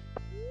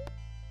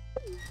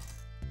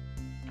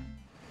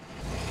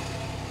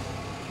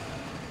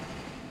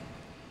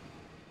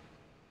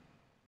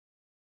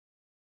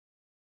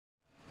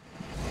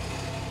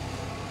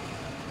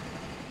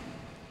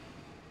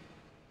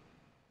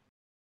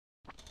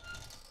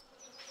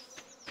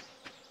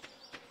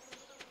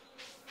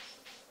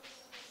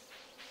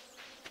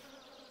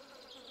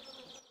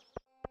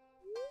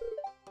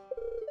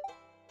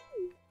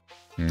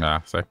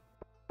 Nah, see?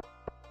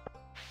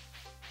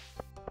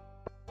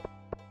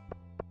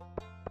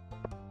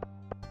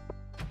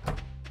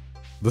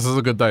 This is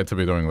a good day to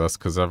be doing this,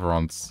 because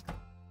everyone's...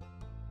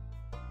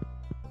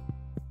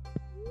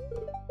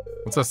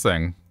 What's this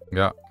thing?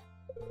 Yeah.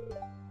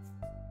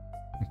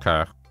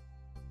 Okay.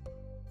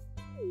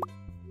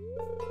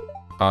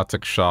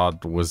 Arctic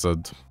Shard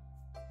Wizard.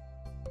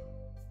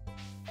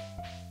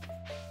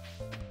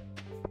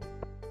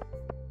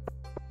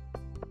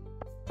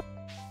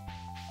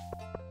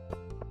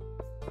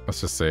 Let's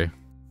just see.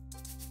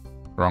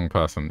 Wrong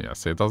person. Yeah,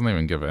 see, it doesn't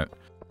even give it.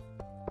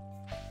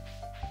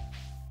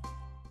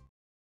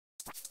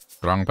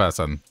 Wrong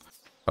person.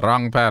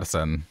 Wrong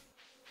person.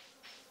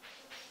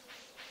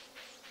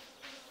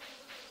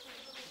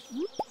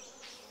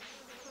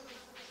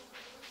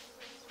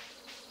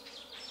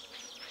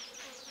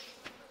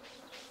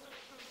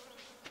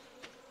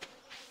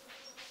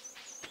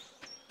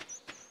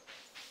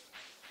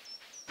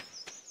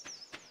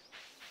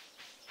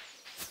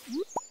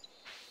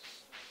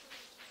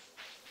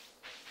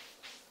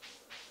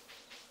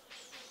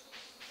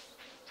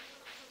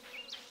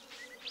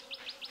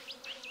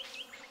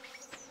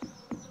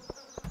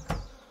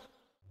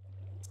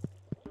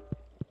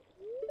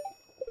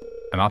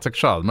 An Arctic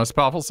Shard, most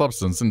powerful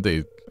substance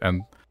indeed,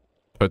 and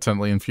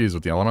potently infused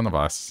with the element of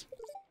ice.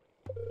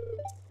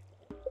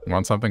 You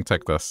want something?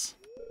 Take this.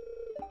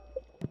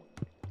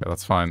 Yeah,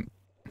 that's fine.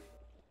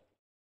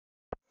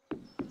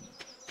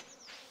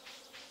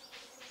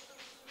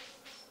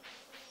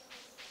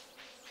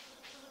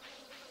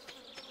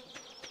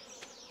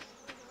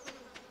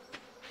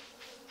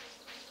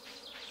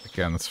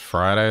 Again, it's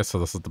Friday, so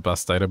this is the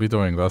best day to be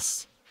doing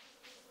this.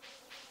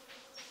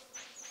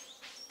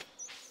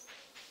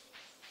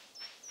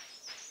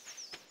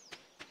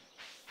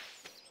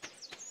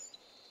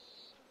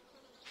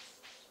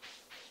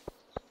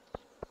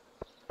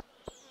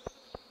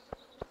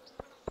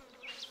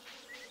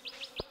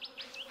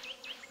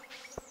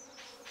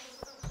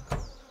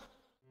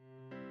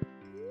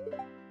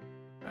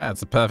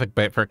 It's a perfect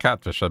bait for a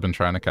catfish I've been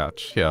trying to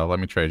catch. Yeah, let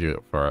me trade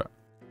you for it.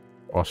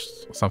 Or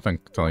something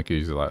to like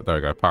use like. There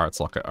we go, pirate's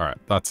locket. Alright,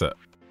 that's it.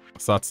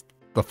 So that's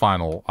the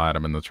final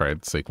item in the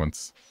trade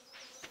sequence.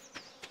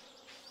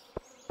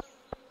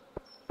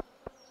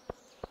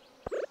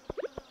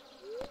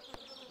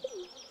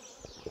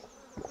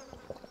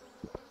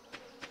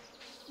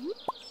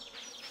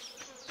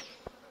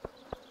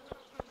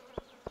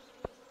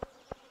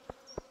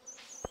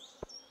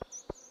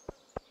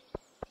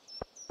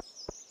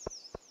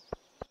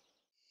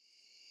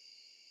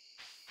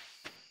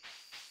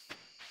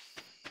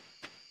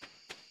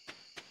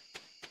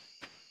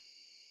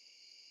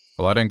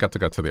 Well, I didn't get to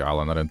go to the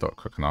island. I didn't do it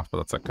quick enough, but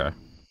that's okay.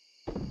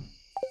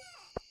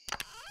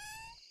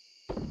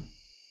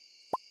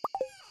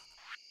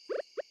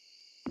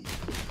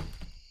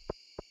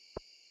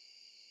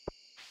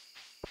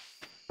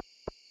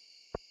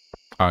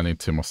 I need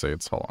 2 more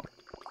seeds. Hold on.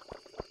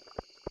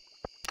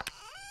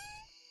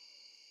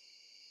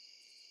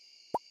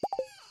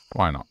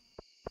 Why not?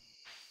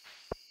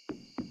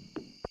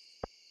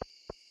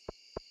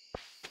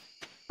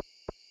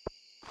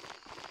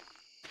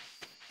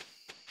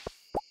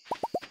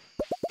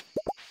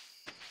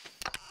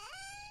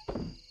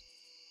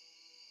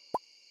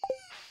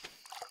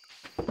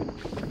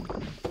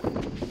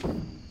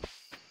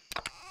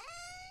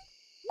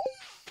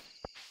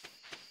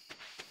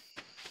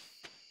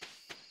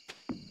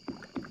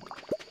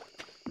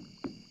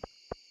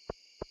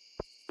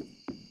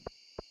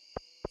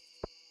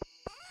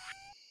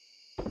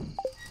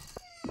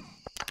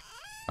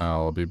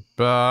 I'll be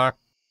back.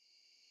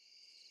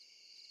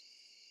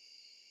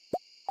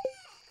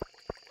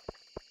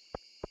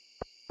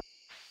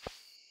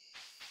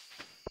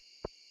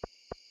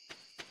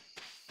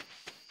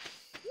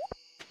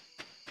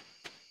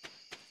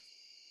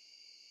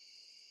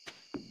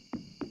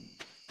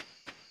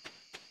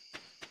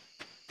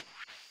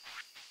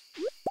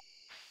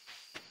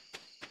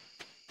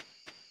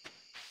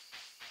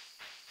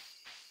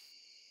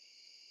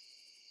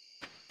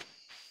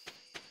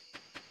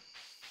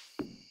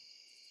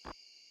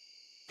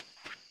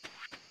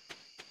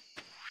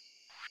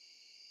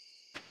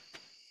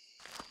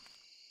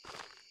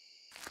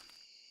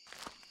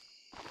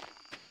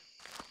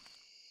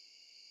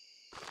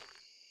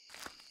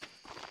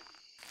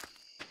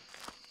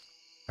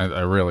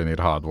 I really need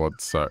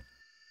hardwood, so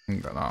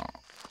I'm gonna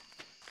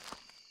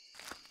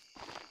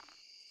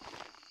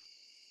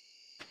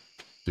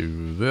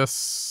do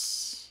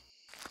this.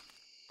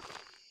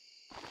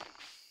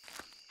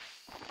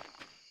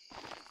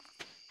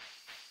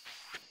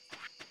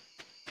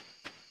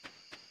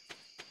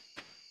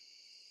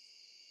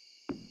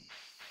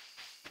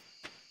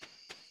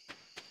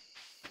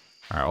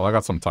 Alright, well I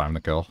got some time to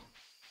kill.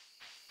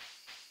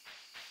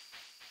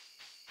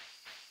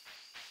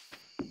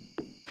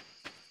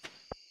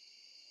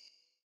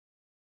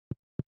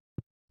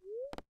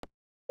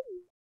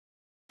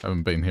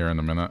 Haven't been here in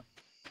a minute.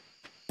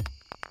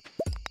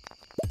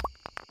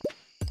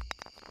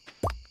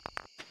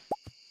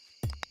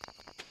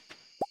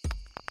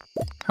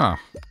 Huh,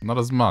 not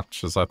as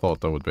much as I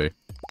thought there would be.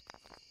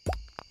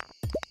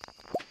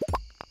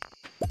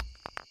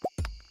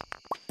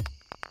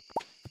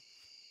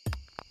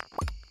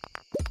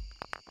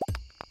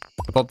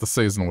 I thought the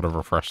season would have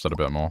refreshed it a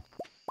bit more.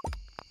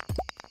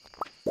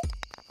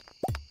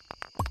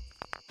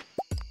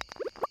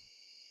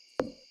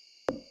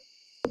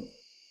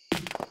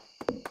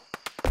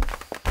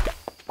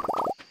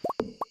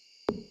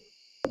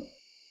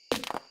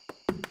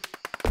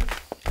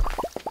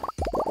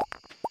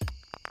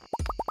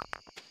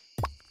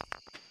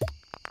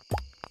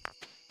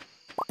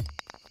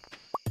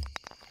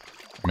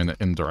 I mean, it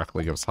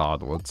indirectly gives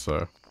hardwood,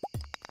 so...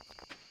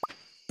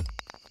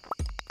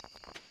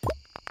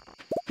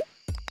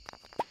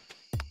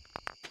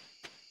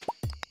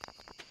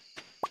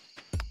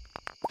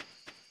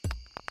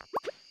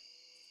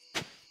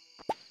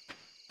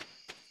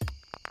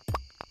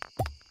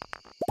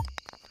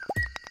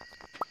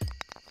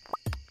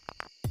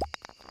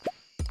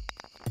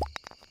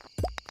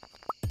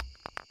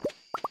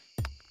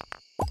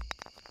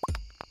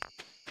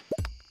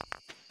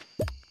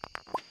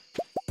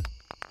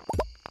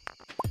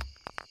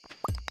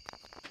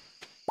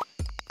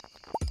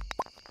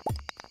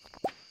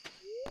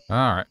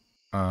 Alright.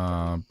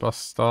 Bus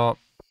stop.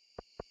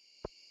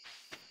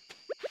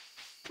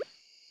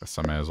 Guess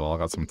I may as well. I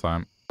got some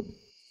time.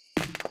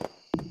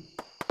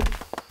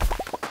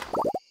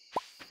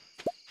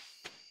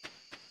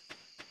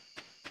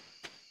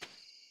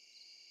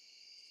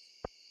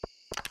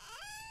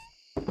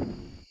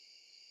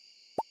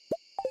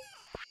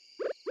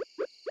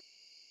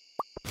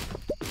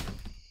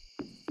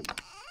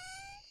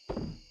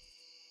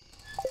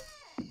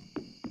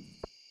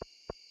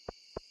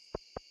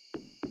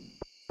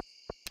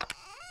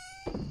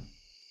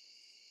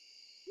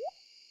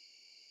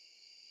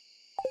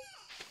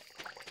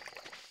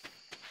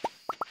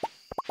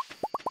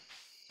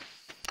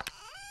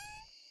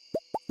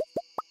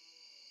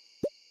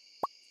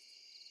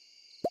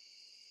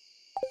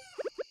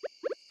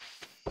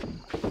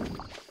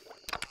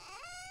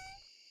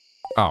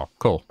 Oh,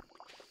 cool.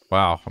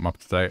 Wow, I'm up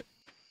to date.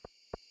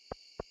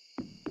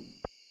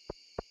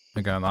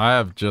 Again, I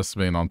have just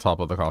been on top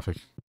of the coffee.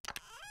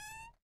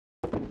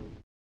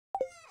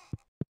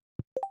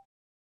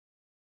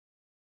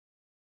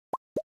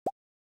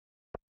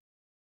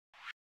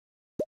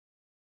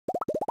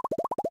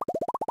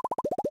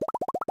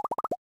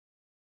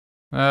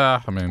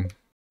 I mean,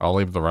 I'll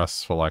leave the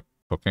rest for, like,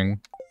 cooking.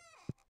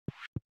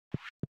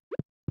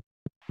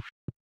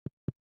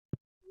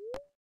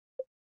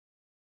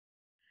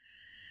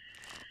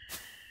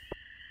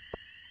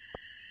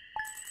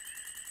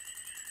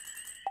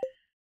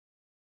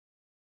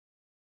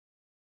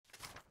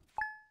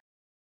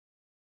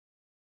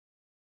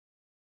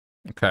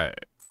 Okay.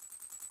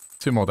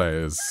 2 more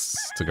days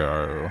to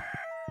go.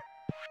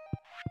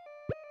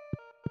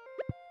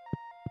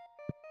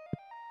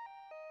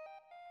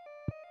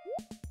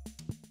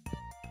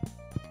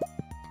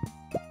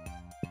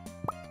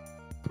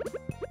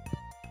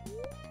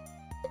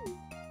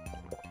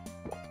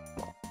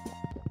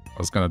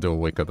 I was gonna do a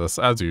week of this,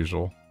 as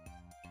usual.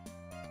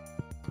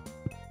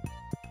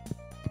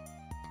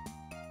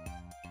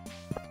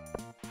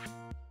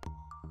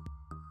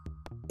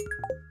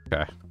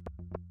 Okay.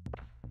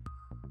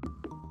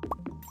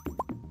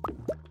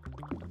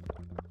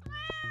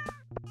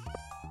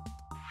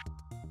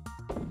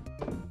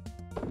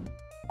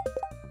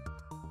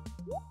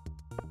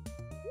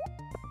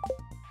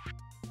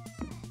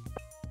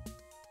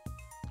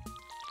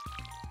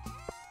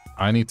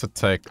 I need to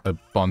take a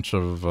bunch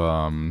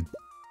of,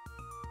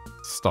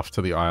 stuff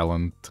to the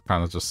island to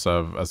kind of just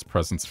serve as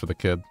presents for the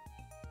kid.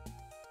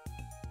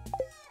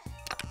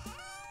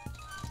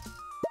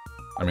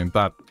 I mean,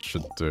 that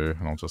should do.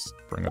 And I'll just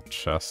bring a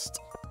chest.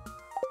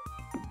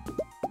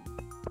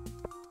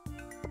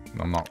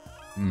 I'm not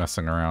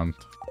messing around.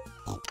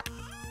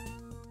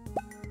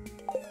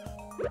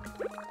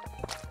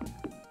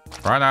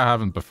 Right now I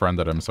haven't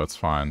befriended him, so it's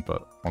fine,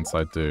 but once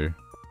I do...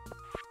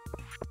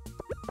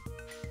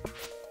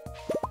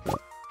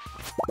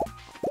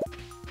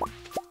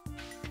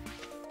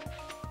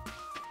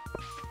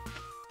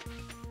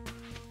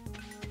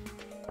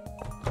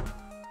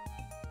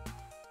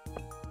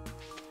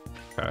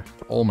 Okay,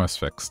 almost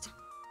fixed.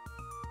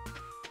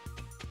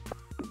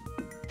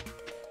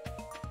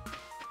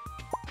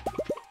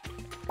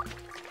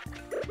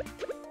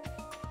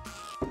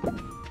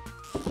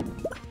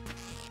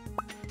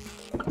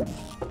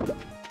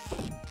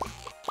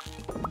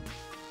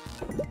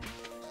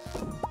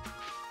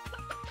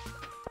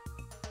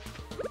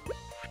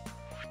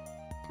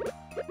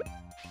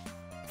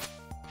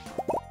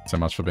 So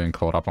much for being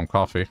caught up on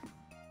coffee.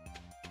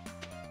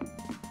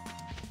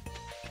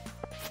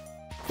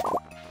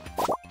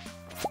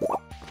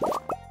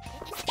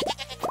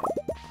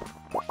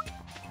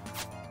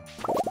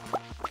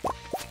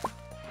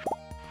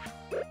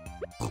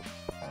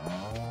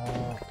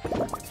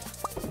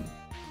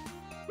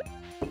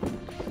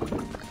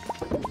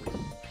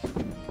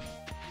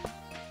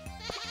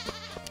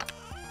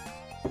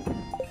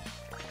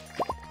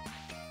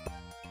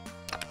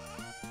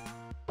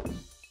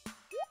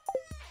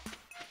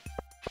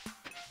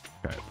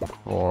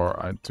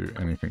 Do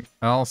anything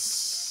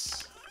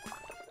else?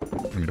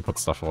 I need to put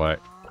stuff away.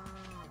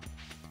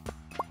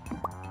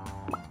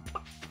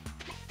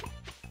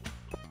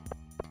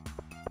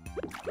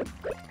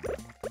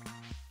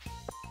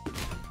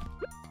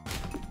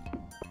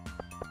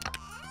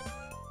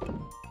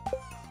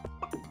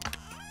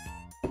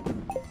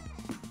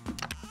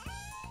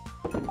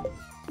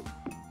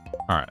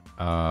 Alright,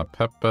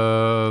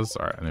 peppers.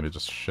 Alright, I need to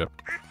just ship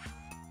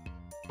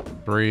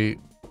 3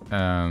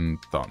 and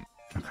done.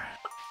 Okay.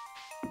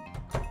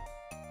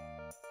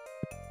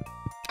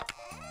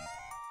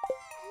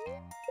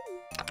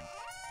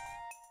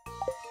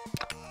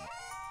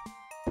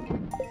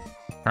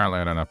 Apparently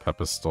I don't have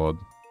peppers stored.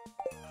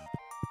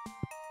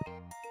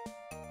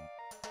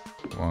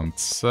 One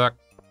sec.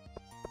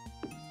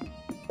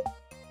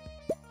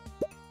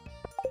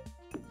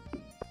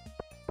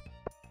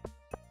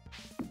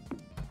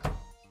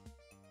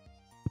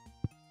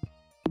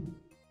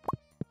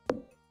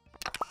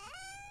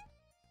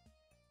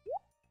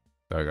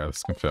 There we go,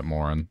 this can fit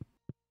more in.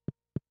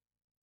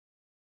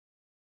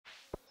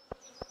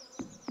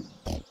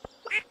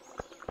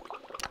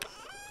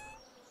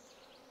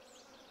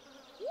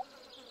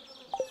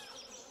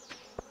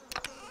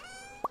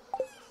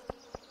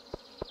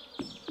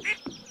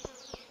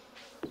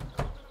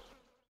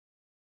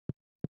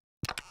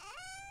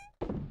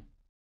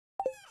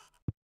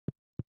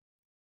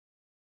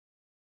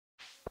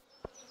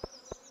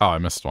 Oh, I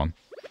missed one.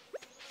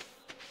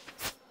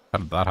 How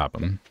did that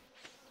happen?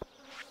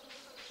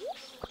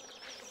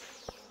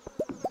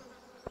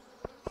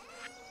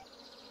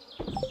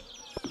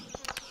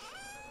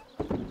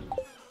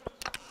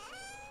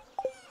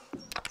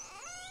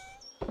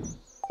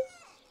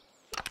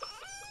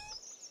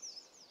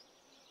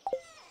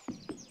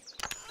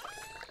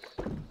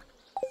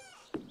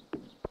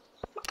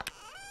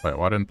 Wait,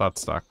 why didn't that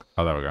stack?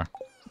 Oh, there we go.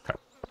 Okay.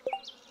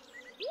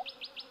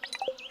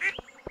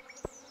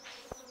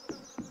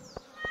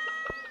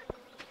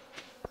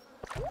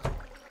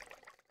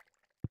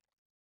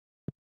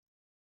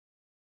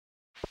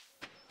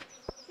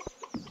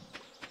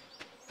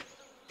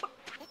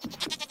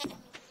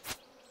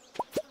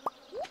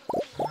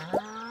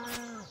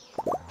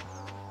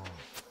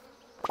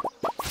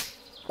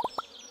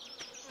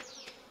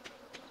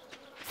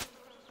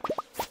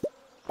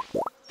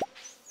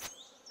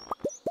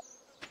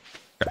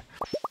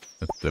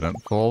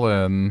 Don't fall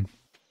in.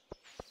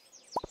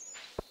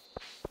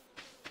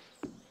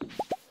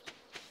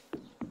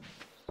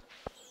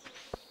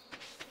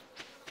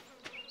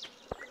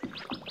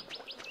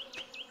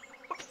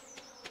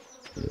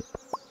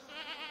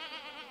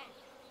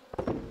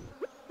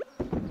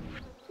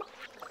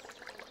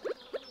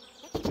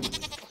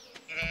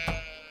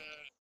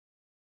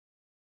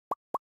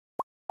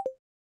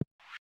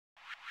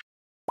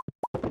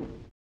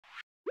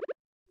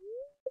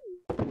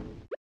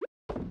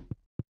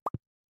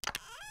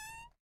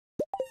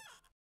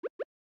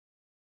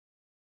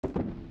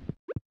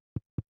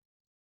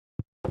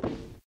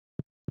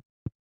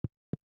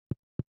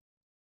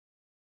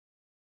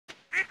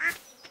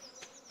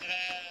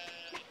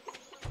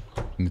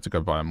 Need to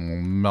go buy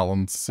more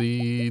melon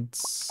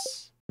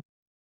seeds.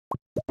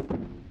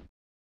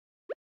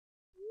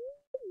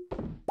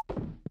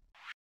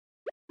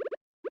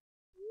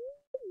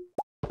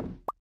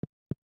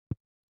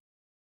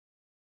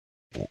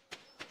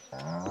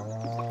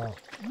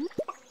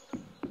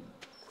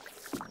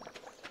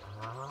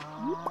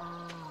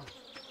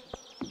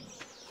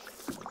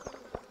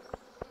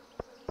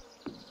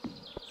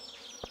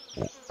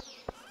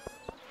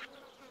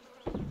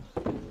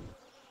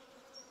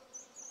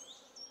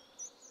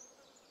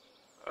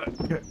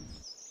 Okay.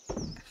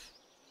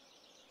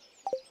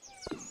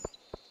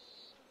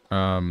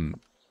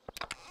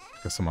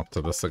 Guess I'm up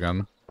to this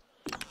again.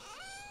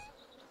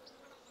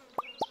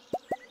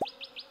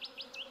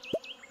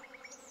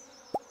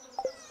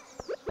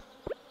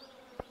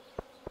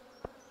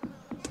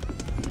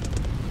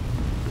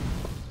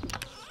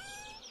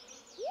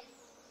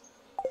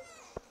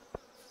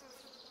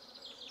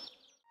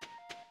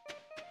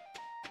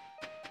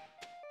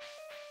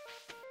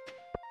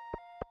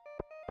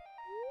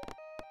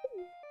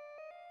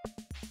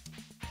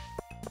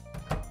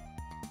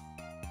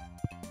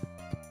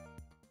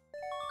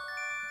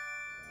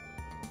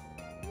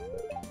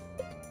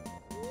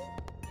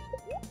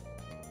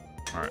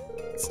 Alright,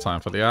 it's time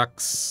for the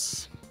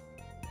axe.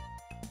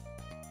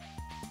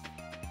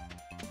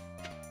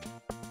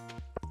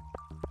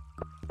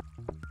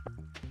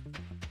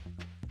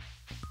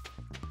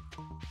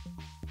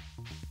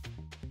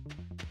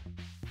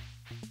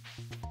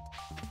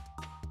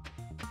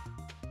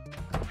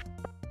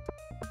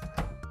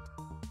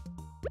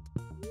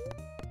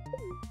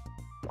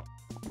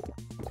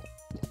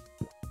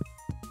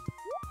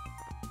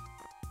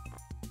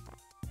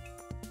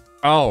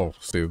 Oh,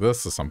 see,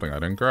 this is something I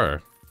didn't grow.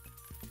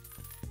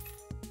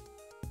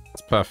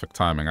 It's perfect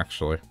timing,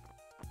 actually.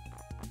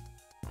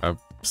 I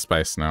have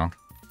space now.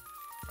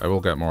 I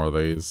will get more of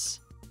these.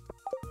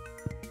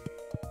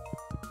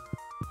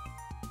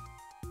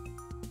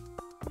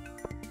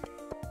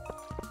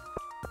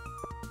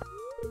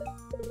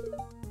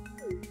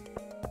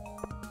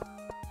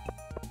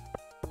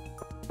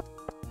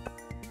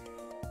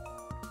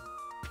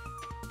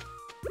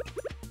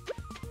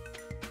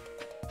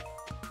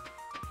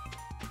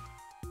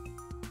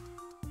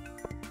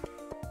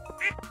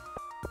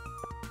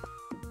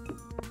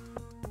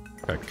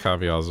 Okay,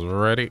 caviar's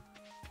ready.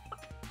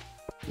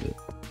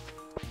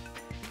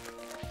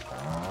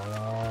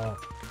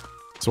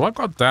 So what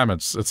got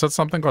damaged? It said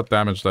something got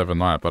damaged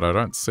overnight, but I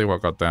don't see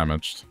what got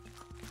damaged.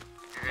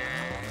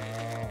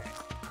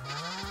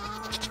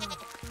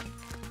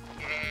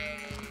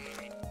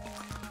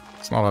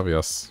 It's not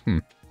obvious.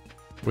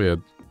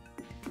 Weird.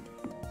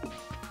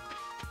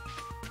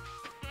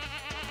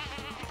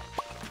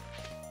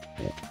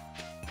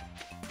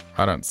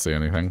 I don't see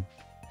anything.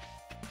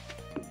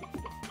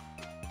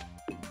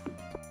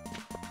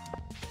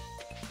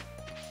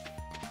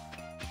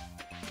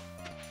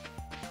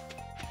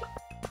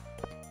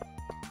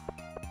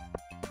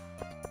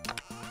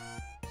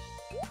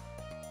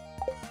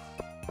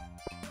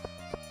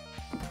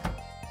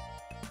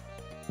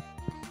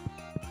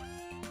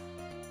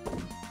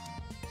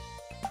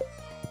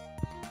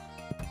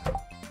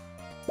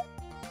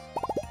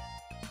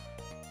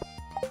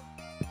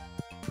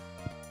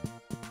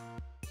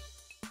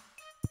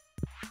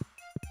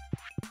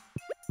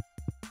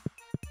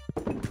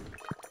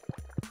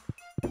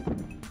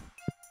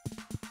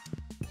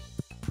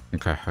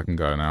 Okay, I can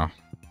go now.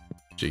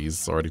 Jeez,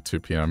 it's already 2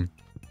 p.m.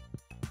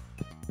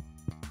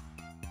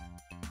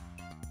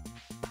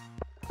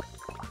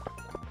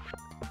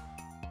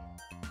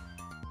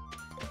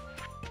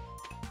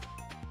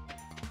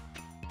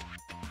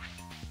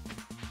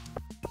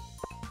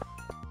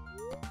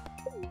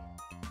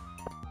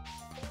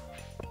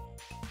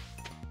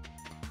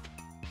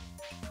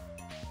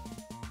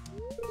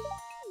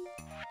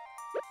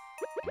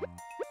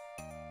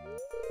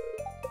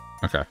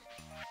 Okay.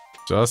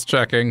 Just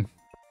checking.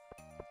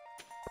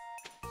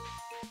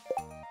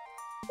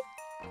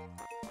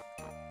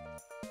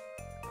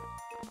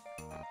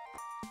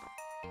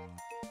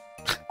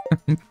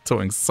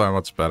 Doing so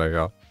much better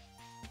here.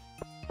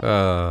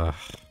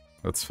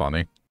 That's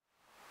funny.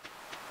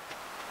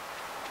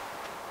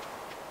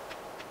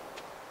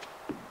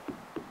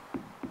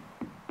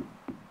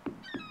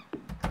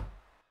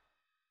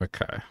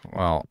 Okay,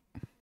 well.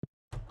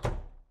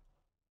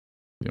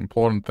 The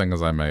important thing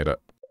is I made it.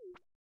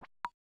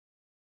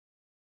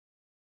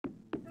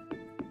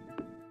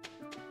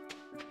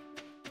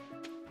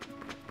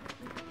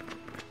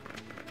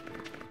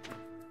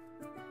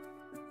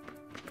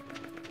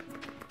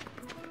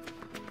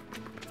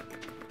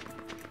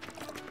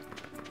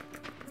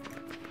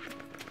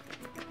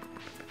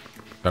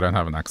 I don't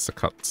have an axe to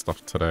cut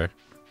stuff today.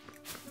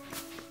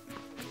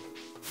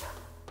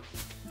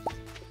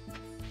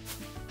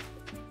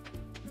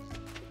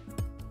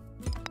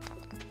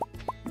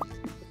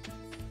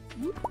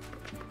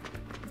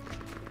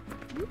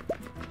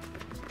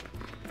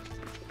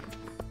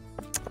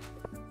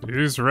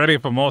 Who's ready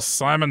for more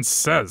Simon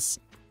Says?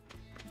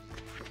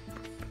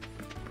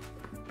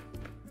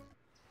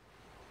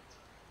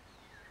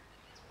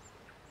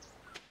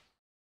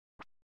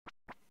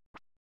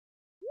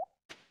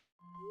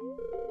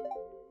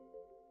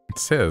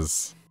 It's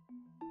his.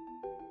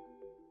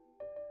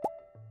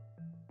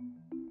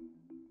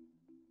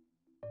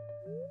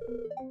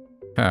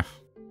 Heh.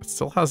 It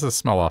still has a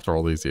smell after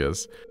all these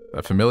years.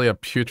 That familiar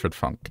putrid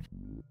funk.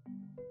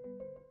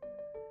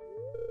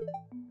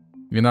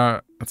 You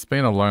know, it's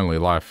been a lonely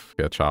life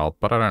here, child,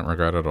 but I don't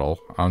regret it all.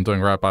 I'm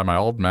doing right by my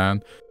old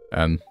man,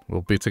 and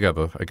we'll be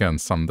together again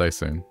someday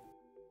soon.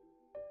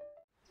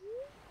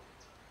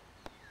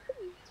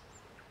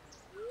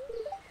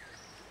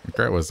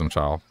 Great wisdom,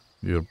 child.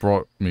 You have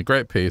brought me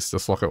great peace.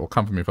 This locket will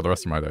comfort me for the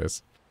rest of my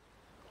days.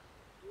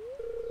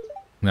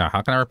 Now,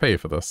 how can I repay you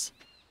for this?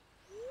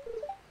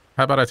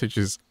 How about I teach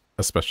you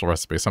a special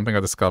recipe, something I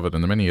discovered in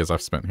the many years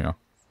I've spent here.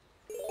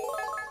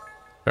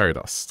 Fairy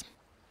dust.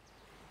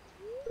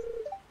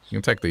 You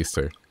can take these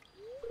two.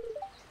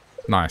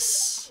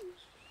 Nice.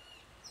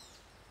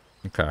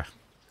 Okay.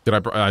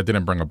 I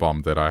didn't bring a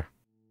bomb, did I?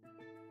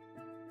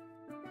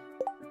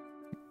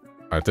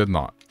 I did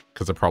not,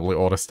 because it probably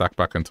ought to stack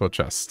back into a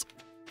chest.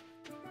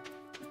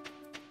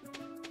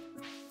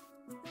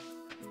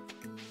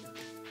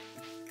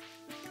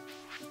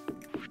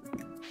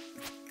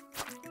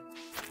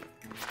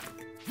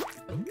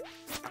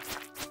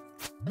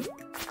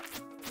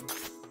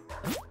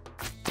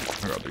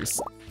 Oh god, these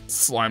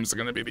slimes are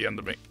gonna be the end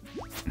of me.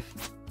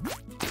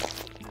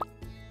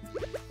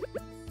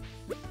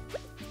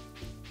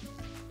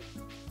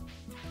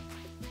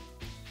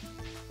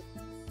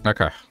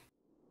 Okay.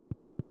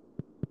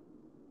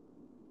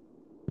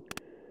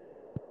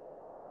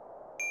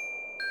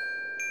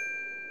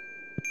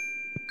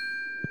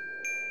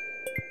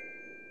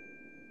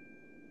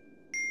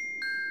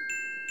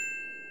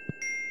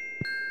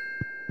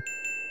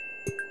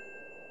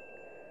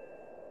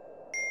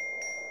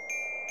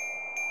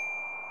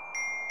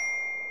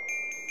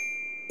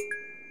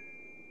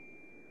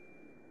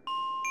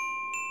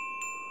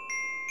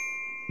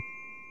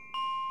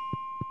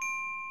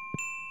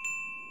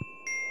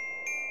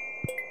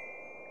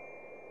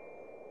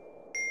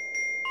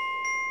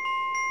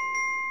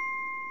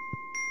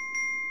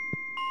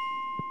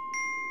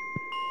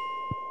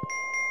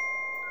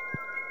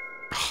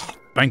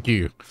 Thank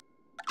you.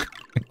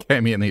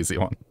 Gave me an easy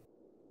one.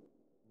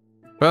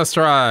 First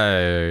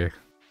try.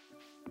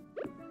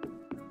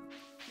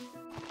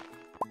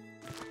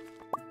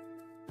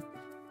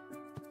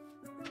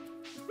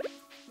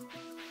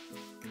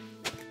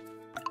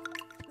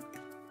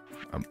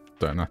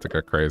 Don't have to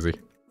go crazy.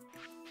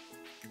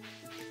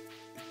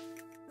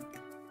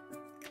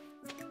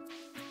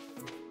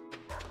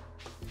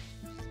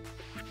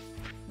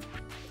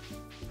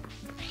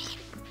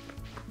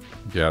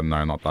 Yeah,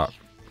 no, not that.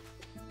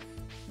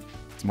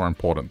 It's more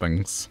important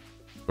things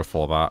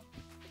before that.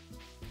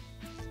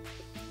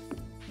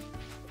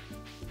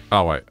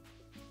 Oh, wait.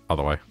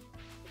 Other way.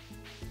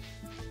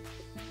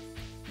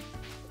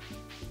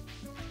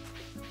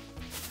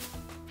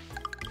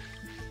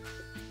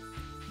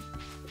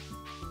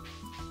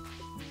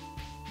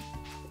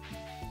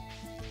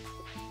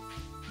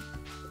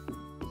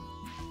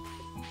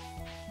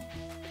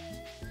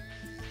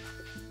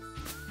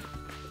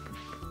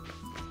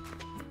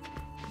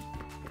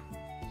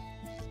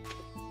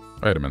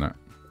 Wait a minute.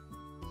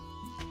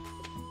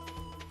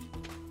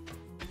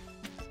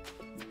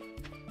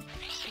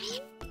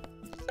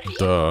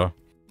 Duh.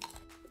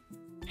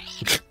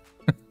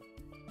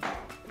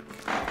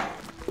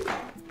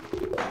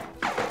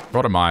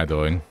 What am I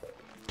doing?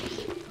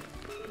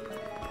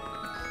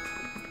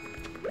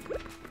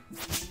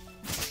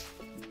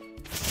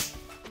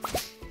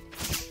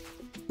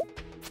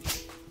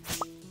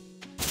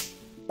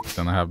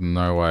 Then I have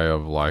no way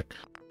of, like,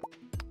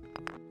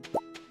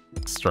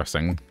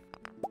 stressing.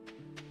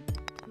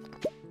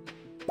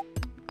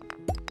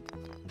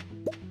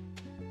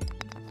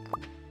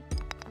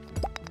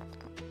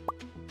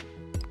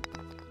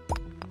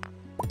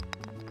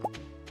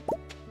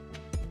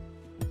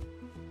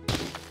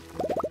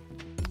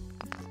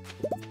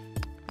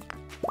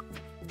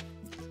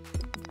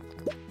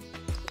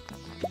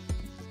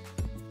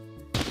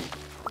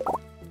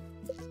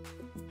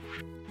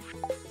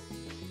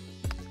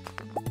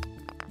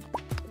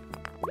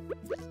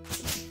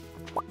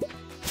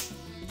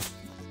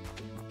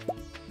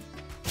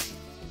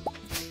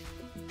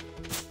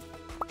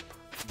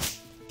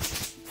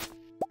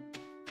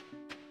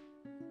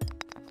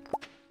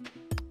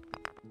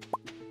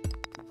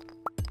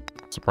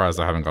 Surprised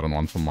I haven't gotten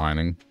one for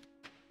mining.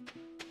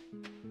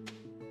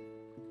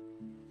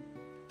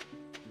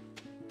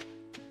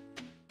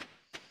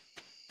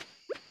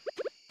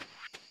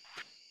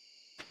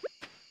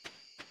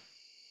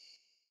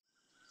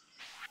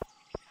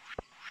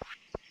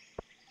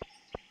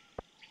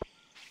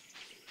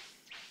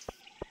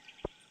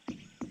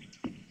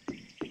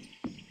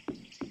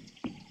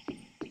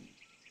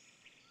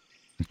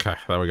 Okay,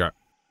 there we go.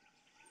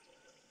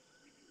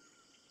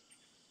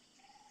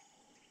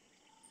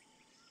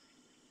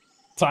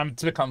 Time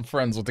to become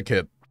friends with the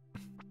kid.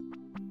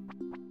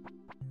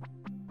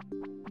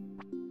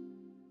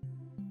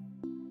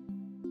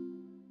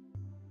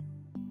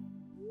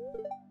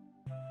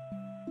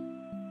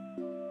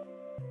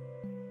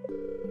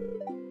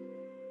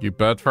 You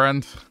bird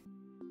friend?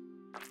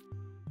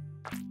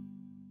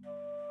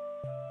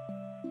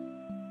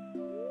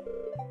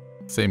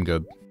 Seem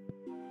good.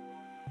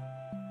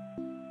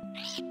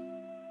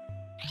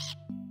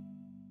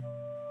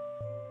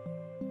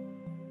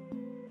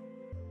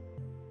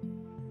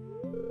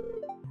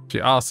 She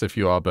asked if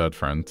you are bird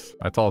friend.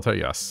 I told her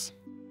yes.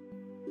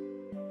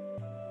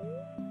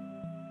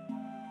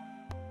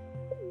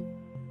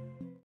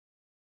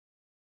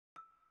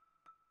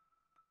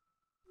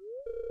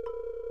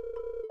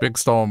 Big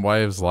storm,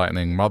 waves,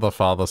 lightning, mother,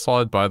 father,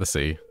 swallowed by the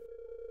sea.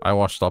 I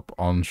washed up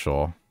on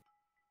shore.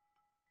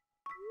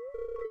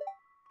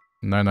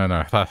 No, no,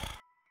 no. That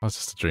was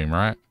just a dream,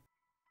 right?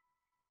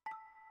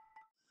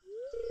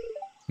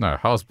 No,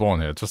 I was born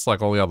here, just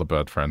like all the other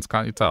bird friends.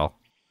 Can't you tell?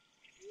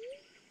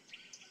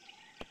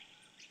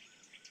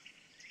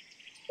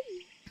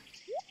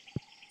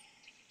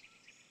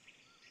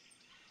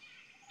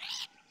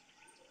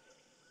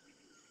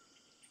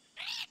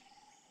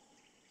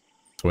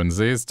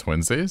 Twinsies,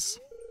 twinsies.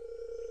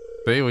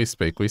 See, we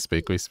speak, we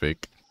speak, we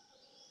speak.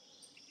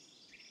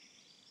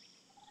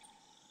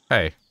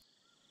 Hey.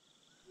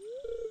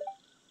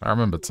 I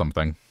remembered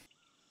something.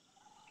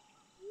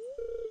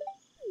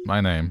 My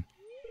name.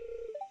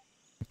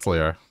 It's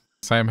Leo.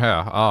 Same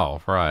hair.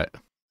 Oh, right.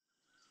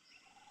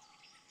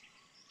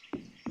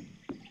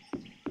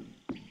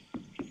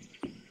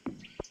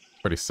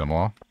 Pretty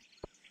similar.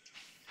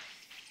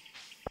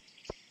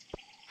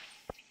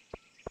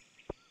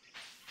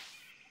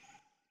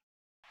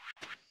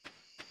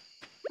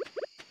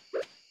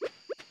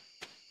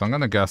 So I'm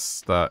gonna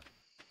guess that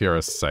here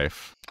is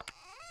safe.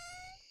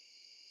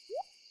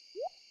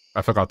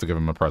 I forgot to give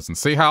him a present.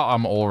 See how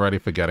I'm already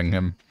forgetting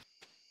him?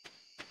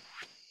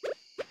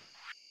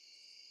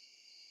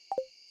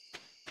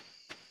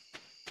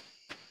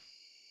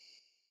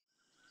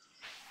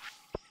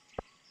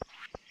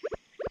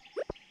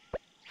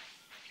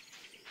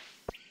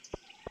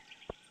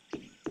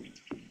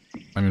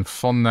 I mean,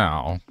 for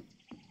now.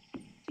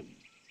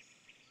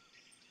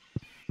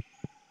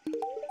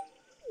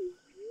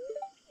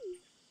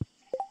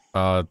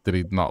 Did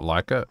he not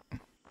like it?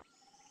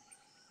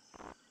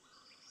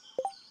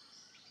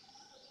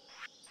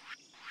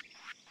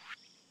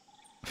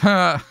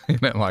 He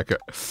didn't like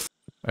it.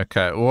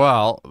 Okay,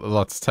 well,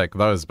 let's take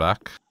those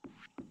back.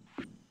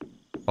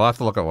 I'll have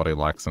to look at what he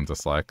likes and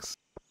dislikes.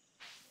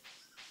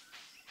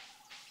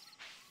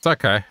 It's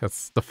okay.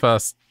 It's the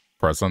first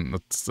present.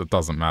 It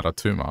doesn't matter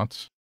too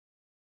much.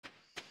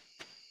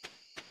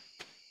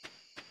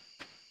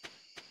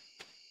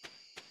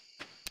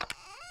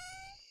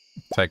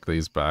 Take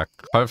these back.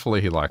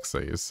 Hopefully he likes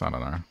these. I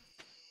don't know.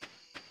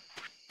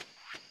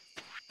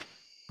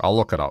 I'll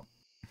look it up.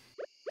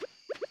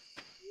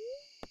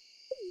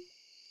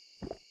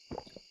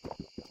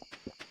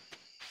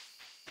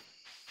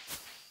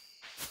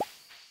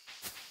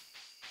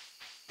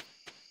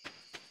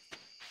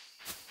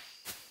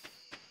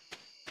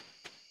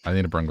 I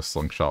need to bring the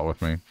slingshot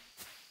with me.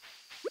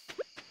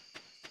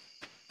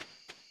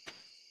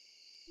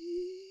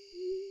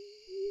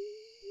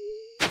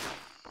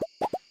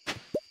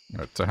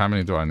 Right, so how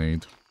many do I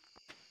need?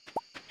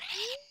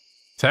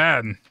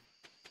 10.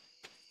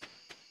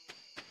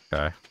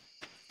 Okay.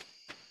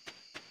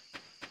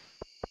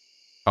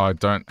 Oh, I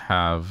don't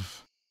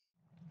have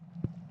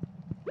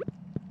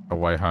a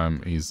way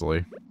home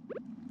easily.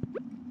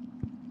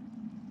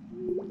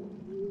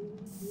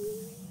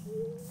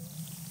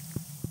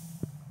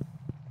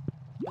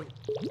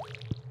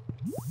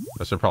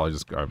 I should probably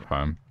just go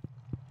home.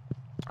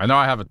 I know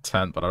I have a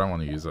tent, but I don't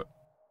want to use it.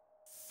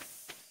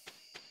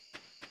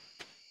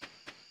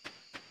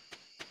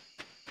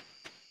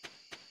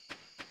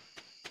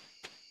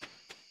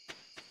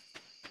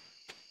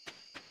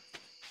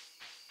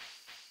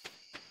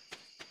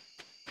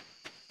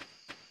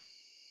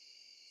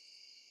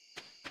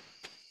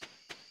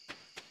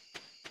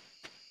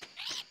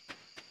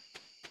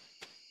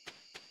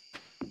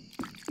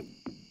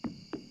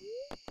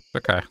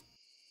 Okay.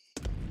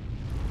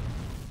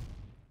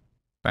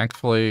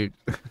 Thankfully,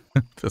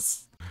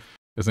 this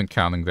isn't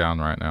counting down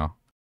right now.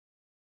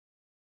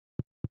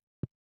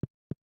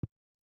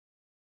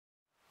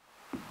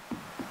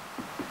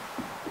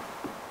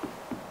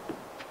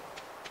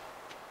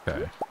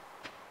 Okay.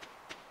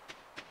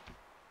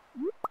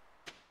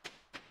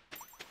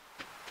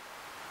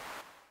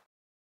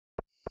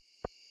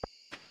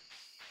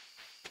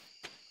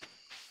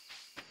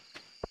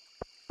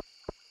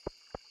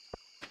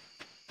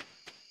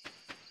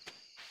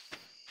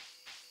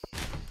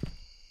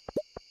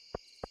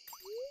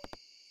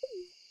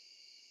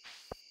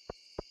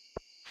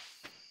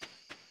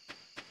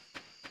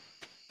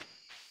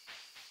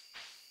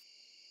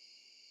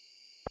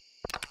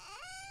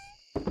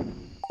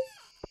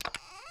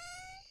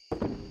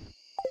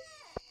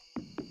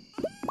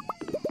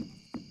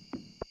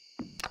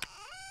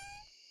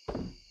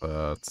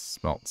 Let's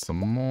smelt some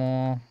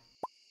more.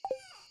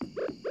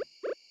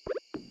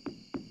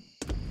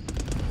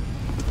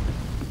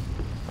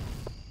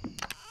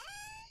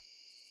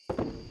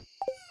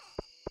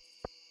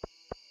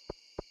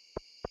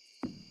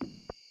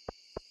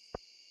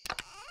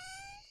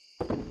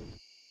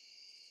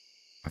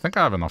 I think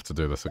I have enough to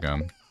do this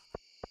again.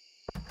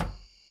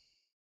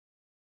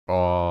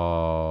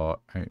 Oh,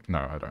 no,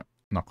 I don't.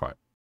 Not quite.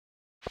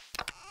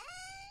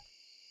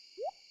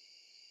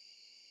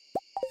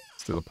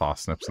 Let's do the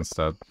parsnips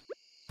instead.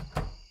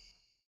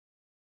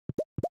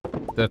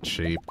 They're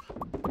cheap.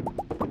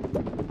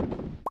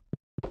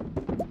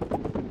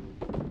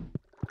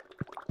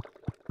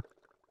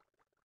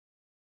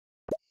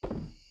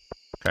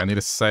 Okay, I need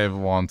to save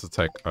one to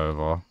take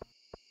over.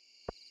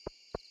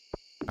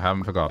 I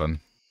haven't forgotten.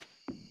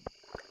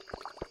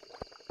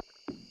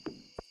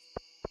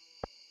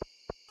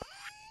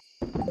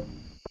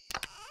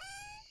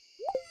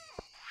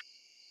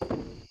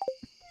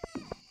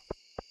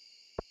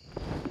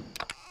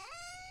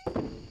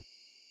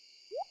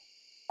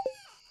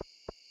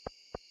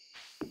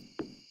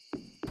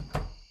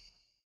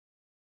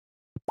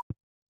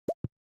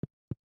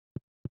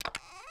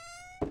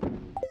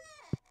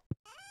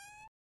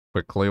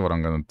 Quickly, what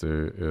I'm going to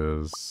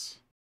do is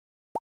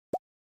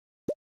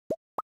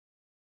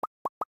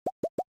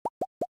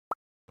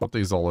put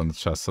these all in the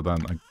chest, so then,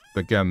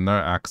 again, no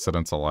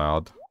accidents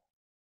allowed.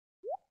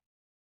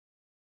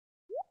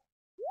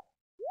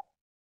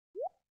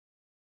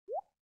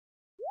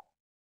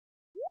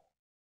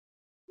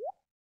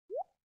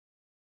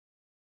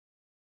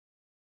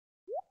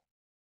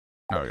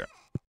 Oh, yeah.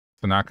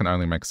 So now I can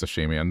only make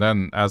sashimi, and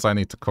then, as I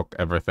need to cook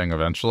everything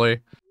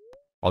eventually,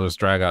 I'll just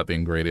drag out the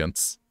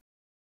ingredients.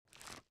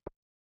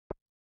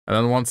 And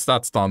then once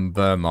that's done,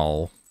 then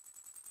I'll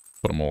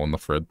put them all in the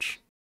fridge.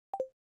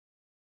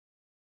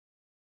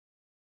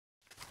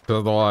 Because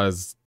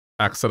otherwise,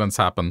 accidents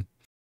happen.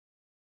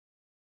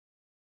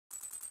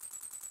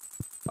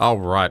 Oh,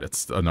 right,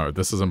 it's... no,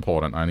 this is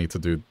important. I need to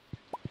do...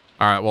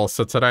 Alright, well,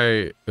 so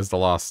today is the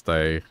last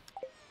day.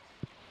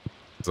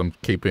 So I'm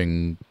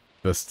keeping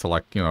this to,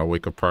 like, you know, a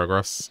week of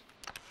progress.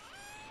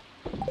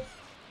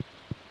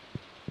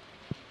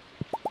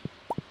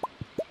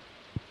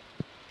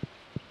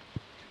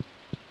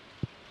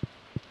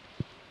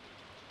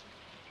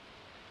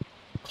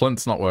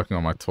 Clint's not working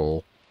on my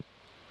tool.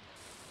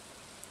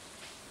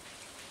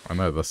 I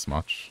know this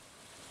much.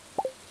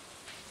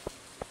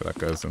 That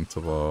goes into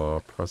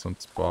the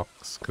presents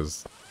box,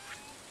 because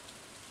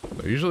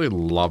they usually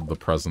love the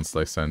presents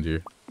they send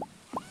you.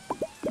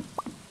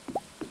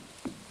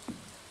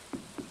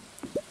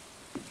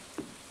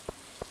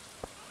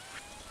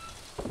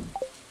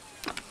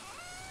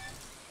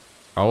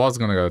 I was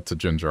going to go to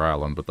Ginger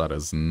Island, but that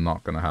is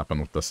not going to happen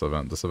with this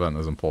event. This event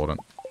is important.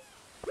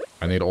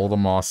 I need all the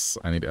moss.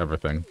 I need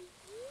everything.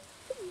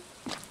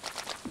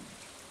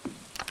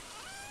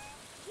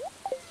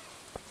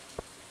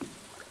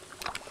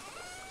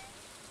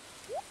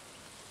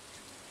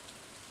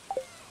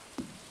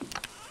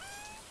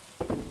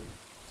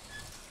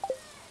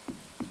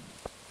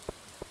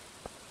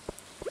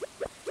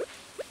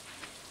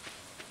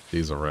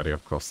 These are ready,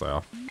 of course they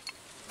are.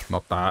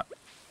 Not that.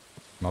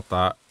 Not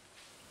that.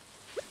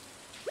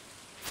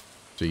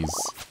 Jeez.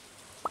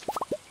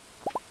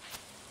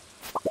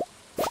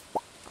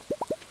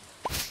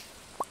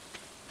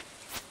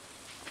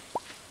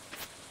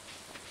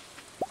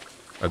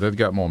 I did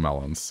get more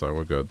melons, so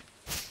we're good.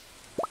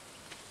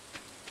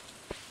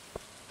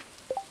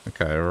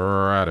 Okay,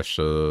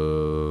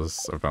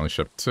 radishes. I've only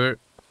shipped 2.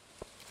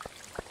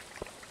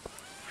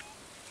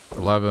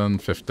 11,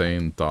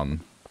 15,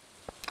 done.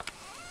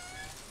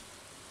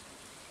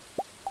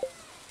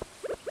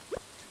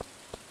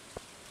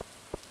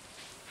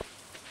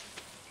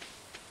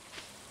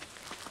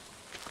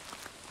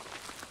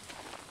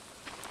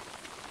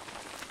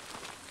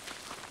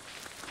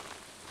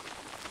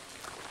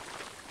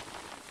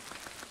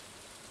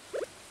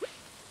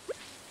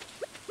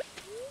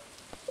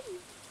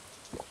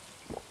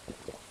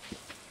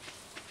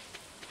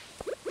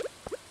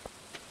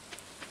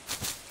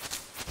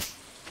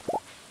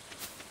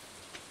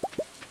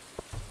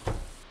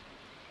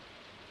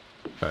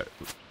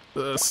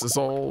 This is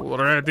all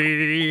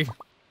ready.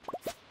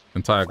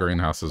 Entire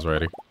greenhouse is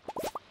ready.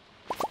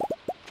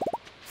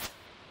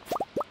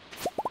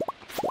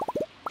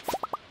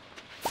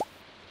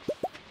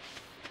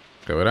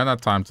 Okay, we don't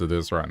have time to do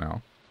this right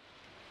now.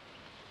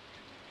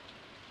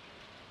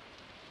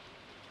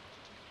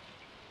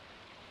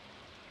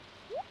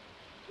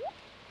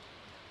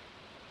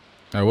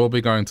 I will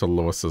be going to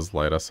Lewis's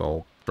later, so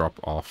I'll drop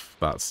off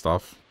that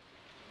stuff.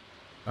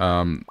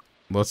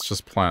 Let's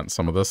just plant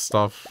some of this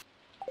stuff.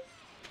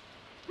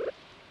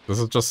 This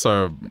is just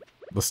so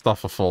the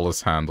stuff of fall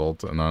is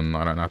handled, and then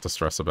I don't have to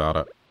stress about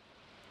it.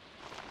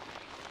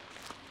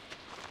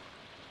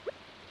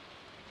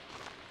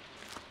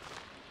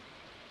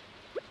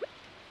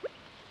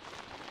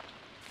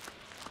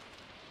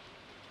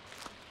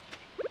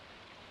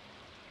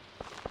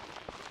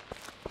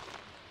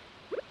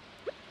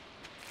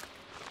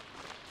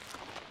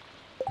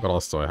 What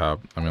else do I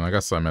have? I mean, I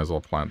guess I may as well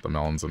plant the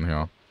melons in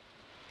here.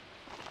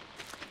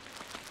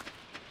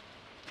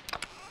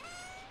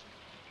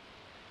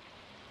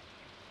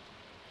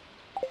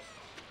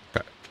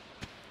 Okay.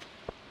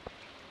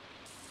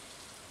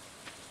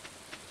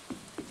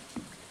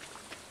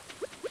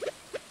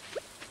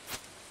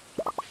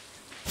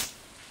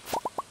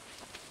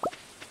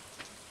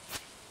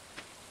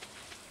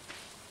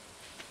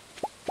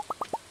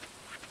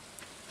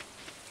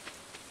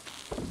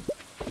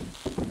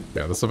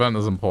 Yeah, this event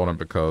is important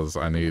because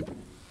I need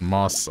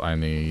moss, I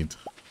need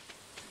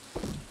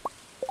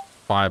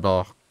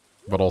fiber,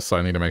 but also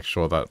I need to make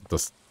sure that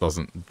this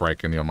doesn't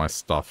break any of my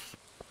stuff.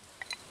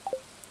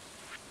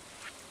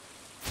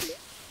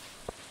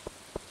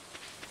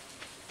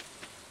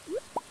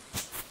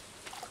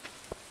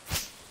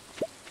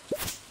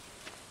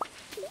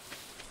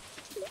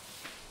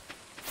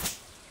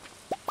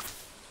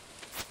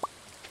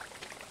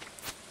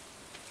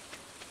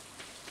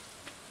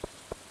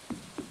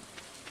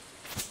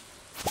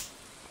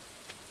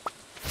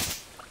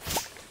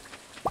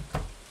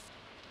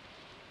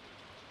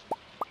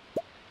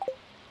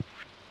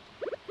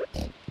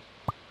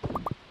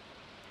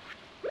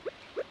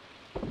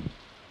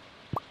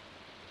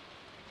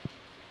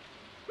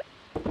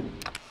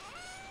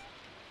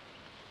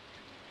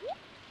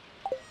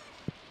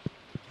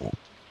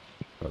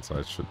 So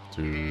I should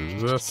do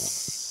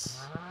this.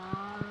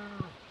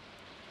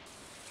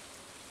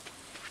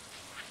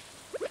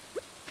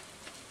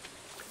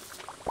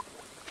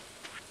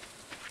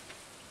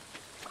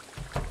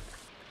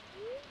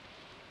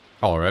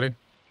 Already?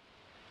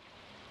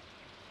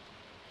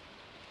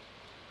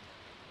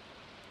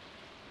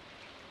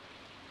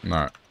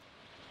 No.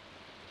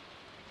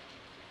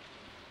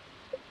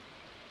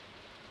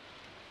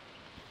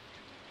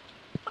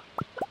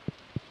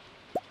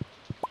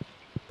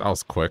 That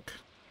was quick.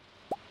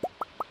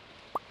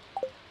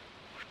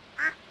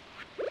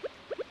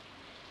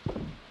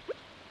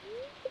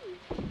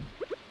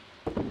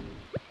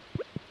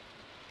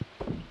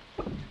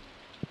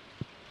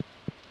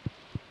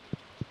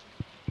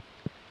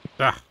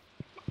 Ah.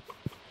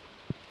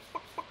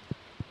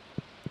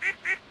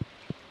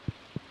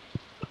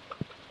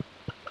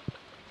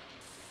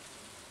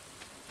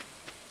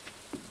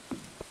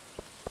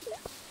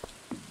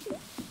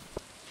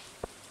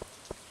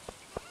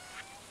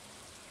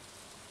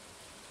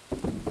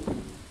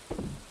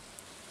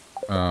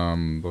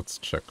 Let's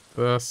check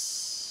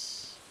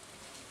this.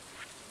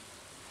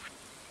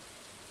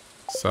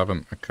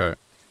 7, okay.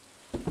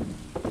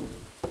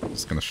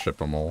 Just gonna ship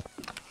them all.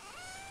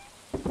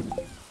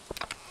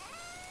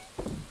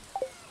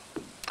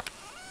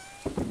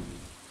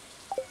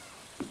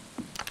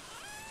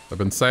 I've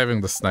been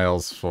saving the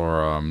snails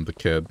for, the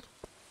kid.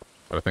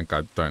 But I think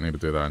I don't need to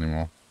do that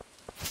anymore.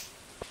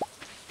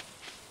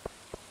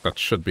 That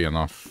should be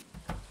enough.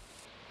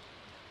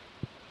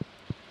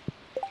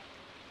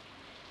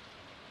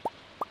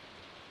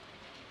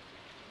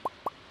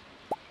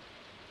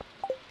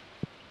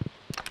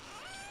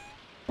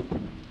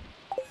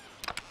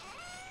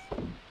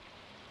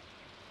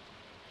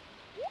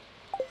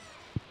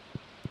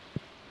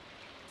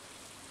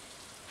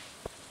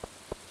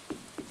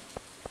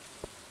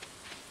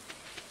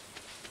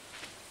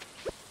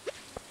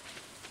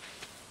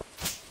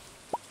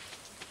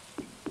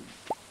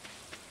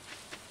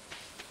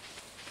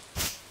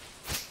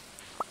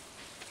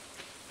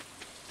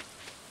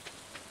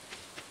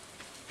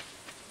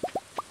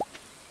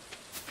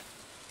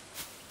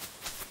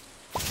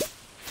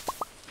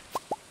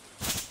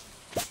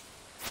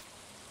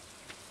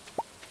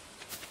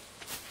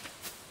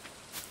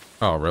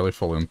 Oh, really?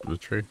 Full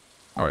inventory?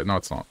 Oh, wait, no,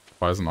 it's not.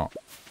 Why is it not?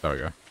 There we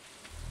go. I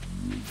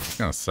was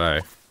gonna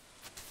say.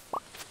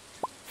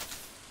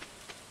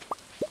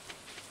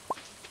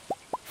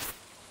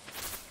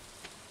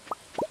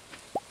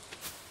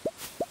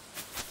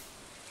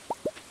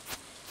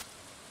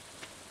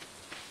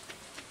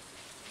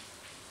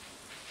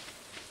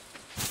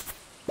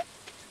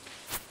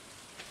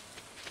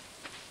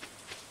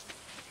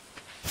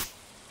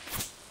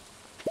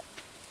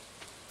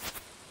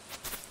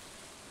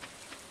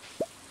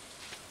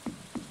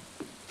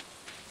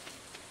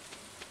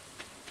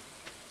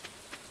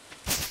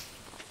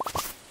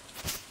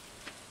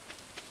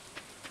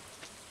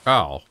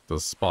 Oh,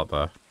 there's a spot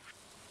there.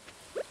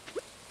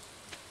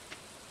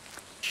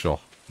 Sure.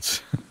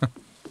 It's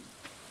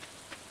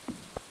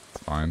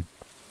fine.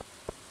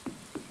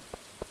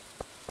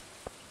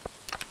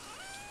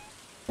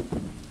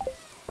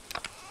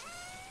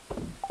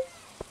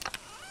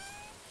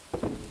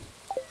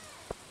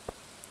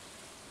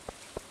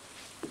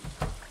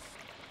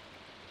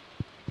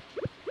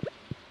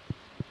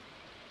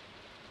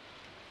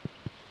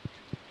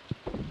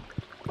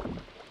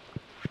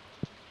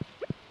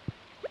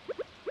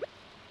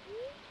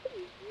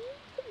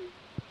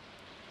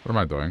 What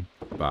am I doing?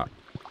 That.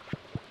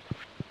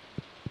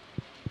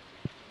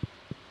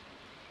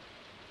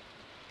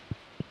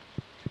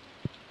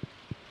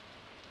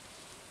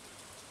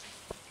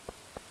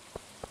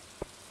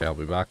 Okay, I'll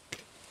be back.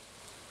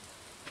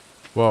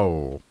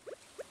 Whoa.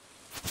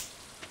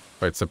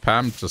 Wait, so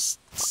Pam just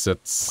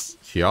sits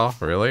here,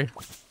 really?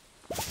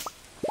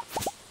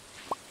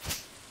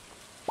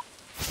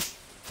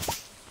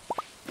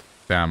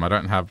 Damn, I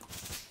don't have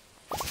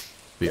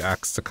the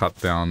axe to cut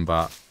down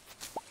that.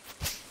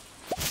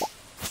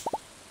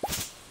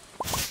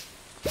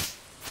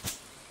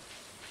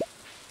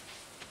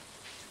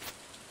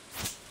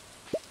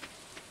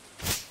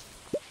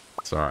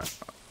 It's alright.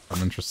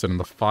 I'm interested in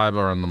the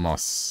fiber and the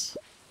moss.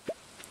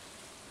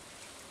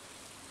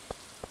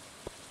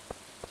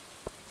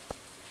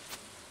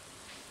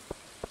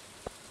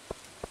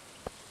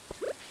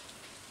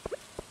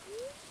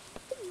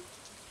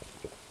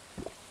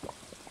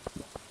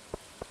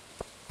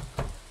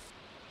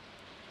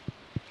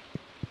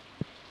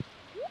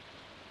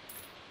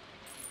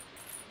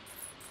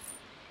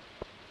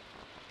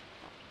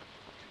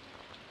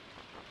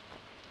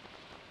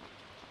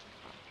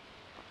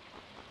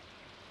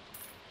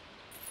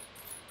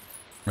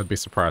 I'd be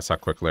surprised how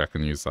quickly I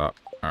can use that.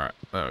 Alright,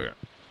 there we go.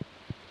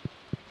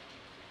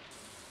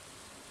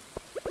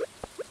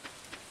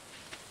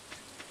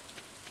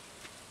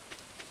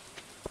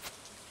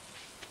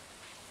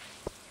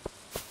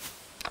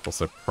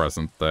 Also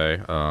present day.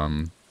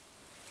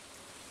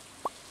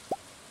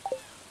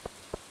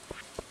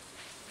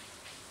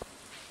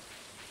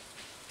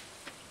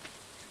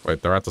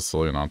 Wait, they're at the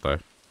saloon, aren't they?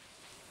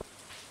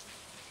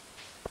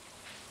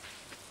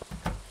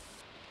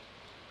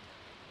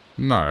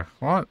 No.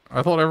 What?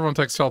 I thought everyone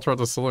takes shelter at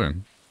the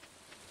saloon.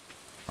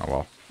 Oh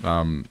well.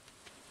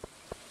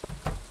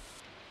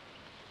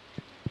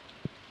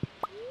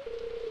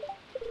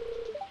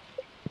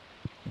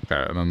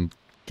 Okay, and then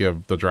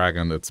give the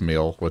dragon its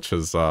meal, which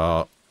is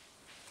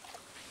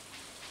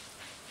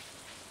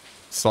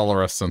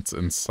solar essence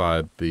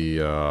inside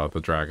the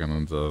dragon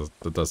and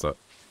the desert.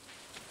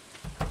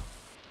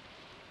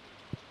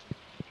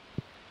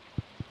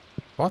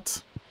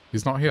 What?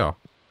 He's not here.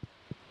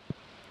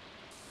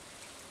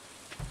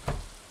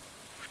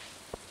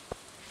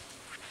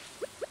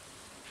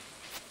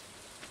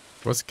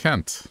 Where's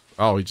Kent?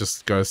 Oh, he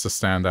just goes to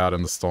stand out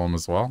in the storm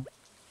as well?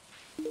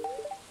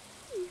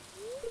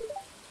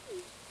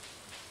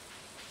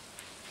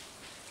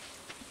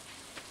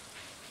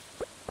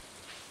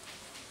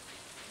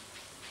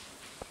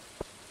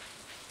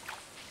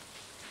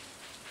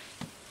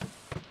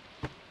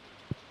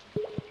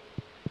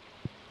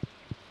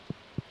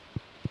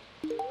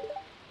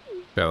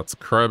 Yeah, that's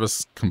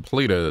Krobus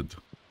completed.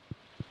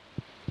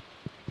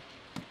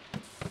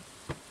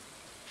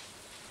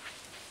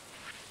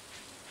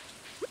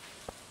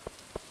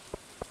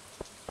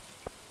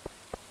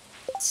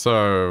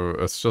 So,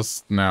 it's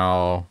just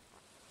now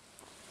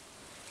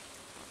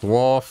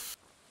Dwarf,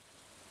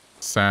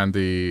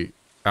 Sandy,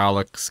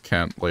 Alex,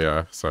 Kent,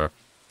 Leo, so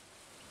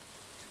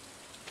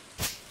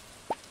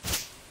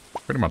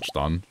pretty much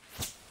done.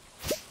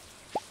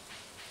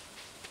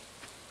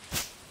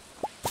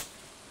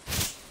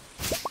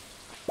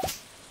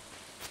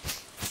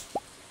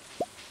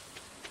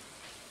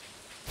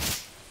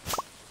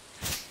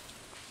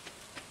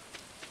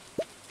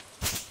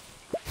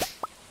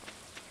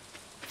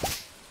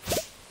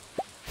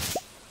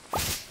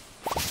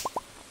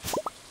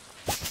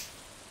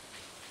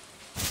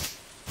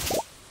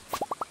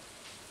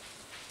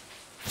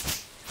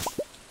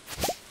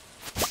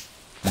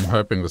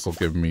 Hoping this will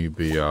give me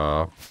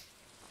the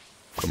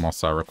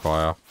moss I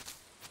require.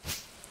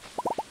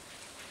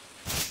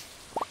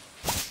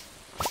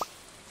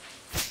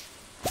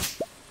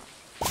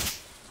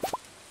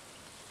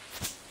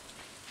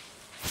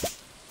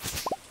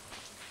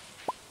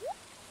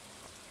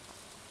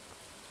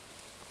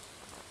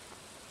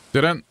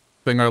 Didn't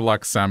think I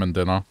like salmon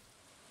dinner.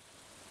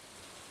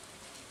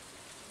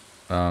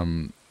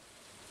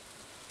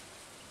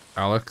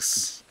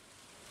 Alex,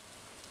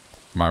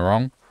 am I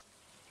wrong?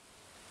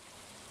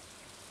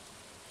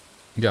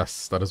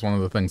 Yes, that is one of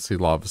the things he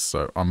loves,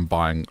 so I'm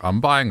buying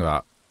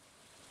that.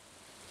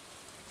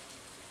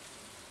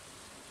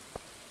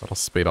 That'll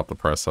speed up the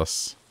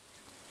process.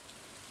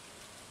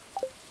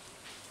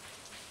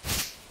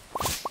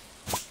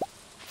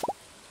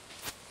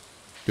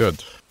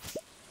 Good.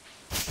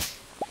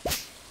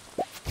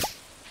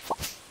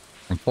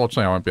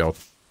 Unfortunately, I won't be able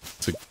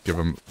to give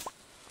him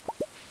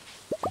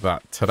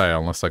that today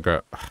unless I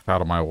go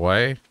out of my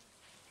way.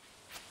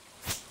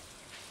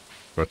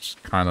 Which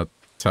kind of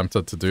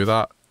tempted to do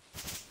that.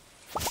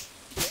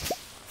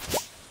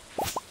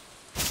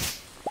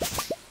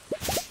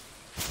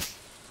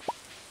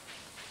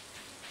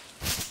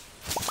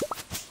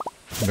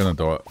 I'm gonna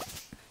do it.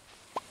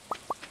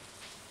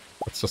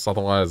 It's just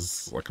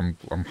otherwise, like,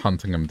 I'm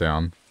hunting him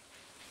down.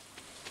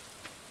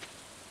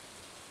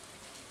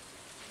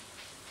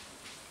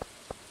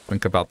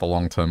 Think about the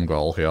long-term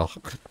goal here.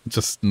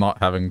 Just not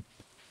having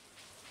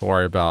to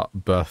worry about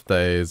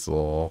birthdays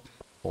or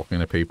talking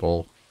to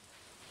people.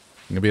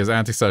 I'm gonna be as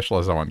antisocial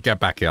as I want. Get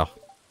back here.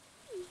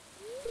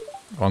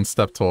 One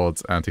step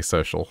towards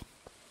antisocial.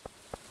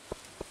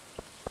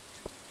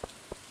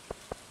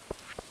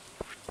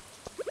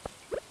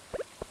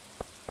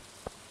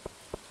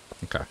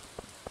 Okay.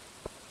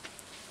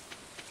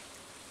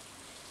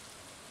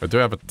 I do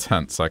have a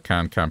tent, so I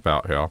can camp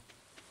out here.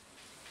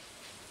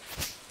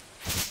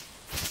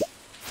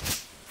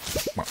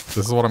 This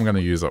is what I'm going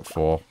to use it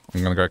for.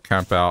 I'm going to go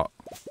camp out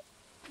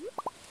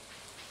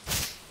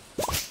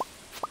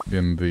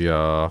in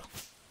the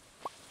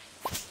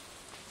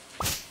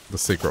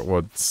secret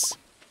woods.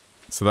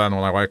 So then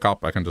when I wake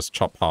up, I can just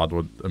chop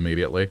hardwood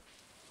immediately.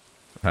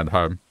 Head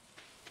home.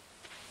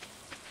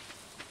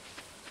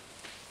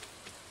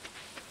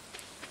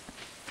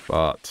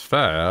 But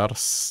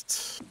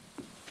first...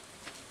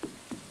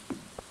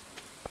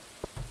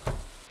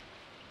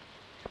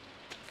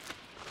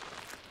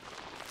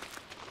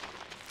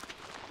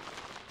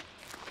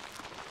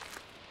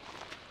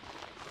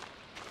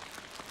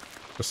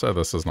 just so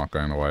this is not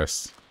going to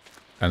waste.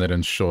 And it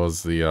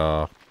ensures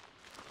the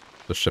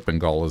shipping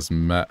goal is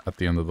met at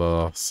the end of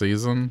the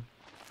season.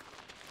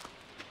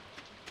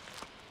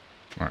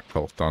 Alright,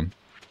 cool, done.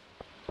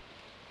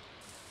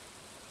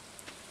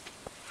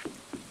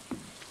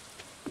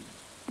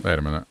 Wait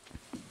a minute.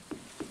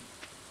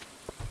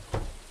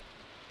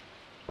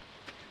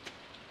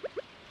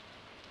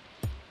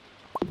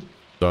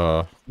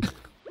 Duh.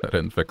 I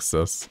didn't fix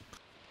this.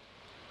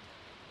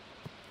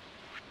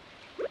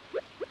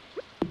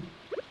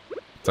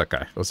 It's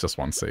okay. It was just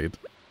one seed.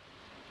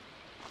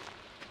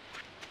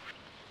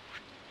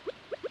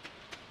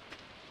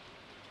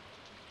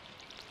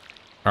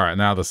 Alright,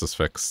 now this is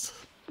fixed.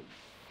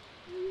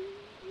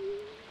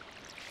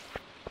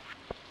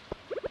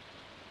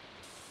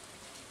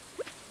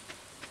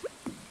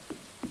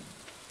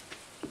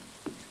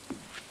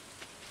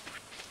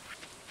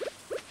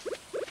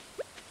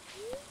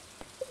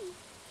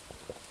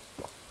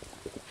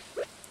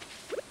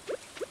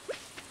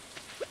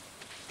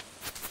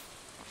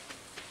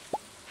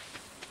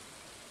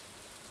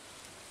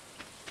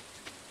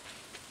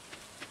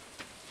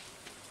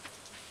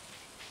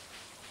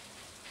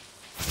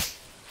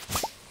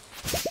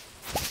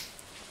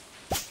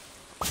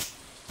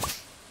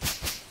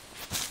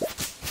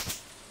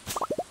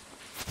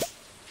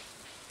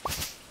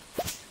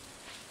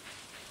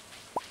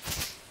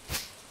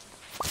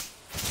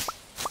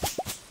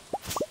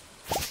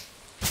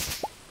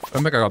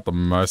 I don't think I got the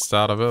most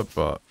out of it,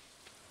 but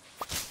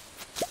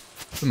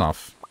it's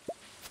enough.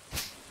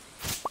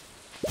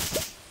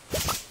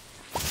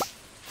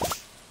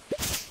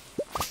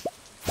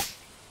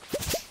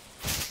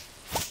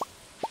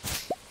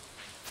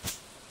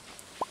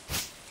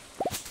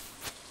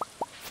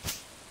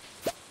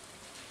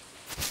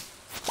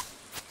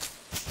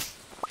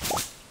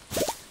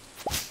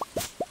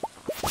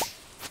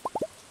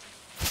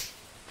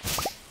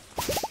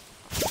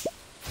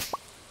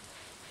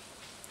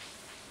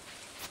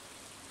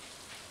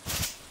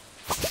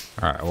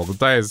 Alright, well the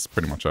day is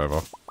pretty much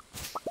over.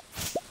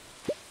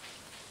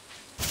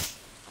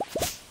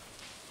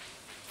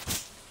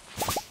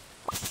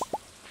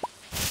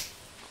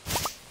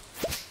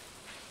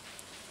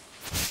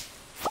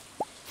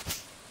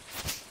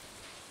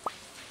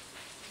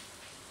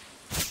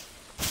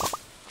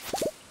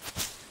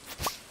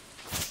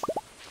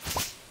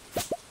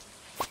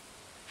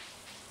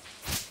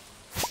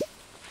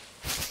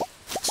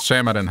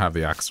 Shame I didn't have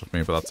the axe with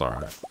me, but that's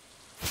alright.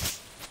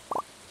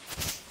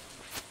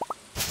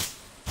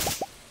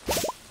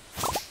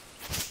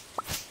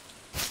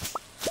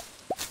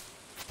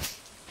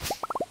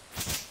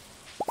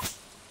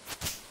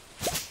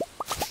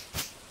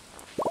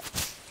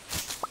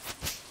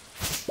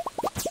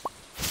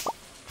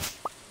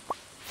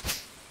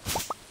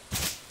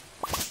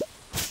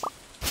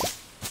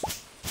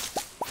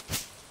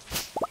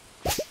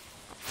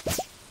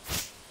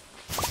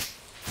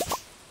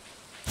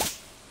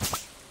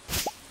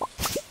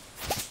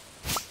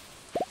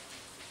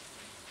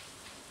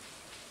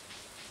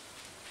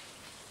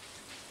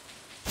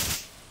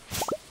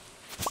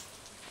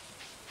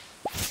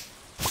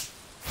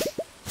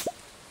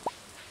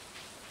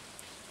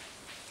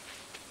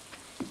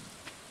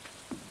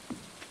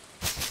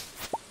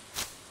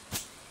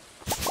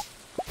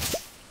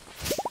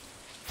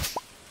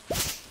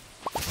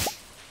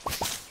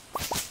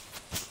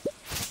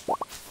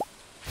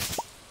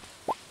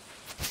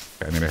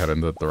 Head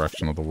in the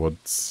direction of the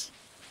woods.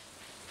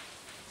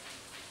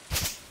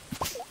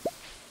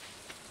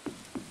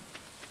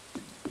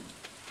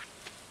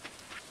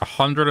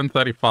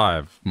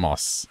 $135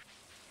 moss.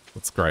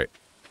 That's great.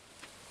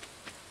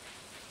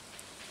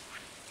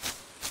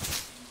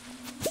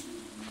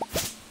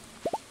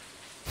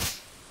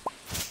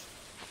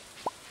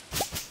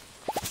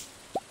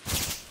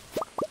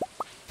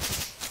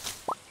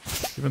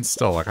 Even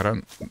still, like, I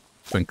don't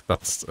think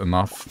that's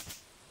enough.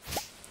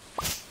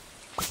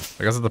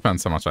 I guess it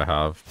depends how much I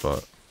have,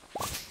 but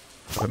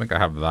I don't think I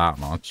have that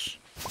much.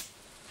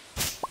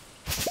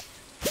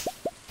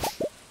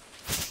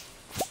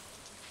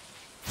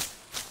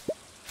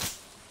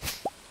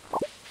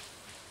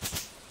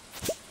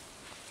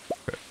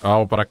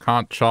 Oh, but I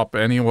can't chop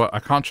anywhere. I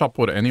can't chop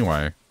wood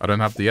anyway. I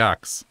don't have the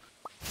axe.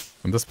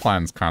 And this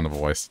plan's kind of a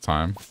waste of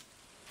time.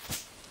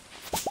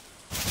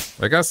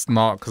 I guess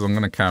not, because I'm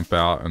going to camp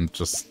out and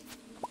just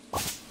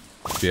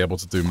be able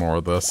to do more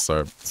of this, so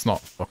it's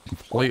not a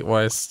complete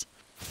waste.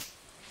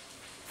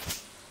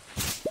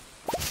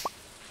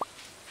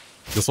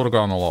 This would have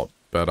gone a lot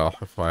better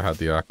if I had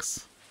the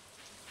axe.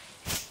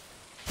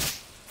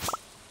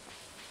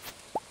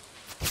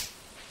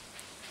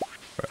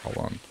 Wait, hold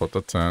on. Put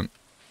the tent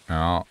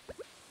out.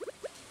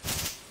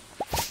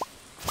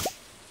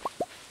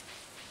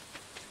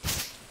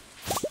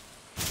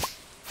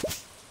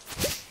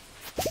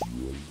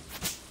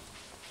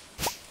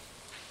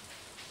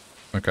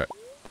 Okay.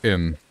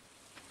 In.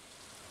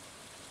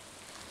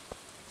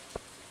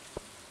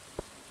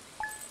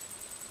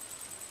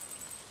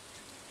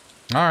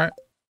 Alright.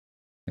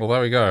 Well,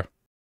 there we go.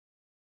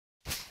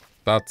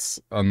 That's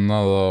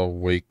another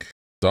week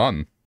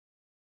done.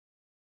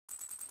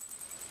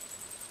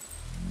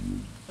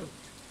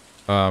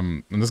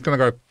 I'm just gonna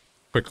go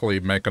quickly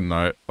make a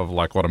note of,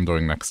 like, what I'm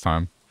doing next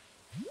time.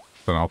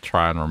 Then I'll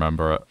try and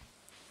remember it.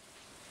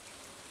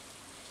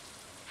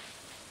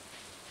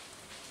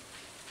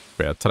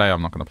 But yeah, today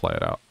I'm not gonna play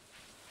it out.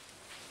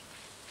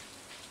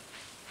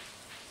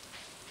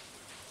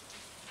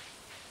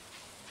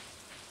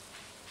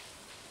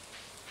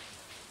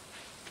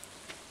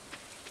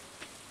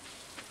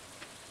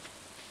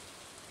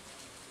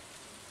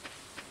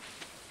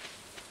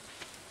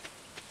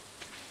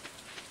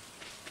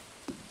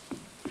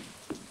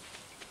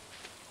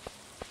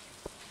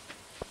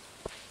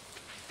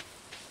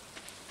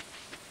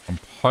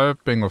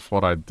 Hoping with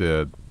what I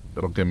did,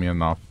 it'll give me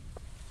enough.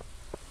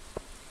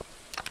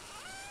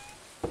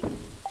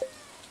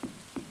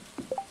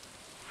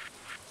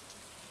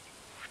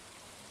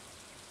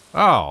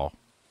 Oh.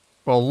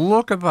 Well,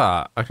 look at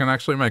that. I can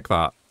actually make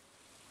that.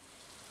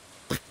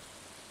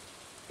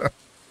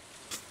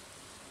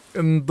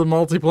 In the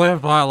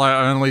multiplayer file,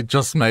 I only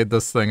just made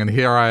this thing, and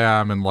here I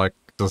am in, like,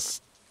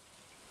 just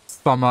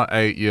summer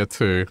 8 year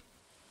 2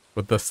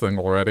 with this thing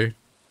already.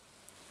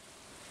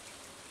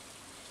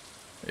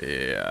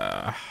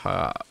 Yeah,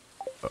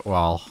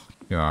 well,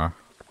 you know.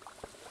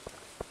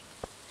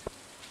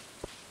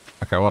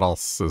 Okay, what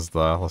else is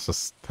there? Let's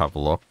just have a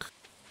look.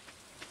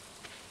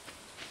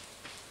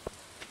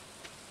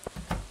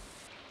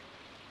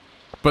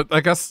 But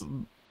I guess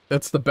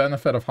it's the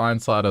benefit of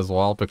hindsight as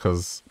well,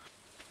 because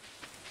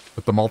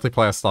with the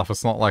multiplayer stuff,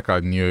 it's not like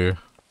I knew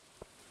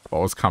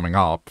what was coming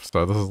up,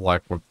 so this is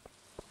like with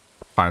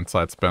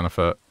hindsight's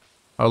benefit.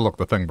 Oh look,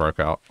 the thing broke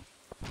out.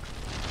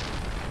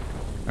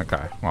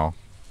 Okay, well.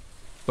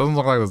 Doesn't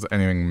look like there's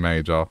anything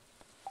major.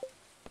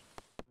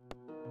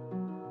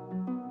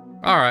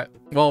 Alright,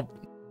 well,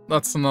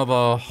 that's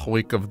another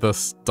week of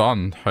this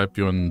done. Hope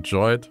you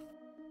enjoyed.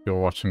 If you're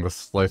watching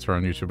this later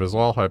on YouTube as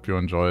well, hope you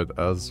enjoyed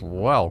as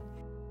well.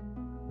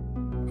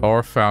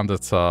 Or found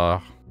it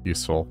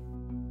useful.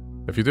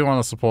 If you do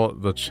want to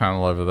support the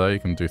channel over there, you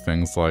can do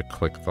things like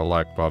click the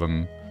like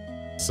button,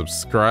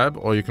 subscribe,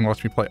 or you can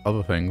watch me play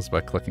other things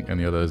by clicking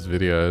any of those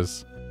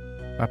videos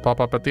that pop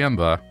up at the end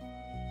there.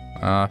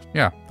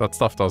 Yeah, that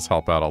stuff does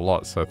help out a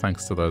lot, so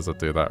thanks to those that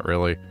do that,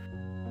 really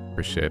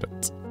appreciate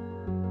it.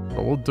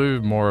 But we'll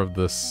do more of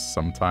this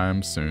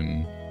sometime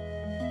soon.